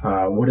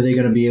 What are they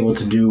going to be able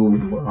to do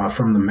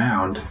from the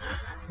mound?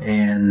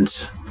 And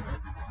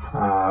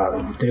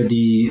they're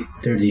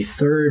the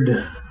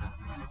third.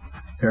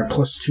 They're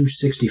plus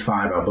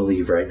 265, I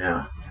believe, right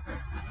now.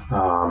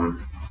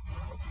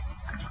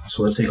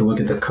 So let's take a look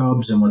at the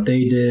Cubs and what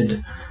they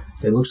did.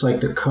 It looks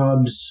like the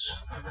Cubs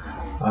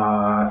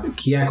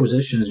key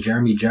acquisitions: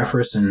 Jeremy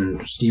Jeffress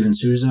and Steven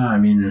Souza. I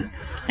mean,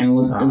 and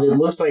it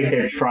looks like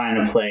they're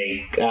trying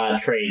to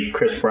trade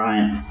Chris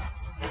Bryant.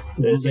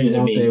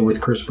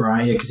 With Chris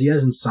Bryant, because he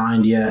hasn't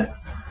signed yet.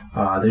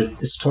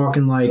 It's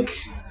talking like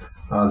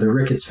the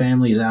Ricketts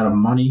family is out of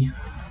money.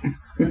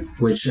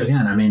 Which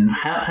again, I mean,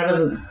 how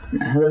do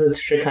the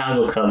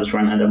Chicago Cubs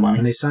run out of money?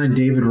 And they signed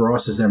David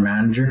Ross as their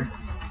manager.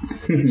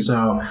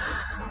 So,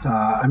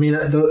 I mean,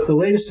 the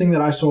latest thing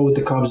that I saw with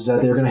the Cubs is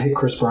that they're going to hit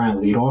Chris Bryant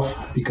leadoff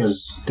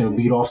because their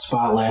leadoff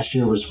spot last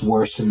year was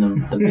worst in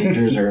the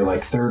majors, or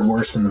like third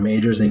worst in the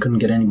majors. They couldn't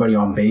get anybody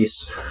on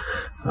base.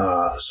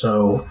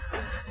 So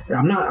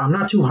I'm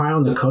not too high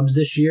on the Cubs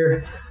this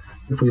year.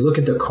 If we look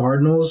at the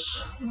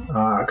Cardinals,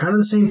 kind of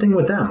the same thing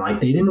with them. Like,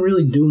 they didn't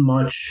really do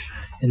much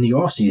in the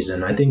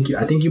offseason. I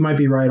think you might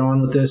be right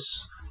on with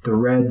this. The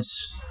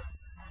Reds,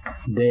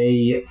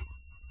 they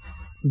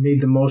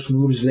made the most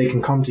moves they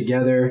can come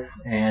together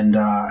and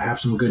have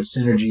some good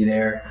synergy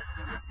there.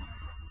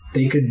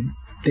 They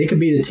could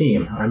be the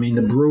team. I mean,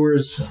 the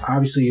Brewers,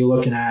 obviously you're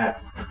looking at,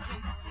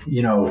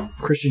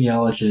 Christian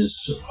Yelich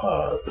is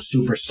a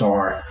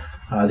superstar.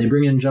 They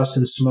bring in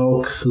Justin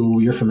Smoke,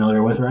 who you're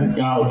familiar with, right?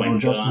 Oh, my God.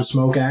 Justin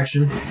Smoke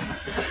action.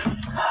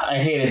 I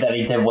hated that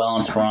he did well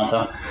in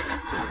Toronto.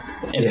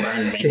 It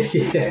burned me.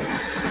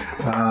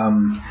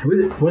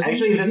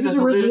 Actually, he was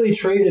originally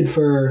traded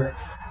for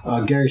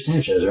Gary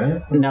Sanchez, right?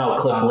 No,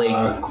 Cliff Lee.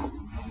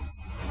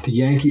 The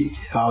Yankee.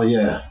 Oh,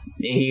 yeah.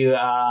 He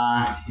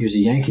was a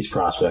Yankees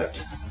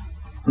prospect.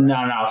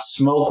 No.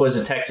 Smoke was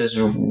a Texas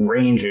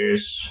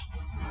Rangers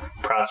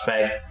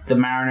prospect. The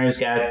Mariners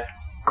got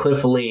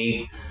Cliff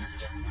Lee.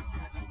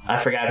 I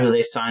forgot who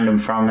they signed him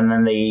from, and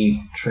then they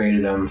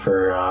traded him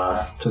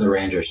for to the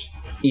Rangers.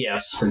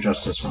 Yes, for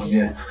Justin Smoke.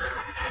 Yeah.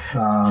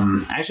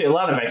 Actually, a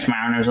lot of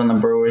ex-Mariners on the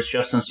Brewers: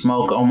 Justin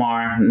Smoke,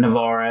 Omar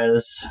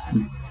Narvaez,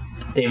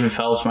 David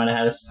Phelps might have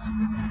had.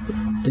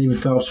 David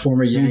Phelps,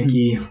 former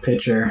Yankee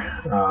pitcher.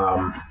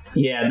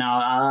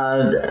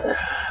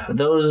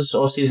 Those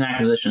all-season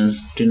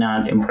acquisitions do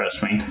not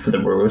impress me for the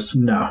Brewers.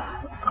 No.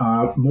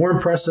 More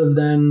impressive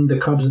than the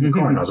Cubs and the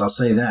Cardinals, I'll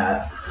say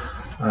that.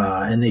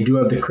 And they do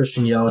have the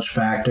Christian Yelich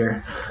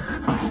factor.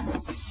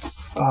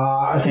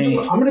 I think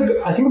I'm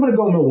gonna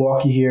go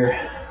Milwaukee here.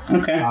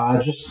 Okay.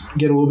 Just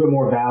get a little bit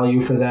more value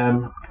for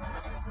them.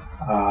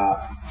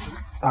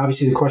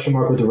 Obviously, the question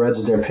mark with the Reds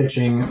is their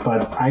pitching,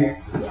 but I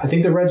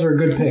think the Reds are a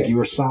good pick. You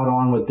were spot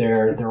on with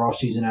their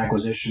offseason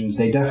acquisitions.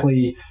 They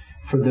definitely,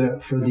 for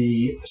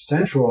the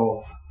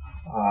Central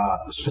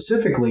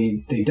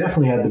specifically, they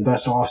definitely had the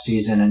best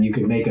offseason, and you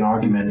could make an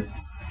argument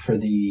for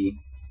the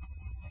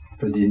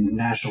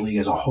National League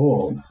as a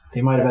whole.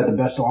 They might have had the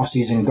best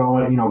offseason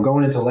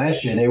going into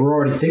last year. They were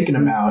already thinking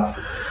about,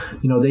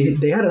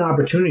 they had an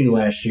opportunity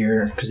last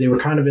year because they were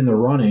kind of in the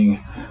running.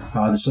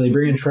 So they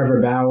bring in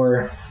Trevor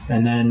Bauer,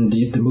 and then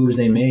the moves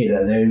they made,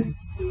 at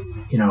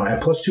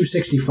plus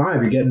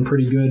 265, you're getting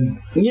pretty good.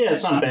 Yeah,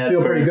 it's not bad. I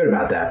feel pretty good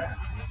about that.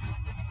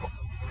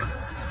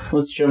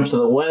 let's jump to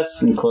the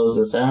West and close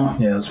this out.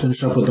 Yeah, let's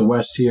finish up with the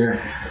West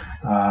here.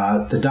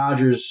 The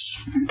Dodgers.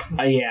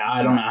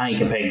 I don't know how you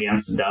can pay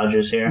against the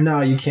Dodgers here.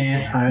 No, you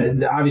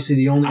can't. Obviously,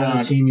 the only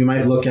other team you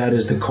might look at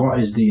is the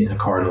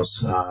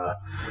Cardinals.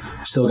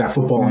 Still got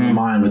football in the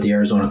mind with the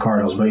Arizona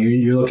Cardinals, but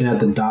you're looking at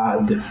the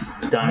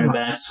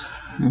Diamondbacks.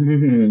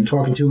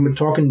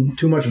 Talking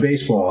too much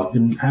baseball.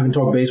 Haven't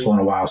talked baseball in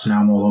a while, so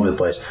now I'm all over the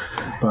place.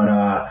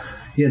 But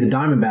the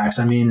Diamondbacks.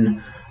 I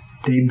mean,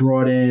 they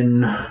brought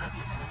in.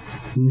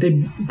 They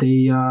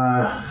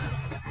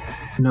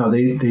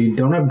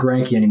don't have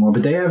Greinke anymore,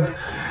 but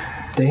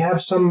they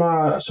have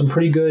some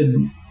pretty good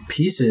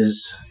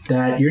pieces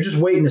that you're just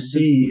waiting to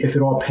see if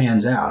it all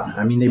pans out.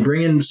 I mean, they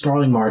bring in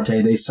Starling Marte.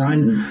 They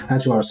signed.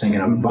 That's what I was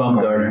thinking of.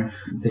 Bumgarner.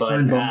 They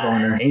signed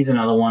Bumgarner. He's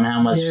another one.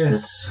 How much?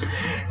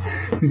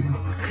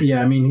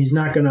 Yeah, I mean, he's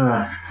not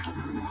gonna.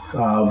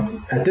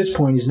 At this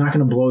point, he's not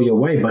gonna blow you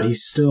away, but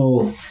he's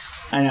still.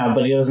 I know,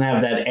 but he doesn't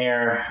have that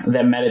air,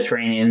 that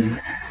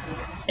Mediterranean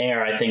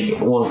air. I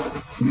think. Well,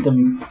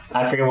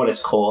 I forget what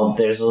it's called.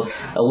 There's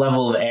a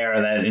level of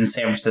air that in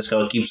San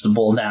Francisco keeps the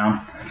bull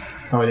down.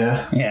 Oh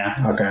yeah.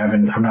 Yeah. Okay,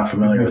 I'm not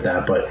familiar with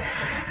that, but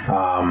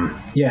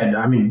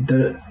I mean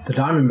the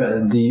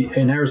Diamondback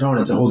in Arizona,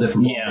 it's a whole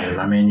different ballgame.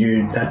 I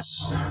mean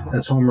that's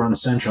home run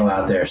central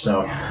out there.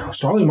 So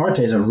Starling Marte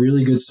is a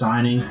really good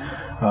signing.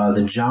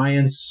 The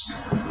Giants,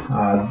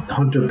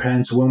 Hunter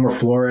Pence, Wilmer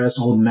Flores,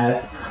 Old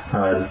Met.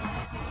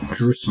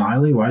 Drew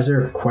Smiley? Why is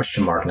there a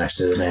question mark next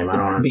to his name? I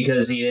don't know.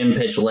 Because he didn't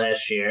pitch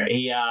last year.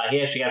 He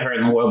actually got hurt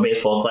in the World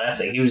Baseball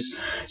Classic. He was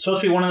supposed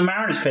to be one of the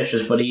Mariners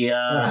pitchers, but he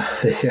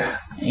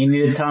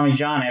needed Tommy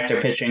John after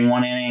pitching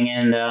one inning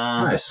in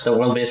the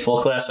World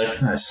Baseball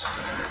Classic. Nice.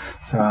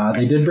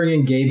 They did bring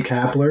in Gabe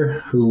Kapler,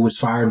 who was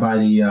fired by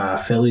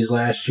the Phillies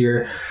last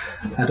year.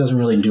 That doesn't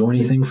really do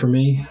anything for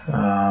me.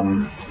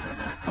 I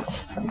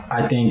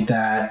think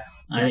that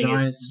the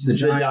Giants,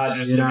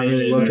 Dodgers, you're not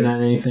really looking at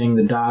anything.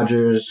 The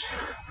Dodgers,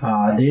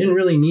 they didn't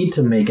really need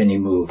to make any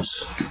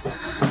moves,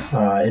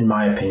 in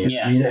my opinion.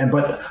 Yeah. I mean,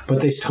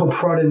 but they still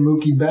brought in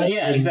Mookie Betts.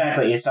 Yeah,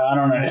 exactly. So I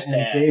don't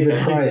understand. And David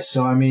Price.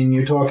 So I mean,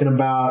 you're talking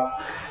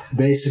about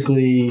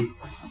basically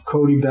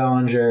Cody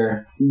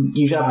Bellinger,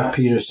 Jock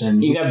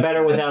Peterson. You got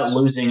better without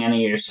losing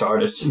any of your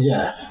starters.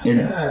 Yeah.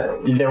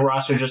 Their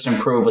roster just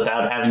improved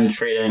without having to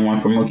trade anyone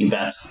for Mookie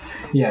Betts.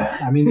 Yeah.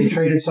 I mean, they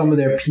traded some of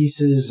their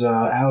pieces.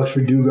 Alex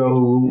Verdugo,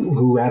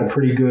 who had a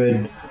pretty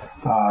good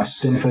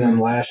stint for them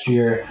last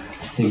year.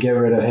 They get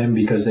rid of him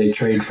because they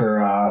trade for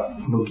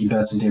Mookie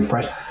Betts and David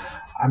Price.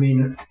 I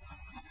mean,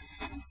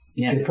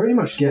 they pretty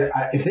much get.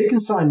 If they can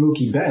sign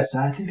Mookie Betts,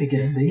 I think they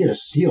get a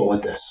steal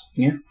with this.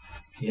 Yeah.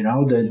 You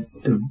know,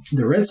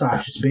 the Red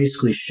Sox just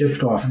basically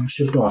shift off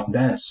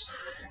Betts,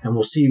 and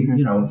we'll see.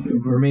 You know,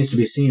 it remains to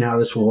be seen how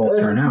this will all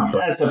turn out.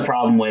 But that's a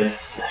problem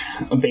with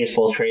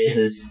baseball trades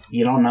is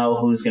you don't know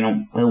who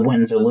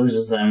wins or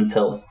loses them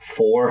until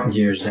 4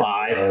 years,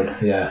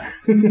 5. Yeah.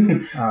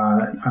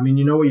 I mean,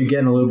 you know what you're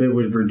getting a little bit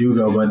with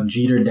Verdugo, but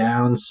Jeter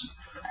Downs,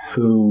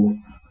 who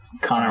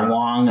Connor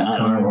Wong.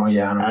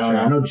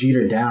 I know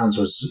Jeter Downs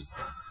was.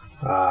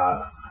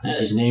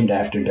 He's named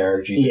after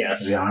Derek Jeter.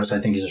 Yes. To be honest, I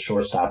think he's a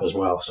shortstop as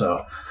well.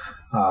 So,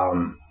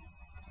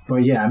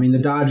 but yeah, I mean the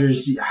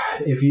Dodgers.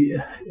 If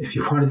you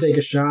want to take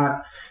a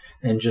shot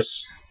and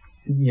just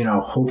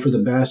hope for the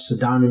best, the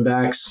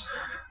Diamondbacks.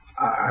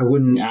 I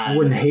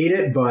wouldn't hate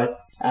it, but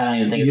I don't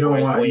even think it's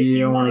worth wasting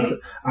your money.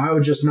 I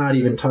would just not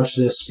even touch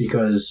this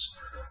because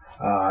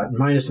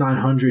minus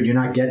 900, you're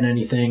not getting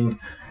anything,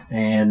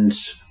 and.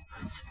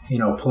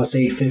 Plus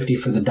 850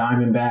 for the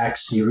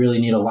Diamondbacks. You really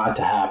need a lot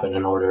to happen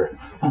in order.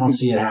 I don't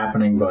see it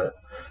happening, but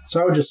so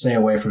I would just stay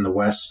away from the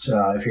West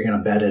if you're going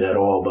to bet it at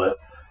all. But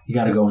you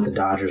got to go with the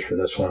Dodgers for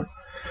this one.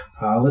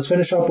 Let's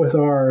finish up with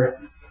our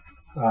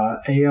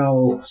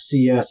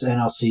ALCS,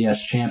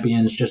 NLCS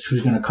champions. Just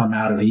who's going to come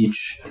out of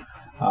each.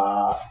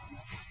 I'm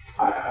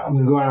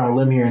going to go out on a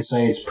limb here and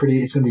say it's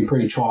going to be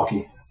pretty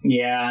chalky.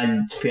 Yeah,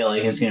 I feel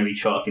like it's going to be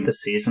chalky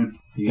this season.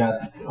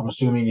 I'm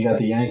assuming you got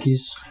the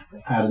Yankees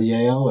out of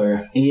the AL,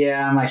 or?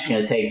 Yeah, I'm actually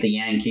going to take the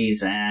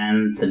Yankees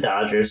and the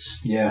Dodgers.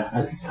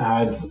 Yeah,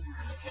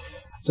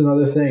 it's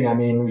another thing. I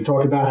mean, we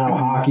talked about how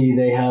hockey,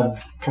 they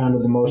have kind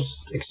of the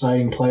most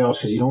exciting playoffs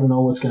because you don't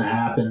know what's going to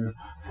happen.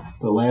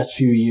 The last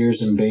few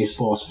years in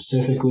baseball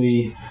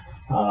specifically,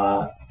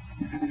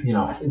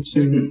 it's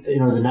been,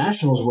 the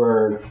Nationals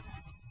were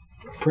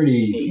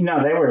pretty...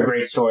 No, they were a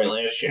great story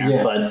last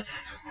year, but...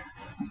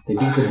 They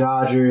beat the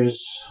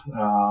Dodgers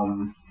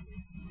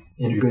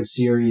in a good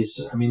series.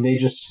 I mean, they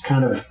just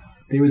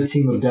they were the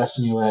team of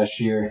destiny last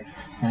year.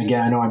 And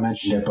again, I know I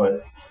mentioned it,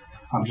 but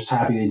I'm just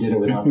happy they did it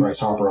without Bryce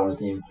Harper on the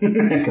team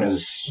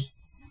because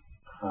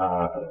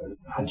I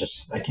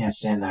can't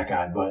stand that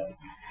guy. But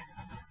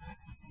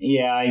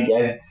yeah,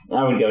 I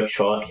would go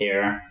chalk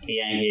here.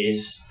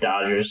 Yankees,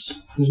 Dodgers.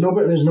 There's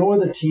no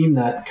other team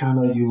that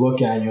kind of you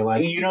look at and you're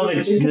like,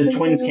 the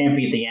Twins can't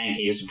beat the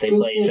Yankees if they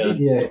play each other.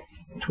 Yeah.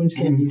 Twins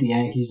can't beat the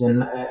Yankees,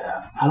 and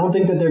I don't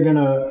think that they're going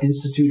to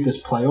institute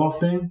this playoff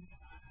thing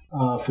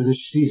for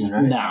this season,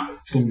 right? No.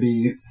 It's going to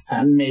be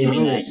maybe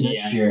next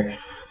year.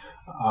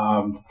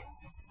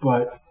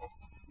 But,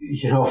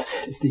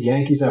 if the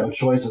Yankees have a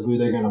choice of who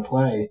they're going to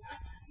play,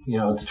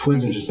 the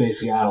Twins are just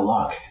basically out of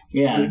luck.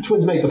 Yeah. The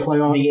Twins make the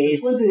playoffs. The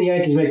Twins and the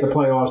Yankees make the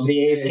playoffs.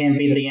 The A's can't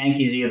beat the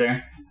Yankees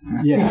either.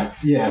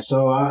 Yeah.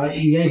 So the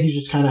Yankees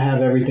just kind of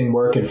have everything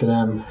working for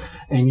them.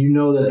 And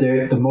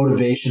that the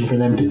motivation for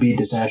them to beat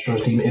this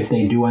Astros team, if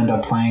they do end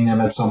up playing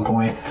them at some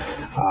point,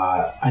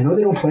 I know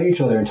they don't play each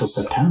other until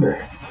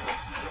September.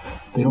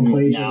 They don't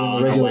play each other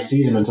in the regular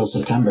season until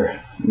September.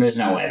 There's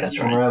no way. That's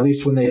right. Or at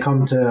least when they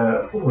come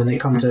to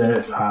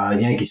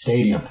Yankee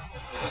Stadium.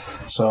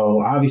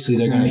 So obviously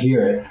they're going to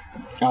hear it.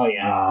 Oh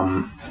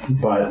yeah.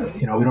 But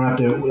we don't have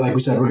to. Like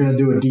we said, we're going to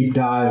do a deep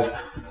dive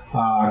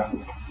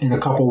in a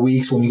couple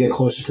weeks when we get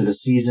closer to the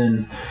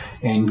season,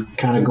 and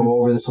kind of go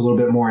over this a little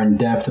bit more in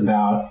depth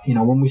about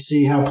when we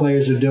see how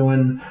players are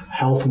doing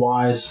health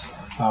wise.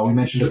 We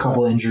mentioned a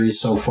couple injuries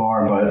so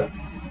far, but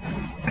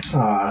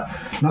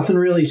nothing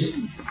really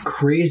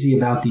crazy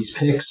about these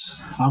picks.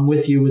 I'm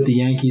with you with the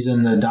Yankees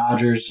and the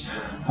Dodgers,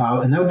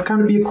 and that would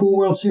kind of be a cool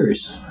World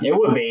Series. It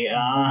would be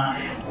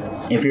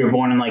if you were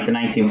born in the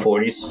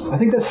 1940s. I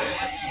think that's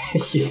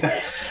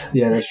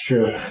yeah, that's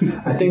true.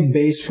 I think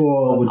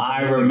baseball would.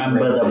 I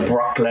remember the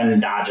Brooklyn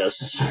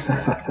Dodgers.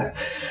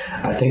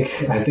 I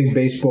think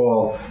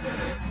baseball,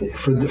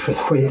 for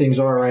the way things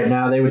are right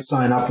now, they would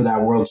sign up for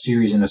that World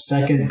Series in a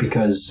second,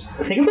 because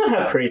think about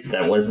how crazy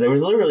that was. There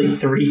was literally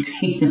 3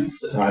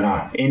 teams. I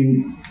know.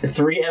 In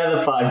 3 out of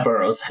the 5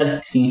 boroughs had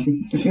a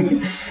team.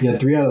 Yeah,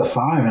 3 out of the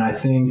 5, and I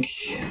think.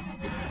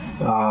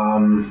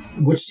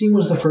 Which team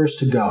was the first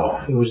to go?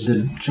 It was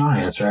the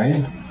Giants,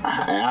 right?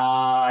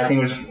 I think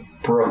it was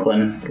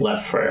Brooklyn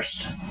left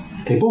first.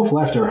 They both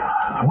left, or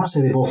I want to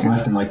say they both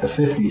left in the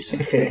 50s.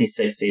 50s,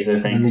 60s, I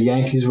think. And the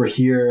Yankees were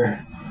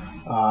here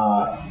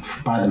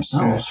by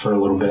themselves for a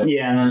little bit.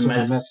 Yeah, and then the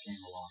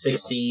Mets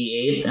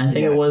 68, I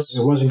think it was.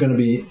 It wasn't going to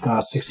be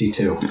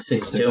 62.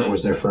 62. It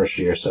was their first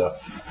year, so.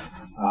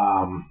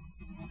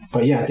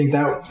 But yeah, I think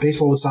that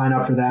baseball would sign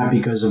up for that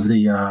because of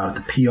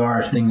the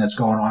PR thing that's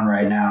going on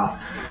right now.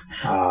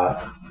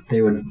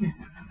 They would.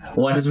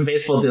 Why doesn't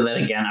baseball do that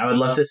again? I would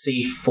love to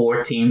see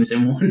 4 teams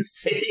in one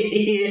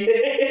city.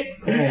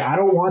 Hey, I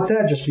don't want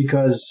that, just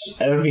because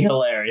that would be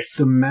hilarious.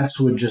 The Mets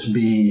would just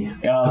be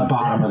the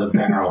bottom of the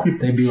barrel.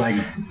 They'd be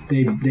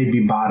they'd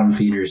be bottom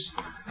feeders.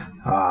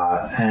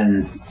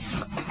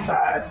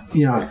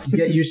 You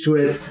get used to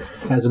it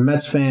as a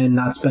Mets fan,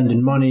 not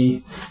spending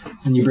money,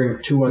 and you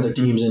bring 2 other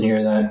teams in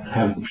here that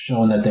have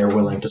shown that they're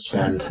willing to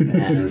spend,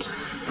 and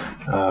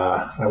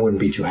I wouldn't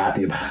be too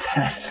happy about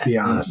that, to be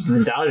honest.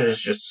 The Dodgers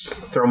just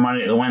throw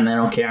money at the wind; they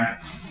don't care.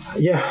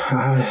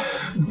 Yeah,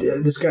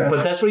 this guy.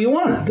 But that's what you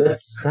want.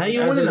 That's how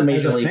you win in the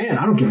major leagues. As a fan,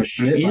 I don't give a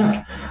shit.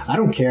 Yeah. I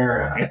don't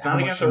care. It's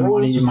not against the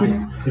rules.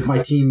 If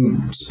my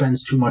team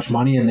spends too much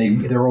money and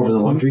they're over the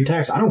luxury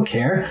tax, I don't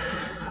care.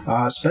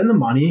 Spend the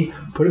money,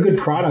 put a good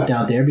product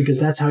out there, because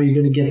that's how you're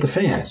going to get the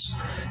fans.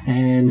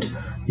 And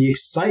the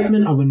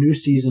excitement of a new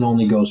season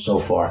only goes so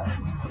far.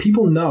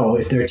 People know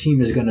if their team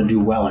is going to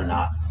do well or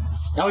not.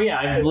 Oh, yeah.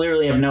 I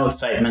literally have no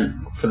excitement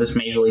for this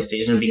Major League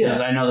season because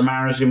I know the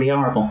Mariners are going to be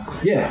horrible.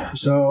 Yeah.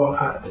 So,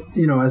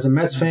 as a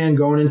Mets fan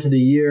going into the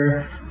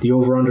year, the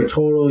over-under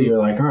total, you're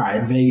like, all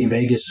right,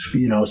 Vegas,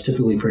 is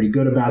typically pretty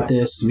good about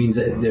this. It means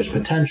that there's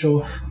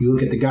potential. You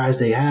look at the guys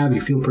they have,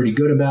 you feel pretty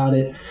good about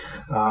it.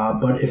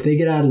 But if they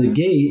get out of the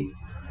gate,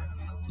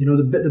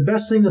 the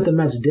best thing that the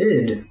Mets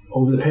did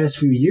over the past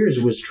few years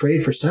was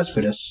trade for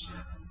Cespedes,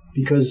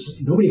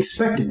 because nobody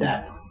expected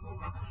that.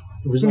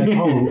 It was like,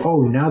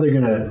 now they're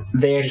gonna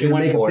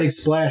make a big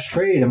splash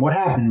trade, and what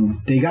happened?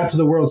 They got to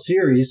the World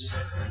Series.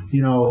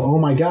 Oh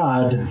my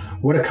God,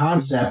 what a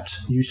concept!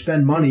 You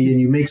spend money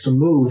and you make some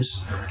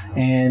moves,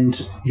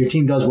 and your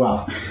team does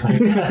well.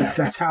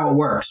 That's how it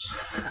works.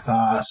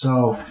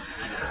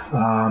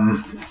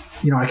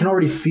 I can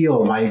already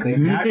feel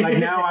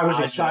now I was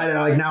excited.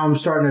 Now I'm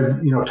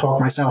starting to talk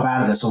myself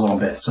out of this a little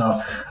bit.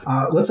 So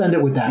let's end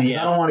it with that. I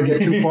don't want to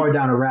get too far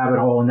down a rabbit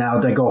hole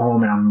now that I go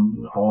home and I'm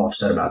all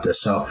upset about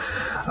this. So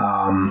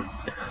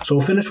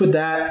we'll finish with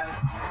that.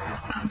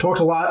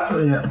 Talked a lot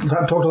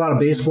of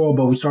baseball,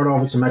 but we start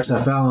off with some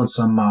XFL and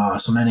some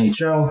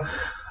NHL.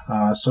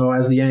 So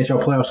as the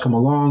NHL playoffs come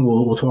along,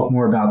 we'll talk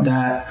more about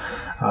that.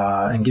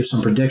 And give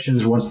some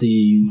predictions once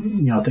the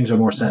things are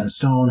more set in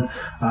stone.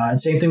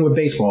 And same thing with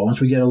baseball. Once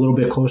we get a little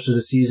bit closer to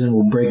the season,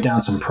 we'll break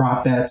down some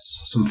prop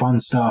bets, some fun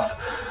stuff,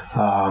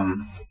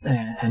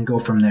 and go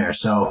from there.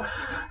 So,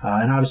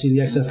 and obviously the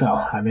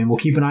XFL. I mean, we'll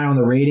keep an eye on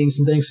the ratings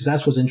and things, because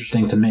that's what's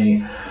interesting to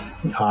me.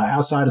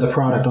 Outside of the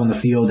product on the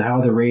field, how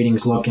are the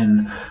ratings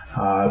looking?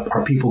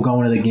 Are people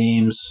going to the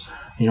games?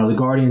 The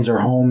Guardians are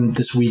home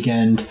this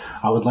weekend.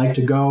 I would like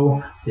to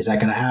go. Is that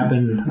going to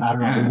happen? I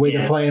don't know. The way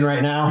they're playing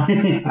right now,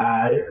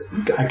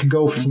 I could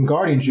go for some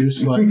Guardian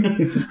juice, but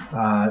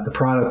the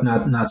product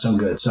not so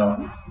good.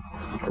 So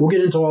we'll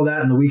get into all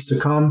that in the weeks to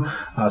come.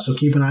 So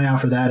keep an eye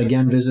out for that.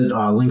 Again, visit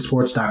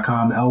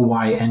linksports.com,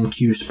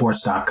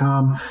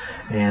 lynqsports.com,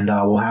 and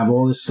we'll have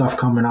all this stuff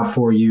coming up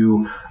for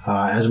you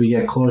as we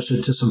get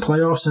closer to some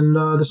playoffs and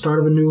the start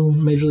of a new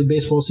Major League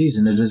Baseball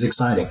season. It is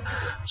exciting.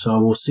 So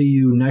we'll see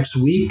you next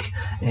week,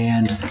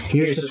 and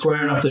here's to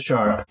squaring up the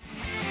sharp.